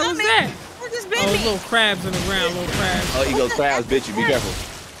 what the hell is that? Just Oh, little crabs in the ground, little crabs. Oh, he goes crabs, bitch. You be careful.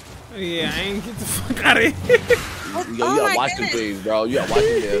 Oh, yeah, I ain't get the fuck out of here. You gotta watch them things, bro. You gotta watch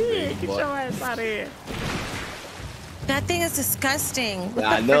them things, Get boy. your ass out of here. That thing is disgusting.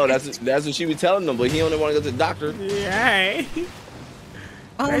 I know, that's what she be telling them, but he only want to go to the doctor. Yeah, hey.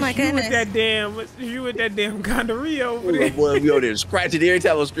 Oh my goodness. You with that damn gonorrhea over there. Boy, we over there scratching every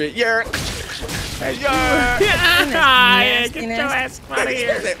time on screen. Yeah. Yeah, get your ass out of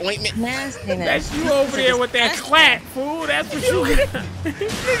here. That ointment. Nastiness. That's you over there with that clap, fool. That's what you got.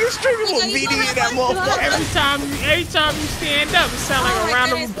 Niggas streaming with VD in that motherfucker. Every time you stand up, it sounds like a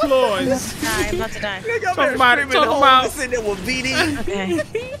round of applause. I'm about to die. Talk about sitting there with VD.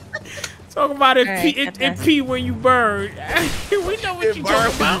 Okay. Talk about it, Right, it pee when you burn. We know what you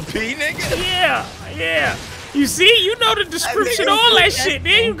talking about. Pee, nigga. Yeah. You see, you know the description, all that shit.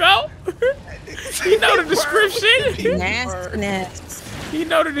 There you go. You know the description. Nastiness. You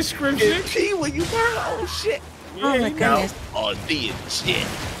know the description. Pee when you burn. Oh shit. Yeah, Oh my you know. goodness. Oh damn shit.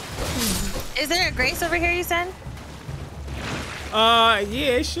 Is there a grace over here, you said? Yeah,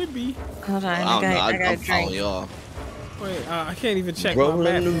 it should be. Hold on, I don't know. I got a I'm following drink. y'all. Wait, I can't even check my Rolling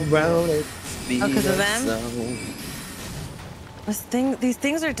map. around at Oh, 'cause of them? zone. These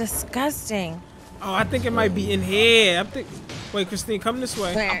things are disgusting. Oh, I think it might be in here. Wait, Christine, come this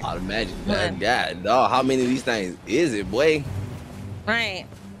way. Where? I'd imagine that. God, dog, how many of these things is it, boy? Right.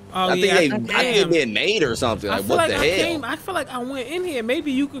 Oh, I yeah. think they been made or something. Like, what the hell? I feel like I went in here.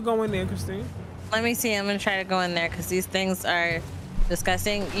 Maybe you could go in there, Christine. Let me see. I'm gonna try to go in there because these things are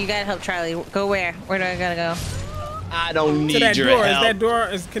disgusting. You gotta help Charlie. Go where? Where do I gotta go? I don't need To that your door. help. Is that door?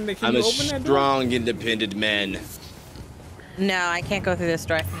 Can I'm you a open that door? strong, independent man. No, I can't go through this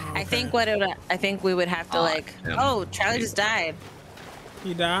door. I think I think we would have to like. damn. Oh, Charlie just died.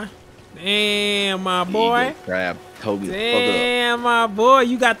 He died? Damn, my boy. Crap. Toby. Damn, my boy.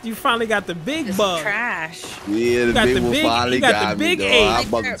 You finally got the big It's bug. trash. Yeah, the got big the one big- finally you got got the me, big dog. eight. I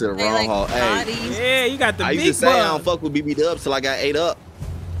bumped into the wrong hall. Hey, bodies. Yeah, you got the I used big to say I don't bug. fuck with BB Dubs till I got ate up.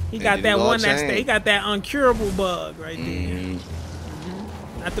 He And got then that it all one changed. he got that uncurable bug right there. Mm,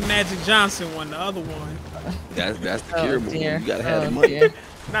 Not the Magic Johnson one, the other one. that's the Oh, curable dear. one. You gotta have Oh, the money. dear.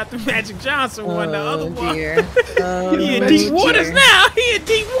 Not the Magic Johnson one, the other one. Dear. Oh, He in Oh, deep waters dear. now. He in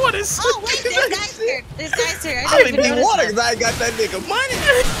deep waters. Oh wait, this guy's here. This guy's here. I I'm didn't in even deep notice water that. because I ain't got that nigga money.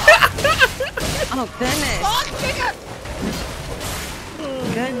 Oh goodness.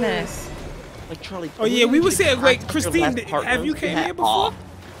 Goodness. Like Charlie. Oh yeah, we were saying. Wait, Your Christine, last partner. have you came Yeah. here before?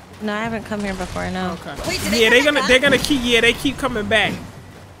 No, I haven't come here before. No. Okay. Wait, did Yeah, they come back they're up? gonna keep. Yeah, they keep coming back.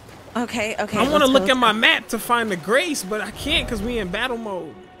 Okay. Okay. I want to let's look go, at my map to find the grace, but I can't because we in battle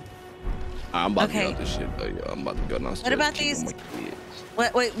mode. I'm about to Okay. get out this shit though, yo. I'm about to go downstairs. What about check these- on my kids.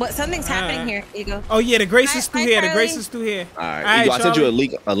 What? Something's happening here. Ego. Oh yeah, the grace is Hi, through here. The Charlie. grace is through here. All right, All Ego, I sent you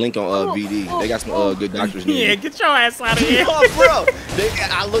Charlie. a link on VD. They got some good doctors near Yeah, you. get your ass out of here. Oh, bro.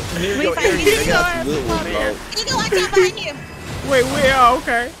 I looked near We your find area. you. They got some good ones, Get bro. your Ego, watch out behind you. Wait, where? Oh,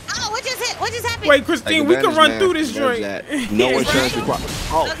 okay. Oh, what just hit? What just happened? Wait, Christine, we can Advantage, run man. through this Advantage joint. that. No insurance required.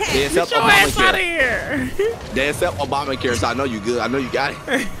 Oh, Okay. they Get accept your ass out of Obamacare. here. They accept Obamacare, so I know you good. I know you got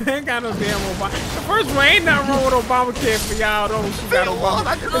it. Ain't got no damn Obama. First of all, ain't nothing wrong with Obamacare for y'all. Those who got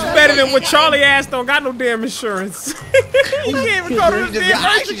Obama. It's better than what Charlie ass don't got no damn insurance. He can't even go to the damn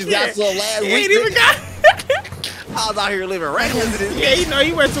I urgent just got care. some last He ain't week. even got. I was out here living reckless. Yeah, you know,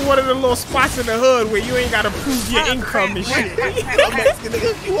 he went to one of the little spots in the hood where you ain't got to prove your income and shit. I'm asking to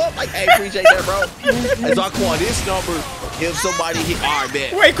hook you up. Like, hey, appreciate that, bro. As I call this number, if somebody hit our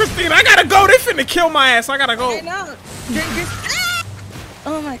bet. Wait, Christine, I gotta go. They finna kill my ass. I gotta go. I know. Drink your. Ah!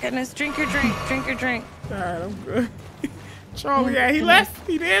 Oh my goodness! Drink your drink. Drink your drink. All right, I'm good. Charlie, yeah, he left.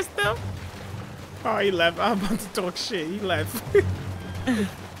 He there still? Oh, he left. I'm about to talk shit. He left.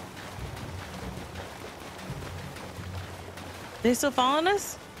 They still following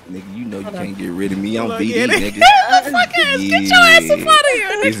us? Nigga, you know you can't get rid of me. I'm Look, VD, yeah, they- nigga. Fuck ass, get your ass up out of here.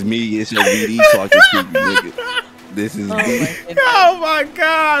 It's me. It's your VD talking to you, nigga. This is Oh me. my goodness. Oh my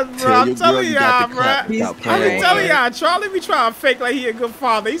God, bro! Tell I'm your girl telling you y'all, got the bro. clap. You got I've been playing telling with her. y'all, Charlie be trying to fake like he a good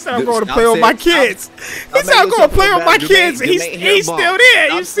father. He said I'm Dude, going to stop play with my saying- kids. stop- He stop said I'm making going to play yourself with my bad. kids. Them He's ain't hair still bumps. there.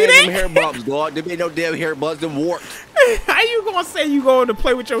 Stop You see saying them that? hair bumps, dog. Them ain't no damn hair bumps. Them warts. How you gonna say you going to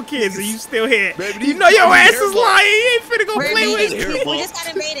play with your kids and you still here? Baby, You these know your fucking ass hair is bumps. lying. He ain't finna go We're play with invaded. his hair We kids. just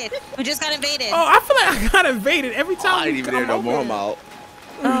got invaded. We just got invaded. Oh, I feel like I got invaded every time I ain't we even come there no over more. I'm here. out.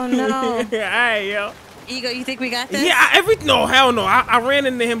 Oh no. Alright, yo. Ego, you think we got this? Yeah, no, hell no. I ran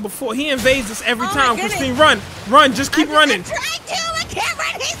into him before. He invades us every time. Christine, run. Just keep running. I'm trying to. I can't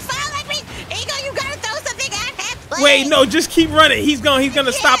run. He's following me. Ego, you gotta throw something at him, please. Wait, no, just keep running. He's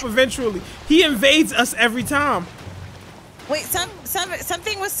gonna stop eventually. He invades us every time. Wait,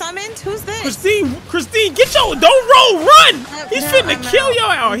 something was summoned? Who's this? Christine, don't roll, run! He's finna kill your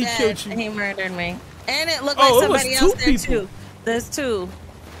ass. Oh, he killed you. He murdered me. And it looked like somebody else there too. There's two.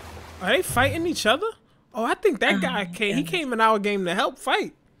 Are they fighting each other? Oh, I think that guy came. He came in our game to help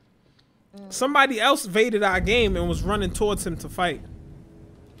fight. Somebody else invaded our game and was running towards him to fight.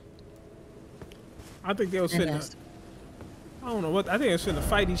 I think they was finna. I don't know what. I think they was finna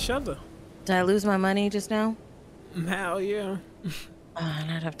fight each other. Did I lose my money just now? Hell yeah.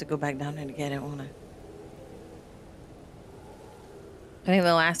 And I'd have to go back down there to get it, won't I? I think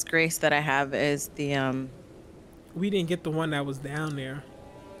the last grace that I have is the We didn't get the one that was down there.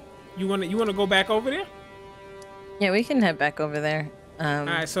 You wanna go back over there? Yeah, we can head back over there.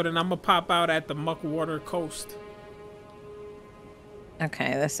 Alright, so then I'm gonna pop out at the Muckwater Coast.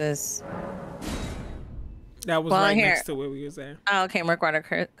 Okay, this is that was right next to where we was at. Oh, okay,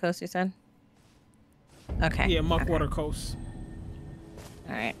 Muckwater Coast, you said? Okay. Yeah, Muckwater Coast.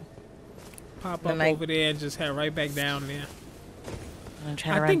 Alright. Pop up over there and just head right back down there. I'm gonna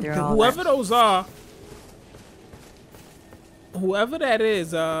try to run through all whoever those are, whoever that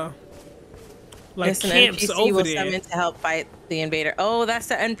is, like camps NPC over will there. summon to help fight the invader. Oh, that's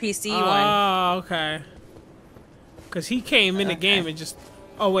the NPC one. Oh, okay. Cause he came in the game and just.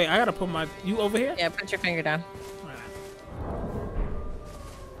 Oh wait, I gotta put my. You over here? Yeah, put your finger down.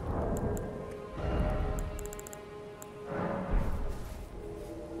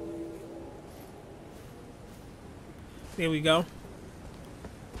 There we go.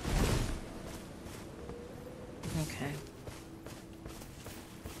 Okay.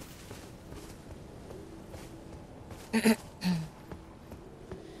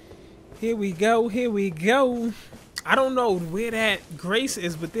 Here we go. Here we go. I don't know where that grace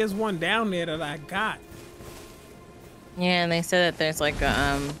is, but there's one down there that I got. Yeah, and they said that there's like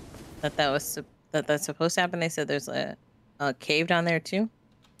a that's supposed to happen. They said there's a cave down there too.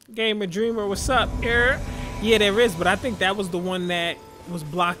 Gamer Dreamer, what's up, Eric? Yeah, there is, but I think that was the one that was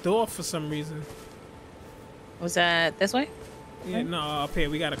blocked off for some reason. Was that this way? Yeah, no, up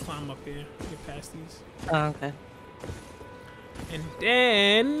here. We gotta climb up here. Get past these. Oh, okay. And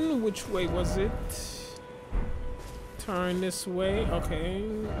then, which way was it? Turn this way. Okay.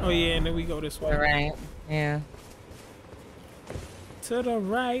 Oh yeah, and then we go this way. Right. Yeah. To the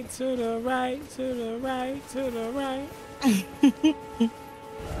right, to the right, to the right, to the right.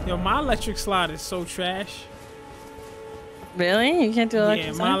 Yo, my electric slide is so trash. Really? You can't do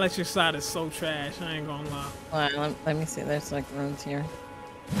electric slide? Yeah, my electric slide is so trash. I ain't gonna lie. Well, let me see. There's like runes here.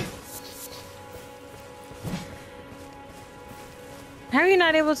 How are you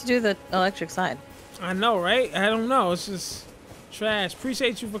not able to do the electric slide? I know, right? I don't know. It's just trash.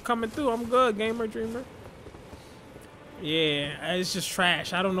 Appreciate you for coming through. I'm good, Gamer Dreamer. Yeah, it's just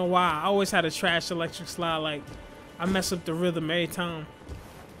trash. I don't know why. I always had a trash electric slide. Like, I mess up the rhythm every time.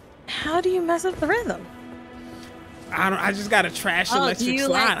 How do you mess up the rhythm? I just got a trash electric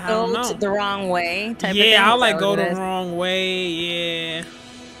slide. Like, I don't know. go the wrong way type of thing? Yeah, I'll like go the wrong way. Yeah.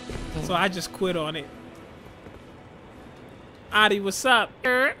 So I just quit on it. Adi, what's up?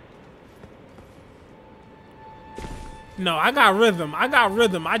 No, I got rhythm.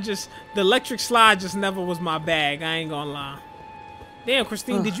 The electric slide just never was my bag. I ain't gonna lie. Damn,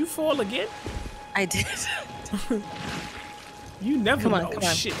 Christine, did you fall again? I did. You never know.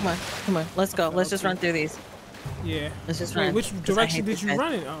 Come on. Let's go. Let's just run through these. Yeah. Let's just run. Which direction did you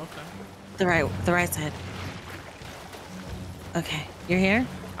run in? Oh, okay. The right side. Okay, you're here?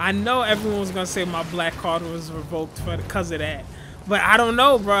 I know everyone was gonna say my black card was revoked because of that. But I don't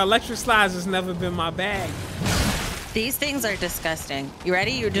know, bro. Electric slides has never been my bag. These things are disgusting. You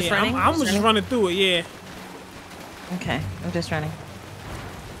ready? You're just running? I'm just running through it, yeah. Okay, I'm just running.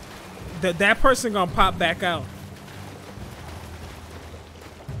 That person gonna pop back out.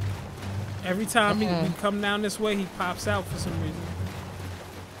 Every time we come down this way, he pops out for some reason.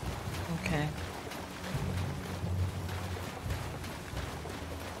 Okay.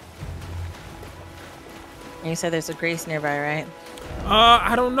 You said there's a grace nearby, right?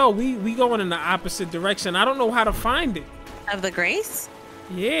 I don't know. We going in the opposite direction. I don't know how to find it. Of the grace?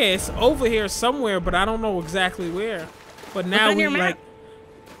 Yeah, it's over here somewhere, but I don't know exactly where. But now we like.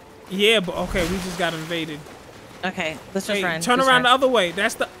 Yeah, but okay, we just got invaded. Okay, let's just run. Turn around the other way.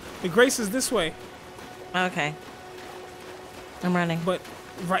 That's the grace is this way. Okay. I'm running. But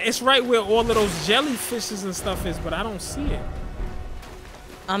it's right where all of those jellyfishes and stuff is, but I don't see it.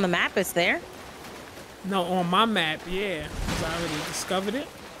 On the map, it's there. No, on my map, yeah. 'Cause I already discovered it.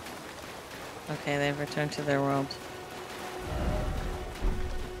 Okay, they've returned to their world.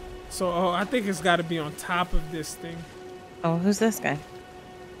 So, oh, I think it's got to be on top of this thing. Oh, who's this guy?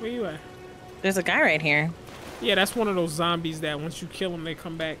 Where you at? There's a guy right here. Yeah, that's one of those zombies that once you kill them, they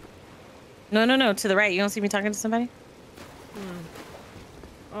come back. No, no, no. To the right. You don't see me talking to somebody?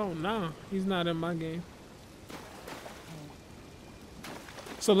 Oh, no. He's not in my game.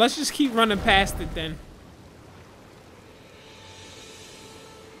 So let's just keep running past it then.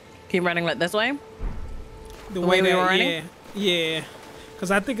 Keep running this way? The way we that, were running? Yeah.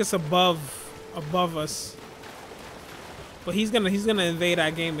 Because I think it's above us. But he's gonna invade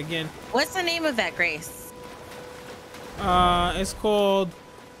our game again. What's the name of that grace? It's called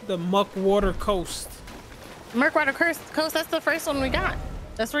the Muckwater Coast. Muckwater Coast, that's the first one we got.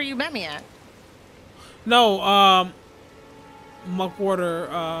 That's where you met me at. No,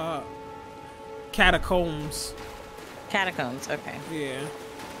 Muckwater Catacombs. Catacombs, okay. Yeah.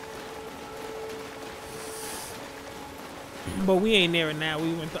 But we ain't near it now.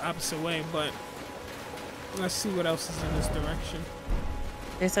 We went the opposite way, but let's see what else is in this direction.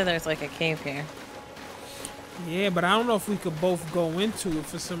 They said there's like a cave here. Yeah, but I don't know if we could both go into it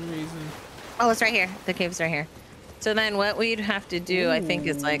for some reason. Oh, it's right here. The cave's right here. So then what we'd have to do, I think,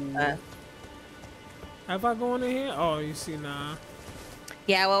 is like Have I gone in here? Oh, you see, nah.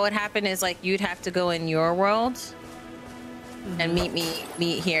 Yeah, what would happen is like you'd have to go in your world and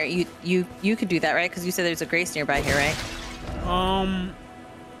meet here. You could do that, right? Because you said there's a grace nearby here, right?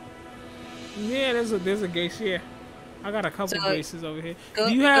 Yeah, there's a grace here. I got a couple graces over here.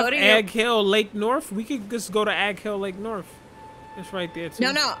 Do you go have to Ag Hill Lake North? We could just go to Ag Hill Lake North. It's right there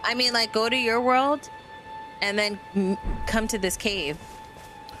too. No. I mean, like, go to your world and then come to this cave.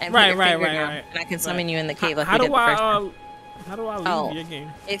 And right. And I can summon you in the cave. How do I leave your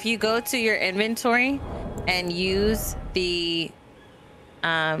game? If you go to your inventory and use the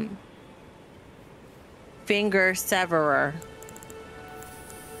finger severer.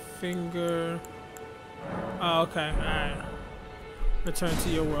 Oh, okay. Alright. Return to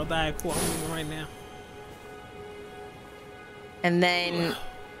your world. Alright, cool. I'm moving right now. And then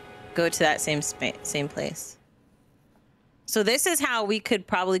go to that same place. So this is how we could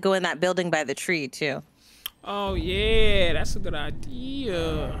probably go in that building by the tree too. Oh yeah, that's a good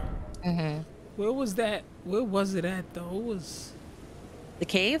idea. Mm-hmm. Where was that? Where was it at though? It was the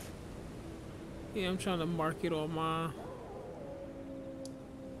cave? Yeah, I'm trying to mark it on my.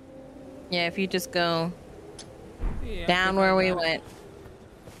 Yeah, if you just go down where we went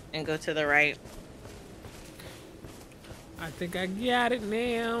and go to the right. I think I got it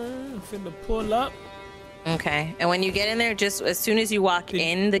now. I'm finna pull up. Okay, and when you get in there, just as soon as you walk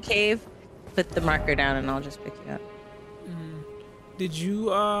in the cave, put the marker down and I'll just pick you up. Did you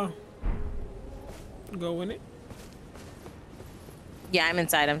go in it? Yeah, I'm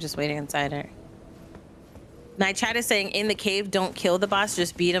inside. I'm just waiting inside it. My chat is saying in the cave, don't kill the boss,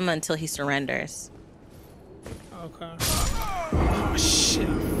 just beat him until he surrenders. Okay. Oh shit!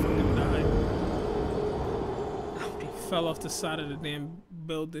 I fucking died. Fell off the side of the damn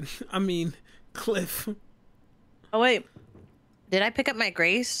building. I mean, cliff. Oh wait, did I pick up my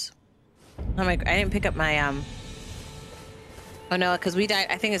grace? Oh my! I didn't pick up my Oh no, because we died.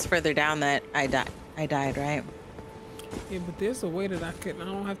 I think it's further down that I died, right? Yeah, but there's a way that I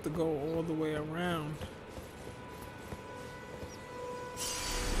don't have to go all the way around.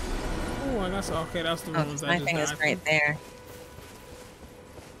 Oh, I got okay. That's the ones I just died. My thing is right there.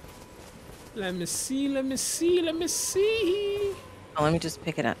 Let me see. Oh, let me just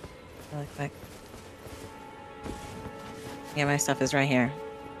pick it up really quick. Yeah, my stuff is right here.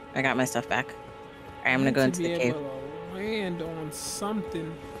 I got my stuff back. All right, I'm gonna go into the cave. Land on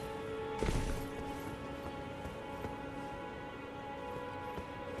something.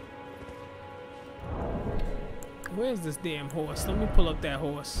 Where's this damn horse? Let me pull up that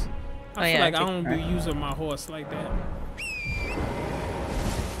horse. I feel like I don't be using my horse like that.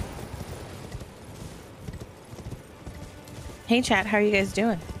 Hey chat, how are you guys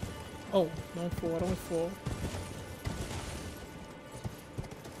doing? Oh, don't fall.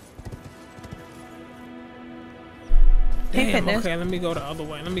 Damn, okay, let me go the other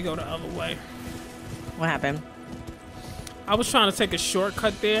way. What happened? I was trying to take a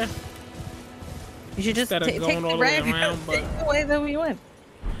shortcut there. You should just take going all the way around, but the way that we went.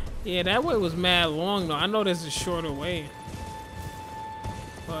 Yeah, that way was mad long though. I know there's a shorter way,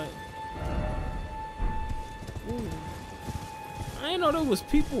 but ooh, I didn't know there was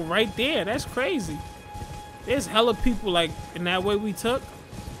people right there. That's crazy. There's hella people like in that way we took.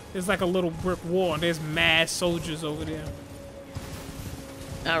 There's like a little brick wall and there's mad soldiers over there.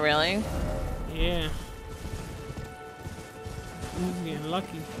 Oh really? Yeah. Who's getting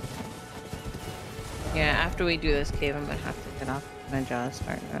lucky? Yeah, after we do this cave, I'm gonna have to get off. My jaw's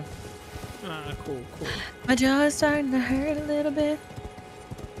starting to. Ah, cool. My jaw is starting to hurt a little bit.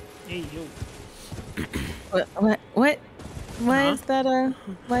 Hey yo. What? Why is that a?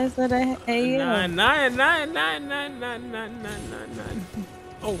 Hey yo? Nine.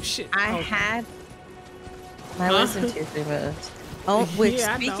 Oh shit. I had my wisdom tooth removed. Oh, which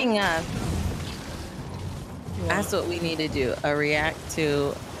Yeah, speaking of, that's what we need to do. A react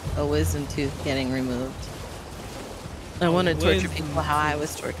to a wisdom tooth getting removed. I want to torture people how I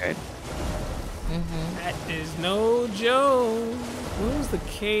was tortured. That is no joke. Where's the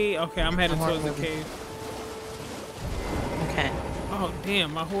cave? Okay, I'm heading towards the cave. Okay. Oh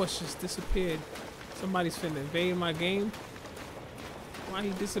damn, my horse just disappeared. Somebody's finna invade my game. Why he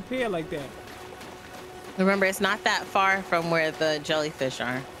disappear like that? Remember, it's not that far from where the jellyfish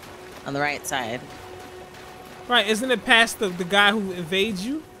are, on the right side. Right, isn't it past the guy who invades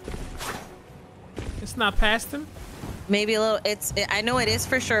you? It's not past him? Maybe a little. I know it is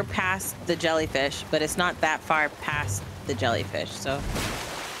for sure past the jellyfish, but it's not that far past the jellyfish. So.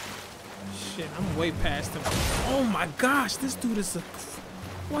 Shit, I'm way past him. Oh my gosh, this dude is a.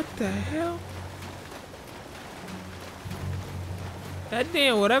 What the hell? That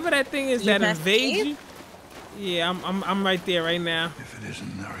damn whatever that thing is that invades you. Yeah, I'm right there right now. If it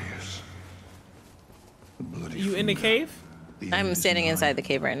isn't Narius, the bloody You in the cave? I'm standing inside the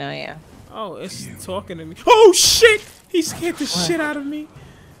cave right now. Yeah. Oh, it's talking to me. Oh shit! He scared the shit out of me.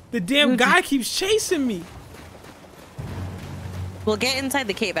 The damn guy keeps chasing me. Well, get inside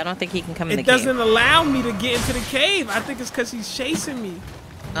the cave. I don't think he can come in the It cave. doesn't allow me to get into the cave. I think it's because he's chasing me.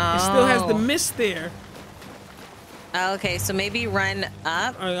 Oh. It still has the mist there. Okay, so maybe run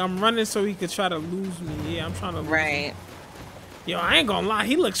up. I'm running so he could try to lose me. Yeah, I'm trying to lose him. Yo, I ain't gonna lie.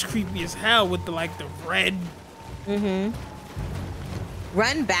 He looks creepy as hell with the like the red.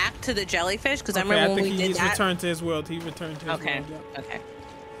 Run back to the jellyfish because I Okay, remember I when think we did he's that. returned to his world. He returned to his world. Yeah. Okay.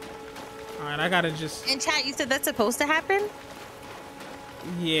 All right, I gotta just. In chat, you said that's supposed to happen?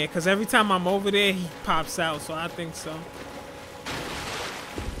 Yeah, because every time I'm over there, he pops out. So I think so.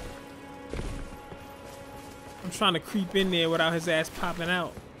 I'm trying to creep in there without his ass popping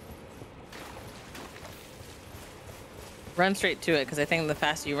out. Run straight to it because I think the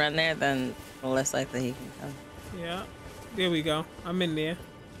faster you run there, then the less likely he can come. Yeah, there we go. I'm in there.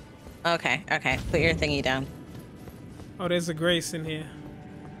 Okay. Put your thingy down. Oh, there's a grace in here.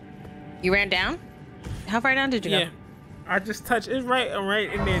 You ran down? How far down did you Yeah, go? I just touched it right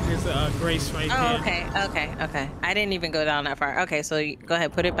in there. There's a grace right there. Okay. I didn't even go down that far. Okay, so go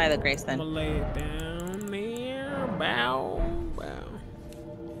ahead, put it by the grace I'm then. gonna lay it down there. Bow.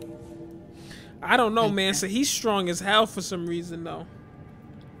 I don't know, man. So he's strong as hell for some reason, though.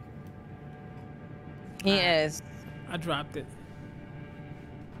 He is. I dropped it.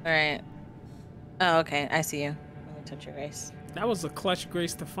 All right. Oh, okay. I see you. Let me touch your grace. That was a clutch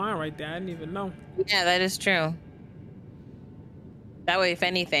grace to find right there. I didn't even know. Yeah, that is true. That way, if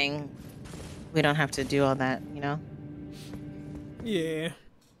anything, we don't have to do all that, you know? Yeah.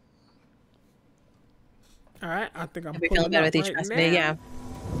 All right. I think I'm feeling better with each right pass now. day. Yeah.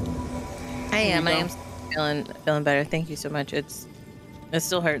 I am. you I go. am feeling better. Thank you so much. It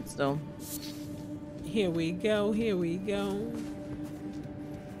still hurts though. Here we go. Here we go.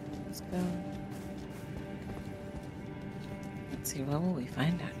 Let's go. Let's see. What will we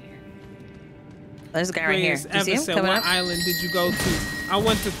find out here? There's a guy right here. Greatest Do you see ever him said, coming what up? island did you go to? I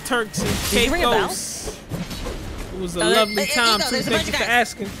went to Turks and Did you ring a bell? Caicos. It was a Oh, lovely there you time go. too. There's a Thank bunch you of for guys.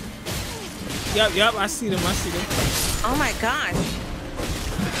 asking. Yep. I see them. Oh my gosh.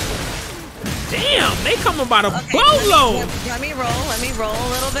 Damn, they coming by the Okay, boatload. let me roll. Let me roll a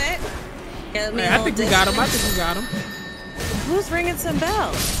little bit. Yeah, let me I hold think we this. got him. I think we got him. Who's ringing some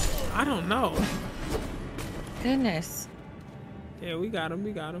bells? I don't know. Goodness. Yeah, we got him.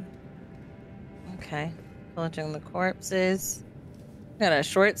 We got him. Okay. Pillaging the corpses. Got a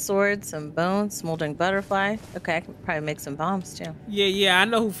short sword, some bones, smoldering butterfly. Okay, I can probably make some bombs too. Yeah. I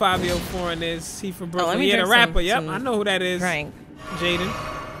know who Fabio Foreign is. He from let Brooklyn. me Yeah, the drink rapper. some- Yep, some I know who that is. Drink. Jaden.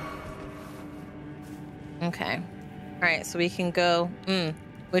 Okay. All right, so we can go.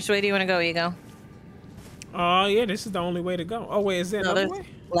 Which way do you want to go, Ego? Oh yeah, this is the only way to go. Oh wait, is there No, another there's way?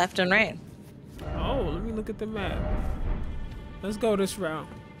 left and right. Oh, let me look at the map. Let's go this route.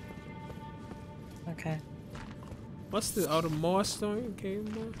 Okay. What's the the Moor story? Okay,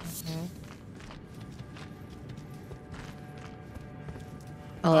 Moor.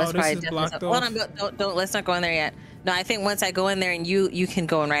 Oh, that's this probably is definitely blocked something. Hold on, don't. Let's not go in there yet. No, I think once I go in there and you can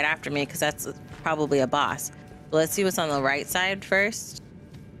go in right after me because that's probably a boss. So let's see what's on the right side first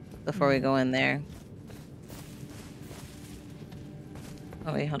before we go in there.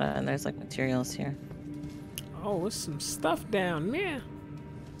 Oh wait, hold on. There's like materials here. Oh, there's some stuff down there.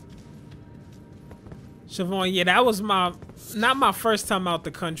 Siobhan, yeah, that was not my first time out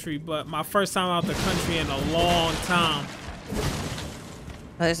the country, but my first time out the country in a long time.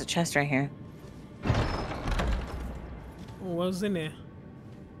 Oh, there's a chest right here. What was in there?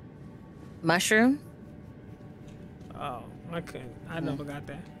 Mushroom? Oh, I never got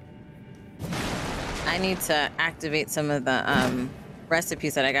that. I need to activate some of the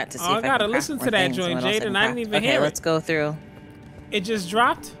recipes that I got to see. Oh, if I gotta can listen craft to that more joint, things. Jade, and I didn't even hear it. Okay, let's go through. It just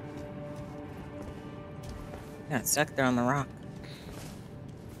dropped? Got stuck there on the rock.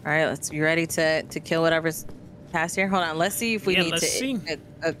 All right, you ready to kill whatever's past here? Hold on, let's see if we need to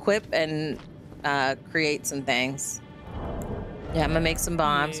equip and create some things. Yeah, I'm gonna make some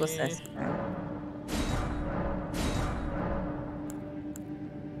bombs. What's this?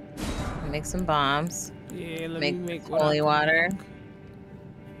 Make some bombs. Yeah, let me make holy water.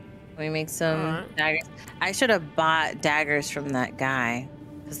 Let me make some daggers. I should have bought daggers from that guy.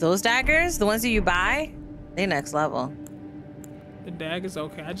 Because those daggers, the ones that you buy, they next level. The daggers,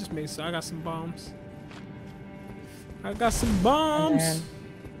 okay. I just made so I got some bombs. I got some bombs.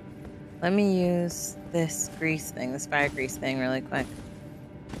 Let me use this grease thing, this fire grease thing really quick.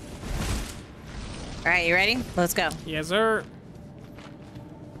 All right, you ready? Let's go. Yes, sir.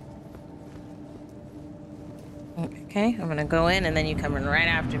 Okay, I'm gonna go in and then you coming right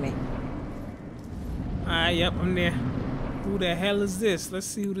after me. Alright, yep, I'm there. Who the hell is this? Let's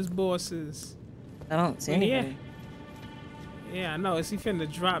see who this boss is. I don't see anybody. Yeah, I know. Is he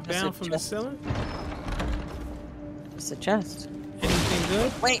finna drop down from the ceiling? It's a chest. Anything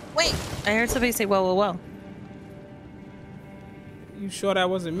good? Wait. I heard somebody say, whoa, whoa, whoa. You sure that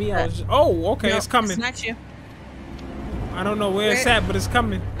wasn't me? I was just... Oh, okay, no, it's coming. It's not you. I don't know where it's at, but it's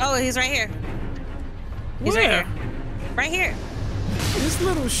coming. Oh, he's right here. He's where? right here. Right here. This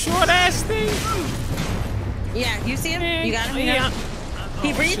little short ass thing? Yeah, you see him? Man, You got him? Yeah.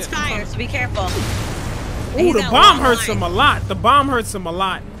 He breathes fire, so be careful. Ooh, the bomb hurts him a lot. The bomb hurts him a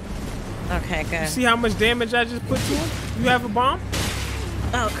lot. Okay, good. You see how much damage I just put to him? You have a bomb?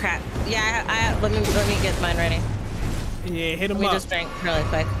 Oh crap! Yeah, I let me get mine ready. Yeah, hit him up. Let me just drink really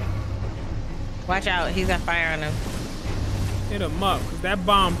quick. Watch out, he's got fire on him. Hit him up, cause that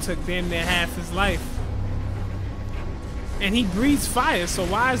bomb took damn near half his life. And he breathes fire, so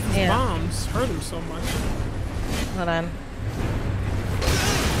why is these bombs hurt him so much? Hold on.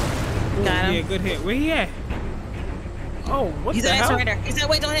 Ooh, got him. Yeah, good hit. Where he at? Oh, what the hell? He said I surrender. He said,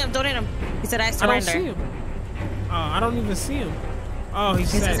 wait, don't hit him, don't hit him. He said I surrender. I don't see him. Oh, I don't even see him. Oh, he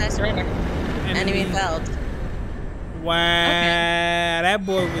said I surrender. Enemy felled. Wow, that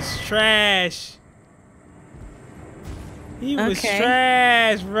boy was trash. He was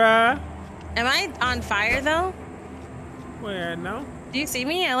trash, bruh. Am I on fire though? Where? No. Do you see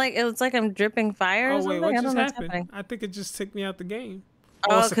me? It's like I'm dripping fire. Oh wait, what just happened? I think it just took me out the game.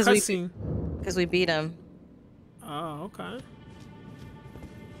 Oh, because we beat him. Oh, okay.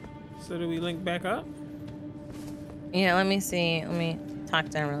 So do we link back up? Yeah, let me see. Let me talk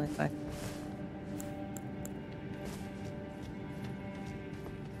to him really quick.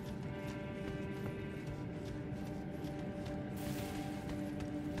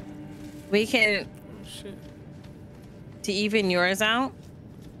 We can, to even yours out,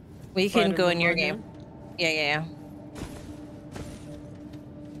 we can go in your game. Yeah.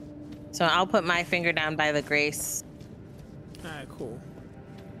 So I'll put my finger down by the grace. Alright, cool.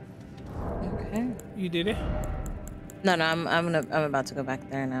 Okay. You did it? No, I'm about to go back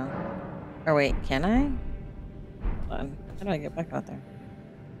there now. Or wait, can I? Hold on. How do I get back out there?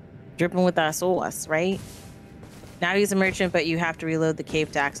 Dripping with that sauce, right? Now he's a merchant, but you have to reload the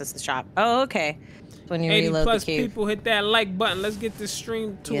cave to access the shop. Oh, okay. When you reload the cave. 80+ people, hit that like button. Let's get this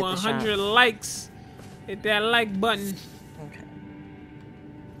stream to 100 likes. Hit that like button. Okay.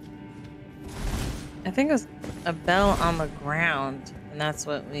 I think it was a bell on the ground, and that's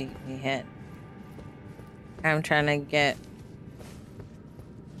what we hit. I'm trying to get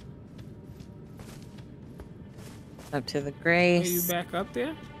up to the grace. Are you back up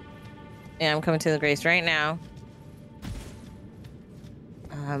there? Yeah, I'm coming to the grace right now.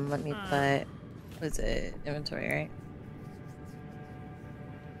 Let me put, what's it, inventory, right?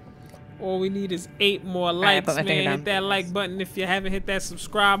 All we need is 8 more likes, man. Hit that like button. If you haven't hit that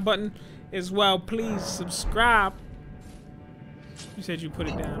subscribe button as well, please subscribe. You said you put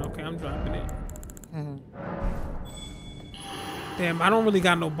it down. Okay, I'm dropping it. Damn, I don't really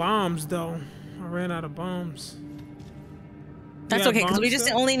got no bombs, though. I ran out of bombs. That's okay, because we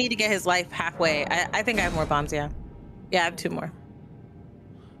just only need to get his life halfway. I think I have more bombs, yeah. Yeah, I have 2 more.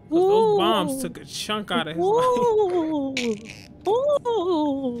 Those bombs took a chunk out of his life.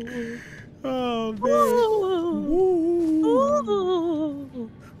 Ooh. Oh man. Ooh.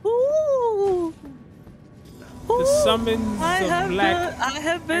 Ooh. The summons of black. I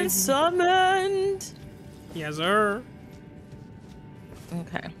have been summoned. Yes, sir.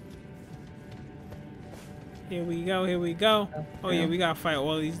 Okay. Here we go. Here we go. Okay. Oh yeah, we gotta fight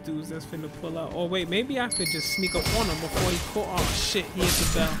all these dudes that's finna pull out. Oh wait, maybe I could just sneak up on him before he caught. Oh shit, he hit the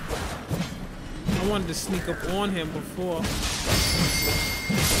bell. I wanted to sneak up on him before.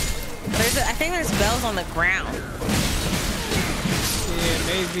 I think there's bells on the ground. Yeah,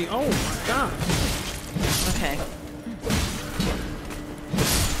 maybe. Oh my gosh. Okay.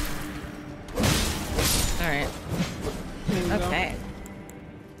 All right. Okay.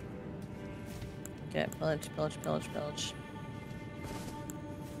 Get pillage.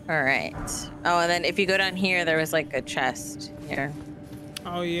 All right. Oh, and then if you go down here, there was like a chest here.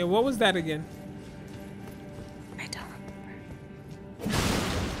 Oh yeah, what was that again? I don't remember.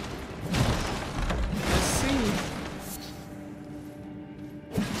 Let's see.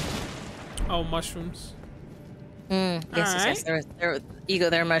 Oh, mushrooms. Yes. There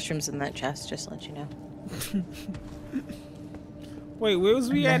are mushrooms in that chest. Just to let you know. Wait, where was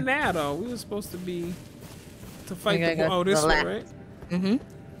we at now though? We were supposed to be to fight the. Oh, this way, right? Mm-hmm.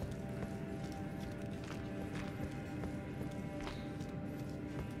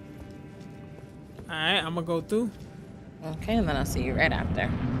 Alright, I'm gonna go through. Okay, and then I'll see you right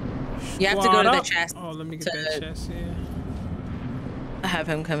after. You have to go to the chest. Oh, let me get that chest, yeah. Have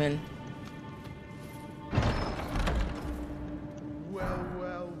him come in.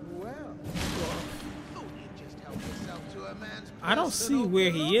 I don't see where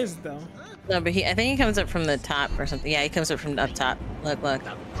he is though. No, but I think he comes up from the top or something. Yeah, he comes up from up top. Look.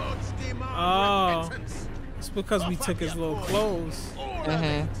 Oh, it's because we took his little clothes.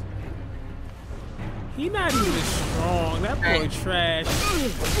 Mm-hmm. He not even strong. That boy trash.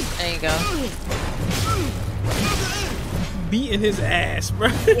 There you go. Beating hhis ass, bro.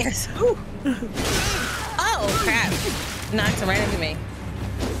 Yes. Oh crap! Knocked him right into me.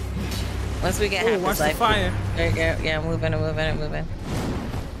 Once we get half watch his life. the fire. There you go. Yeah, I'm moving.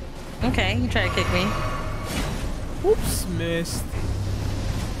 Okay, you try to kick me. Oops, missed.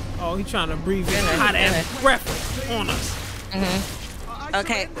 Oh, he trying to breathe in hot ass breath on us. Mm-hmm.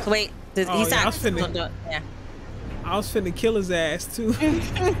 Okay, wait. He's not. Yeah, I was finna kill his ass too.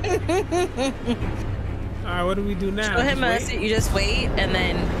 Alright, what do we do now? Show him you just wait and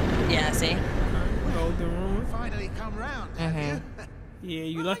then see. Hold the room. Finally come round. Yeah,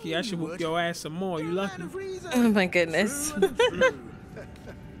 you lucky. I should whoop your ass some more. You lucky. Oh my goodness.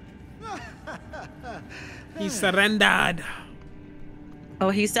 He surrendered.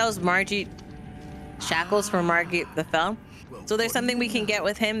 Oh, he sells Margie shackles for Margie the Fell. So there's something we can get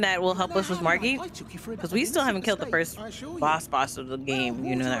with him that will help us with Margie? Because we still haven't killed the first boss of the game.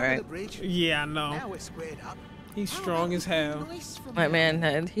 You know that, right? Yeah, I know. He's strong as hell. My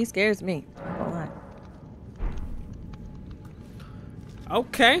man, he scares me. A lot.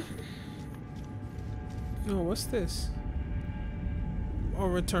 Okay. Oh, what's this? Or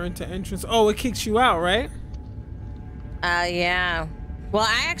return to entrance. Oh, it kicks you out, right? Yeah. Well,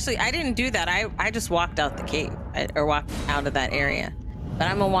 I didn't do that. I just walked out the cave or walked out of that area. But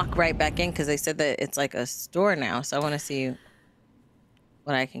I'm gonna walk right back in because they said that it's like a store now. So I want to see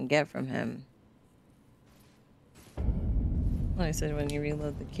what I can get from him. Well, I said when you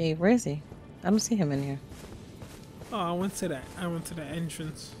reload the cave. Where is he? I don't see him in here. Oh, I went to the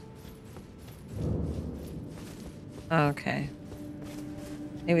entrance. Okay.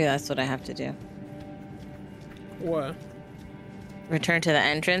 Maybe that's what I have to do. What? Return to the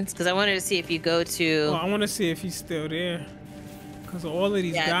entrance? Because I wanted to see if you go to... Well, I want to see if he's still there. Because all of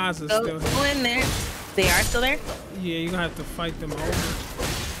these guys are still here. Go in there. They are still there? Yeah, you're going to have to fight them over.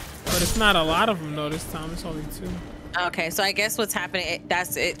 But it's not a lot of them, though, this time. It's only 2. Okay, so I guess what's happening... It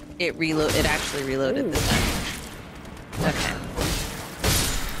actually reloaded this time. Okay.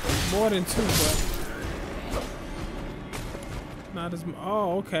 More than 2, but... Not as...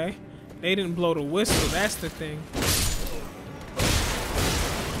 Oh, okay. They didn't blow the whistle. That's the thing.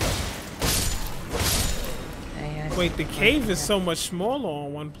 Wait, the cave is so much smaller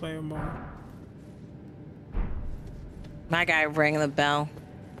on 1-player mode. My guy rang the bell.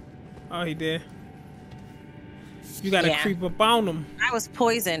 Oh, he did. You gotta creep up on him. I was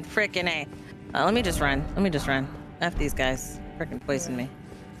poisoned, frickin' A. Let me just run. F these guys. Frickin' poisoned me.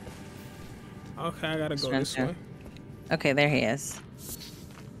 Okay, I gotta go this way. Okay, there he is.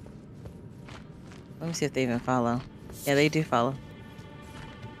 Let me see if they even follow. Yeah, they do follow.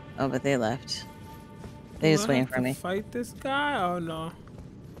 Oh, but they left. They just waiting for me. Fight this guy? Oh no.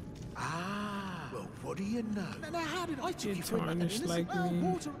 what do you know? Now, how did I took you for Tarnished like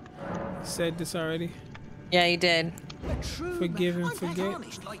me. Said this already. Yeah, you did. Forgive and I'm forget.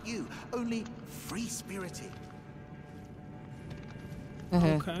 tarnished like you, only free-spirited.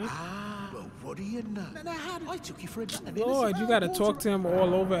 Okay. Well, what do you know? Now, how did I took you for a Lord, you gotta talk to him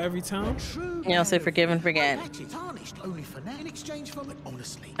all over every time. Yeah, I'll say forgive and forget. Tarnished only for now in exchange for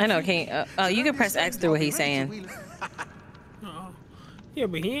honestly. I know. Can you, oh, you can press X through what he's saying. Yeah,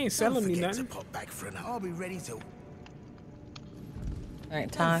 but he ain't selling me nothing. Pop back for another. I'll be ready to. All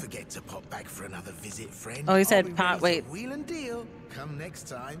right, Don't talk. forget to pop back for another visit, friend. Oh, he said pop. Wait. Wheel and deal. Come next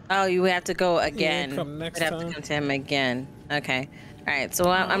time. Oh, you have to go again. Yeah, come next We'd have time. to come to him again. Okay. All right. So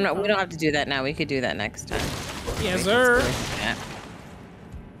I'm not. We don't have to do that now. We could do that next time. Yes, sir. Yeah.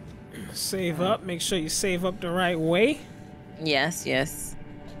 Save up. Make sure you save up the right way. Yes. Yes.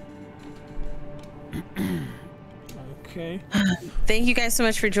 Okay. Thank you guys so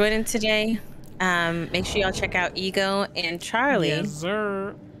much for joining today. Make sure y'all check out Ego and Charlie. Yes,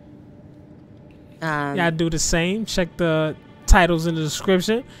 sir. Y'all do the same. Check the titles in the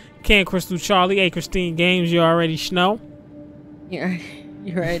description. Can Crystal Charlie, A Christine Games. You already know. You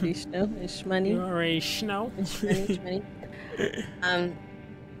already know. It's money. You already know. Okay,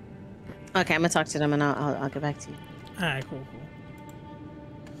 I'm gonna talk to them and I'll get back to you. All right, cool.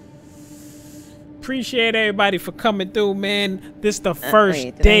 Appreciate everybody for coming through, man. This the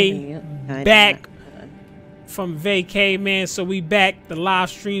first day back from vacay, man. So we back. The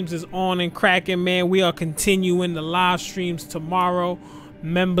live streams is on and cracking, man. We are continuing the live streams tomorrow.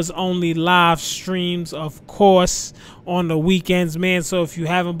 Members only live streams, of course, on the weekends, man. So if you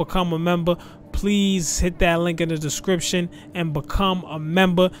haven't become a member, please hit that link in the description and become a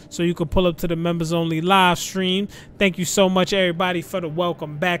member so you can pull up to the members only live stream. Thank you so much, everybody, for the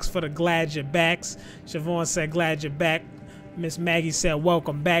welcome backs, for the glad you're backs. Siobhan said glad you're back. Miss Maggie said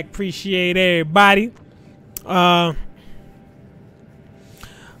welcome back. Appreciate everybody.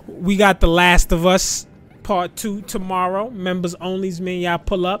 We got The Last of Us Part 2 tomorrow. Members onlys, man. Y'all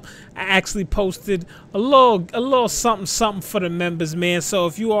pull up. I actually posted a little something for the members, man. So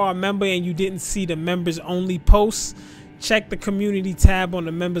if you are a member and you didn't see the members only posts, check the community tab on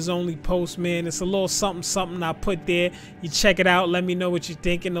the members only post, man. It's a little something I put there. You check it out. Let me know what you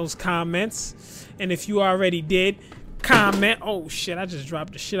think in those comments. And if you already did, comment. Oh shit, I just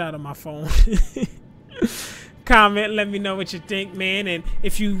dropped the shit out of my phone. Comment, let me know what you think, man. And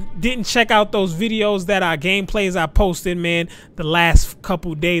if you didn't check out those videos that are gameplays I posted, man, the last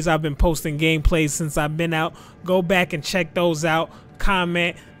couple days I've been posting gameplays since I've been out. Go back and check those out.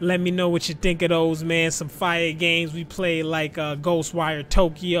 Comment, let me know what you think of those, man. Some fire games we play, like Ghostwire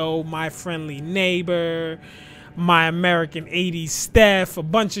Tokyo, My Friendly Neighbor, My American 80s Steph, a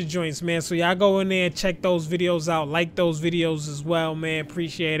bunch of joints, man. So y'all go in there and check those videos out. Like those videos as well, man.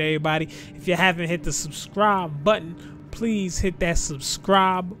 Appreciate everybody. If you haven't hit the subscribe button, please hit that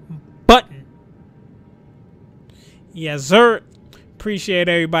subscribe button. Yes, sir. Appreciate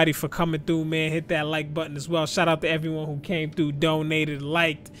everybody for coming through, man. Hit that like button as well. Shout out to everyone who came through, donated,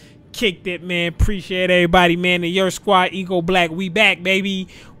 liked, kicked it, man. Appreciate everybody, man. And your squad, egoBLACK, we back, baby.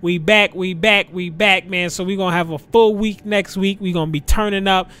 We back, man. So we gonna have a full week next week. We gonna be turning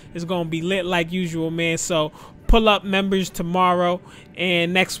up. It's gonna be lit like usual, man. So pull up, members, tomorrow.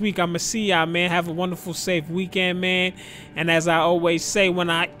 And next week I'm gonna see y'all, man. Have a wonderful, safe weekend, man. And as I always say,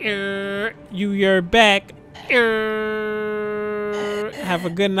 when I you're back. Have a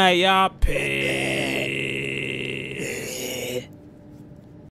good night, y'all. Peace.